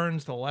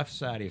burns the left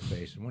side of your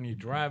face. And when you're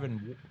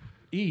driving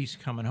east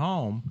coming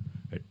home,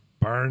 it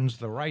burns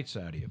the right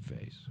side of your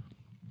face.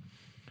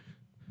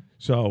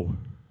 So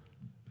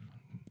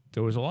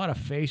there was a lot of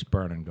face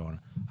burning going on.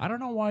 I don't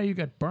know why you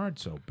got burnt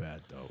so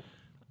bad, though.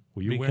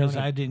 Were you Because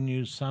wearing I didn't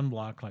use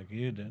sunblock like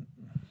you did.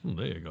 Well,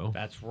 there you go.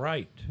 That's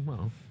right.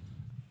 Well,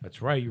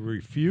 That's right. You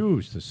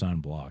refused the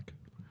sunblock.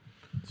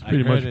 it's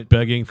pretty I heard much it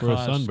begging for a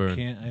caused sunburn.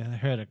 I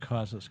heard it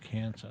causes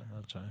cancer.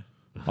 That's why.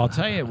 I'll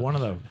tell you, one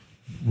of the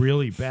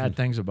really bad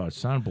things about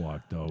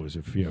sunblock, though, is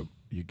if you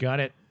got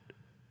it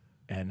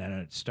and then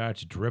it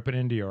starts dripping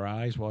into your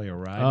eyes while you're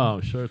riding. Oh,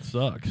 sure, it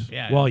sucks.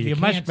 Yeah, Well, you you're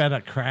much can't- better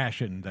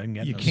crashing than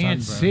getting you a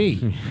can't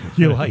sunburn. see.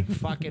 You're like,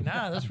 fucking,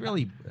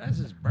 this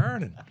is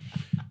burning.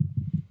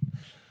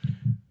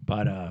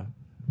 But,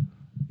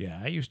 yeah,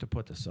 I used to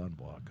put the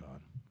sunblock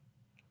on.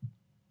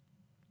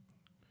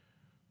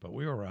 But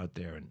we were out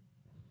there, and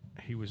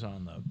he was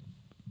on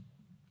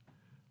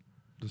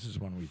this is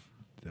when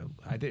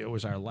I think it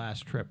was our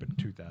last trip in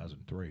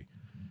 2003.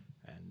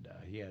 And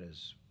he had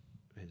his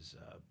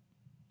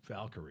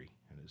Valkyrie,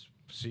 and his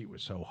seat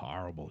was so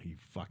horrible, he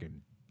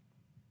fucking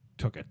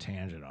took a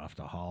tangent off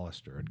to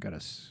Hollister and got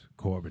a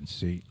Corbin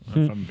seat.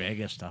 Went from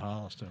Vegas to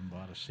Hollister and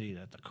bought a seat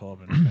at the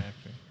Corbin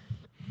factory.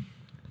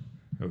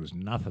 There was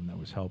nothing that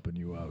was helping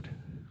you out.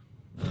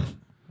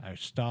 I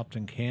stopped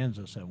in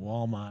Kansas at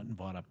Walmart and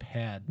bought a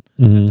pad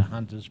Mhm. that the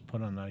hunters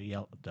put on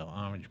the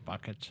orange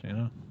buckets, you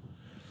know.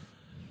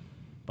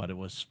 But it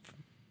was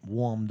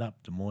warmed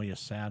up. The more you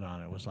sat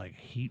on it, it was like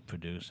heat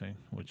producing,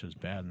 which is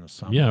bad in the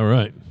summer. Yeah,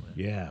 right.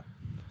 Yeah.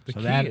 The So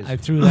key that is, I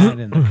threw that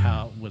in the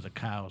cow with the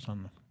cows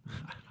on the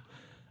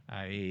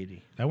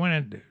I-80. I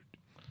went in.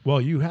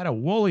 Well, you had a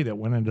woolly that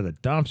went into the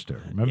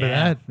dumpster. Remember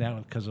Yeah, that? that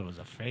was because it was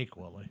a fake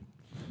woolly.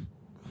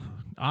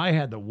 I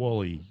had the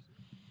woolly.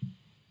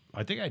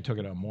 I think I took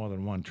it on more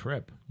than one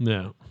trip.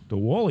 Yeah. The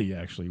woolly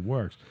actually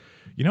works.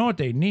 You know what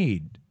they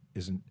need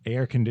is an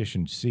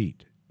air-conditioned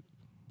seat.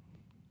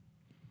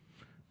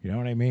 You know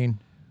what I mean?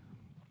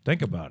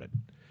 Think about it.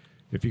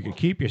 If you could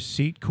keep your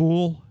seat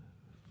cool,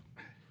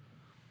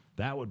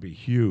 that would be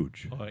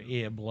huge. Or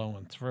air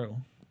blowing through,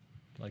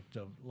 like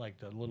the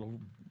little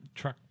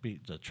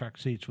the truck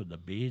seats with the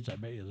beads. I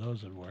bet you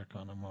those would work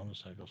on a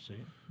motorcycle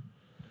seat.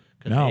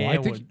 'Cause No, I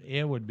air think-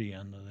 air would be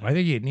under there. I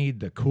think you need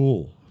the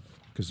cool,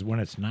 because when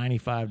it's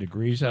 95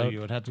 degrees So out, you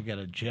would have to get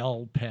a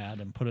gel pad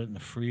and put it in the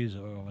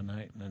freezer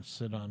overnight and then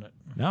sit on it.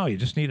 no, you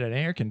just need an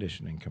air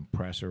conditioning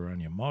compressor on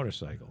your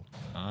motorcycle.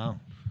 Oh,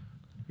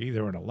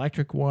 Either an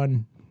electric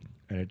one,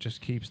 and it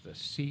just keeps the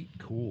seat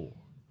cool.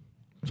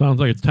 Sounds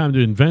like it's time to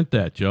invent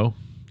that, Joe.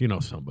 You know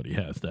somebody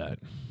has that.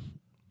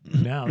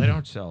 No, they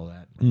don't sell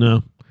that.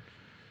 No.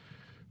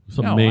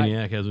 Some No,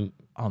 maniac hasn't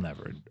I'll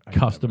never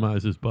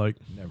customized his bike.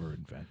 Never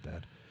invent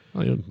that.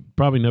 Well, you're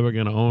probably never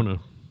going to own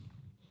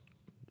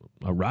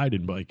a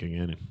riding bike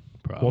again.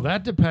 Probably. Well,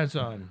 that depends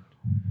on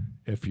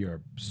if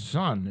your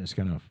son is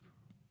going to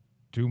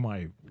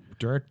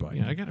dirt bike.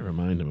 Yeah, I got to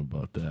remind him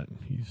about that.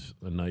 He's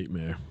a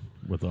nightmare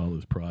with all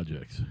his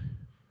projects.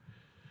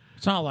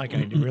 It's not like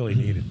I really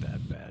need it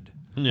that bad.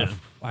 Yeah.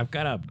 I've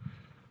got a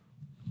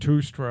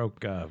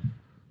 2-stroke Yamaha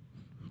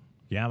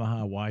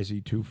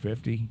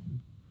YZ250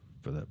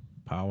 for the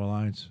power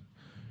lines.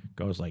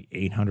 Goes like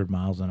 800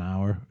 miles an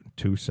hour,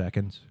 2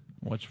 seconds.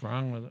 What's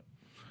wrong with it?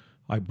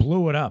 I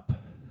blew it up.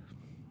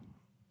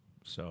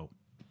 So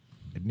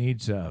it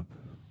needs I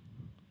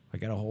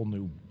got a whole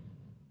new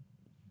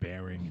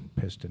bearing and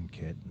piston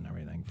kit and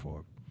everything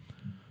for it.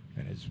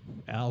 And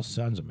Al's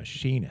son's a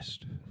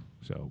machinist.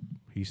 So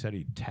he said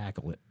he'd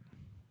tackle it.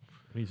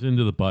 He's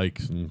into the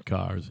bikes and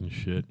cars and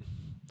shit.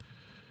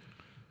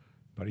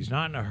 But he's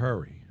not in a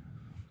hurry.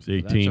 He's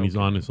 18. That's He's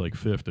okay. on his like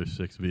 5th or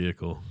 6th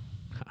vehicle.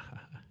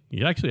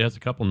 He actually has a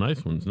couple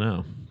nice ones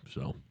now.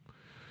 So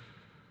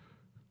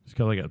he's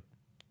got like a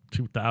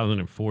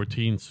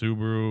 2014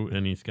 Subaru,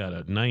 and he's got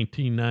a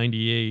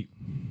 1998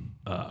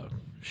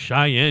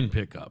 Cheyenne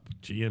pickup,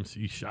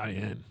 GMC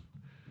Cheyenne.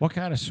 What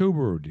kind of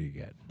Subaru do you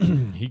get?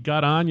 He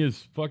got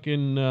Anya's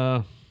fucking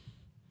not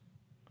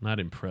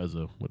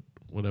Impreza,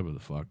 whatever the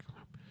fuck.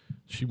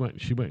 She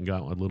went and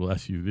got a little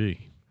SUV.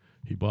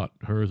 He bought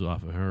hers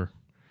off of her.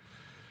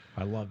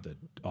 I love the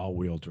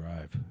all-wheel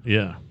drive.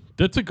 Yeah.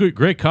 That's a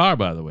great car,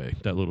 by the way,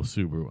 that little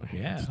Subaru.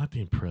 Yeah. It's not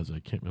the Impreza. I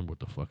can't remember what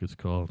the fuck it's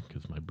called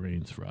because my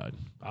brain's fried.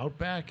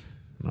 Outback?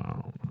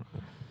 No.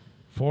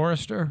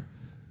 Forester?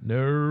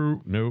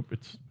 Nope.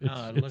 It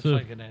It's looks a,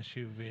 like an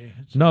SUV.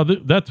 It's no,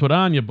 that's what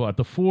Anya bought.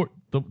 The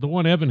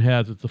one Evan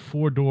has, it's a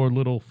 4-door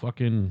little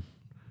fucking...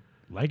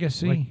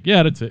 Legacy?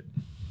 Yeah, that's it.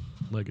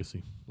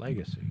 Legacy.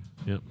 Legacy.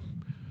 Yep.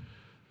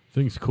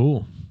 Thing's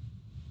cool.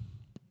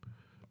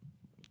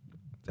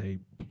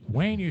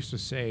 Wayne used to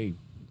say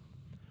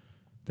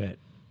that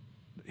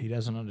he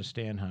doesn't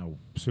understand how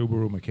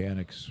Subaru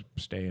mechanics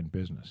stay in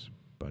business.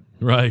 But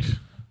Right.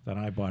 then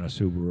I bought a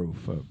Subaru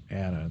for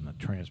Anna, and the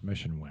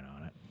transmission went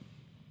on it.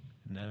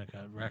 and then it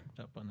got wrecked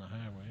up on the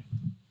highway.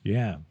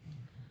 Yeah.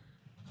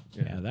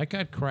 Yeah, that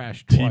got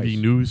crashed TV twice.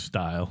 news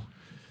style.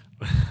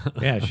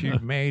 Yeah, she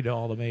made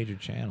all the major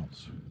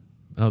channels.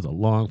 That was a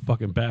long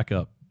fucking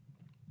backup.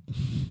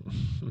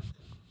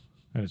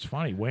 And it's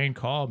funny, Wayne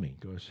called me.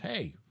 He goes,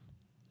 hey,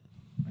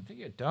 I think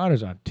your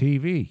daughter's on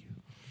TV.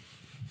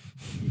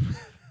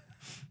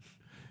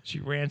 She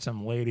ran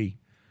some lady.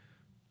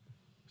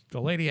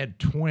 The lady had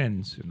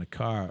twins in the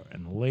car,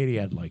 and the lady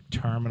had like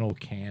terminal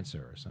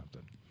cancer or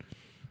something.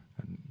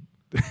 And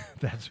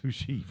that's who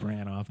she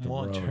ran off the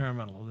More road.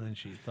 terminal than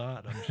she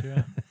thought, I'm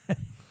sure.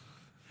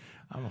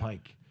 I'm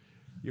like,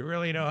 you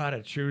really know how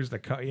to choose the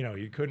car. You know,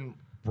 you couldn't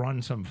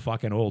run some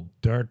fucking old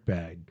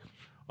dirtbag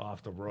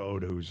off the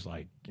road who's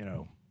like, you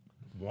know,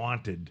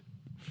 wanted.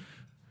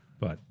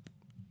 But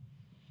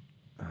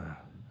I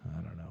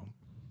don't know.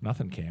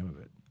 Nothing came of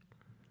it.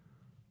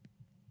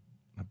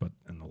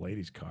 And the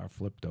lady's car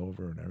flipped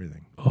over and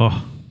everything.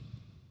 Oh.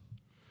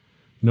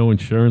 No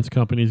insurance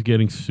companies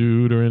getting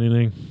sued or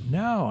anything.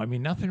 No, I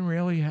mean nothing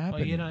really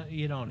happened. Well,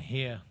 you don't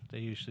hear. They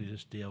usually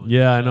just deal with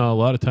Yeah, each I know. A other.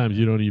 lot of times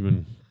you're not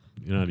even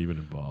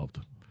involved.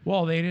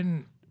 Well, they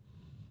didn't.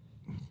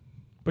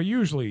 But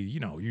usually, you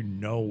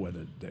know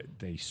whether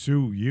they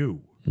sue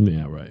you.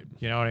 Yeah, right.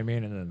 You know what I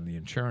mean? And then the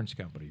insurance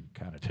company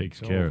kind of Takes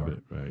care of over.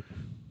 it, right?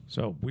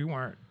 So we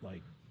weren't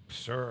like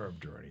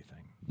served or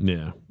anything.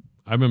 Yeah.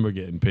 I remember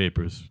getting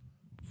papers.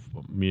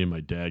 Me and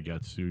my dad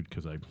got sued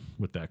because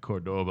with that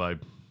Cordoba, I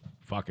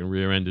fucking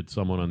rear-ended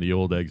someone on the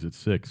old exit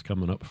 6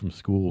 coming up from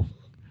school.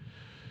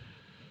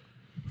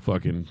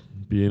 Fucking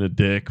being a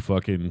dick,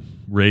 fucking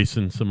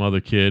racing some other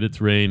kid. It's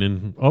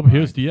raining. Oh,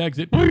 here's the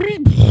exit.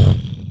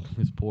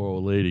 This poor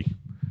old lady.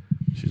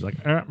 She's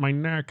like, my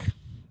neck.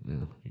 Yeah,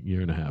 a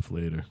year and a half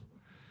later.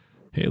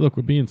 Hey, look,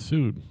 we're being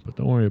sued, but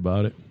don't worry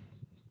about it.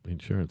 The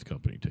insurance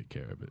company take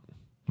care of it.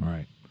 All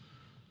right.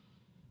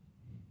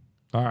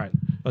 All right.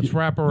 Let's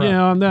wrap her up.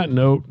 Yeah, on that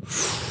note,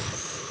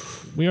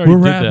 we already We're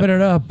did wrapping that.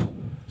 it up.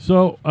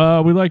 So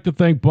we'd like to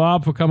thank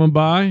Bob for coming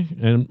by,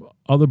 and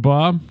other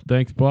Bob.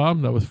 Thanks,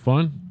 Bob. That was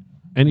fun.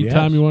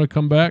 Anytime Yes. you want to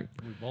come back.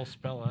 We both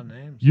spell our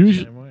names the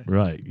Usually, same way.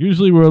 right.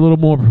 Usually we're a little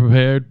more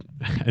prepared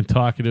and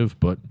talkative,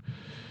 but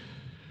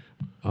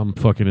I'm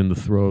fucking in the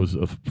throes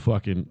of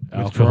fucking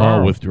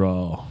alcohol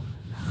withdrawal.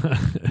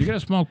 You gotta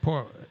smoke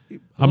pork.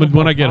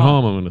 When I get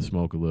home, I'm gonna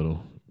smoke a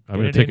little. I'm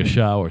gonna it take in a you.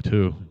 shower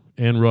too,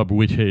 and rub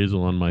witch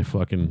hazel on my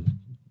fucking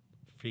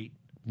Feet.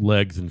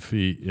 legs and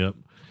feet. Yep,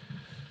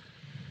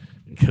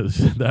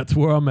 because that's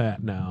where I'm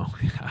at now.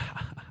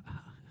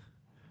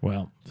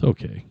 Well, It's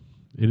okay.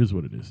 It is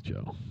what it is,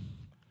 Joe.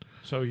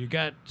 so you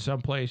got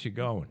someplace you're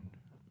going.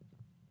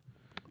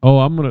 Oh,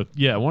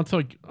 once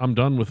I'm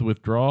done with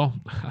withdrawal,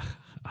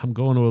 I'm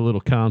going to a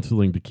little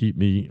counseling to keep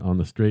me on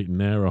the straight and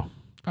narrow.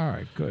 All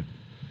right, good.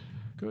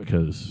 Good.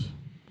 Because,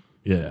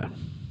 yeah,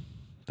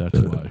 that's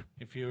why.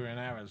 If you were in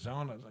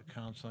Arizona, the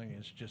counseling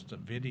is just a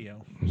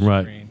video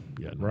Right. screen.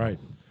 Yeah, Right.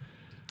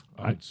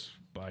 It's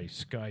by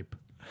Skype.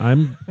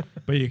 I'm.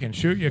 But you can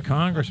shoot your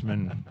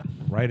congressman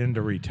right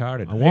into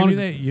retarded. I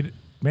wanna-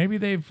 Maybe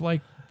they've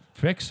like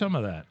fixed some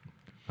of that.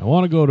 I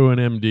want to go to an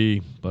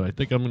MD, but I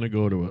think I'm going to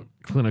go to a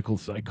clinical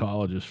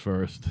psychologist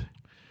first.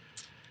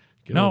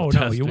 Get all No, the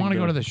no, you testing want to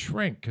go to done. the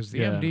shrink because the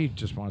Yeah. MD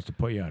just wants to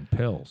put you on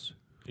pills.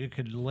 You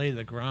could lay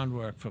the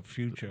groundwork for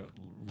future.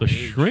 The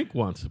rage. shrink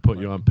wants to put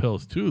you on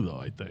pills too, though,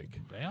 I think.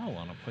 They all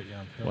want to put you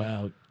on pills.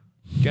 Well,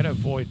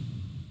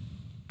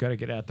 got to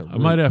get at the root. I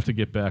might have to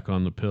get back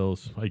on the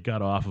pills. I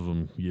got off of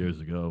them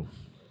years ago.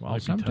 Well, Might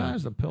be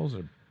sometimes time. the pills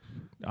are.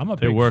 I'm a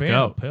They big work fan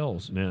out. of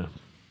pills. Yeah.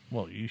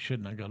 Well, you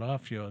shouldn't have got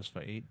off yours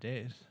for 8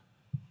 days.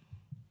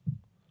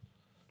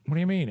 What do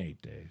you mean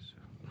 8 days?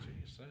 That's what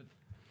you said.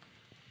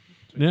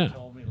 Yeah. You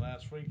told me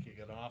last week you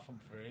got off them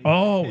for 8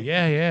 Oh days.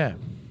 yeah.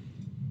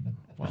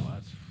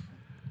 Well,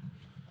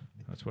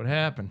 that's what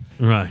happened.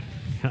 Right.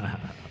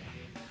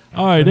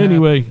 All right.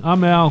 Anyway,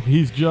 I'm Al.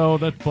 He's Joe.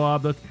 That's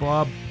Bob.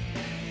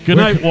 Good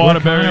night, We're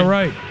Waterbury. kinda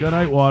right. Good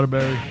night,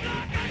 Waterbury.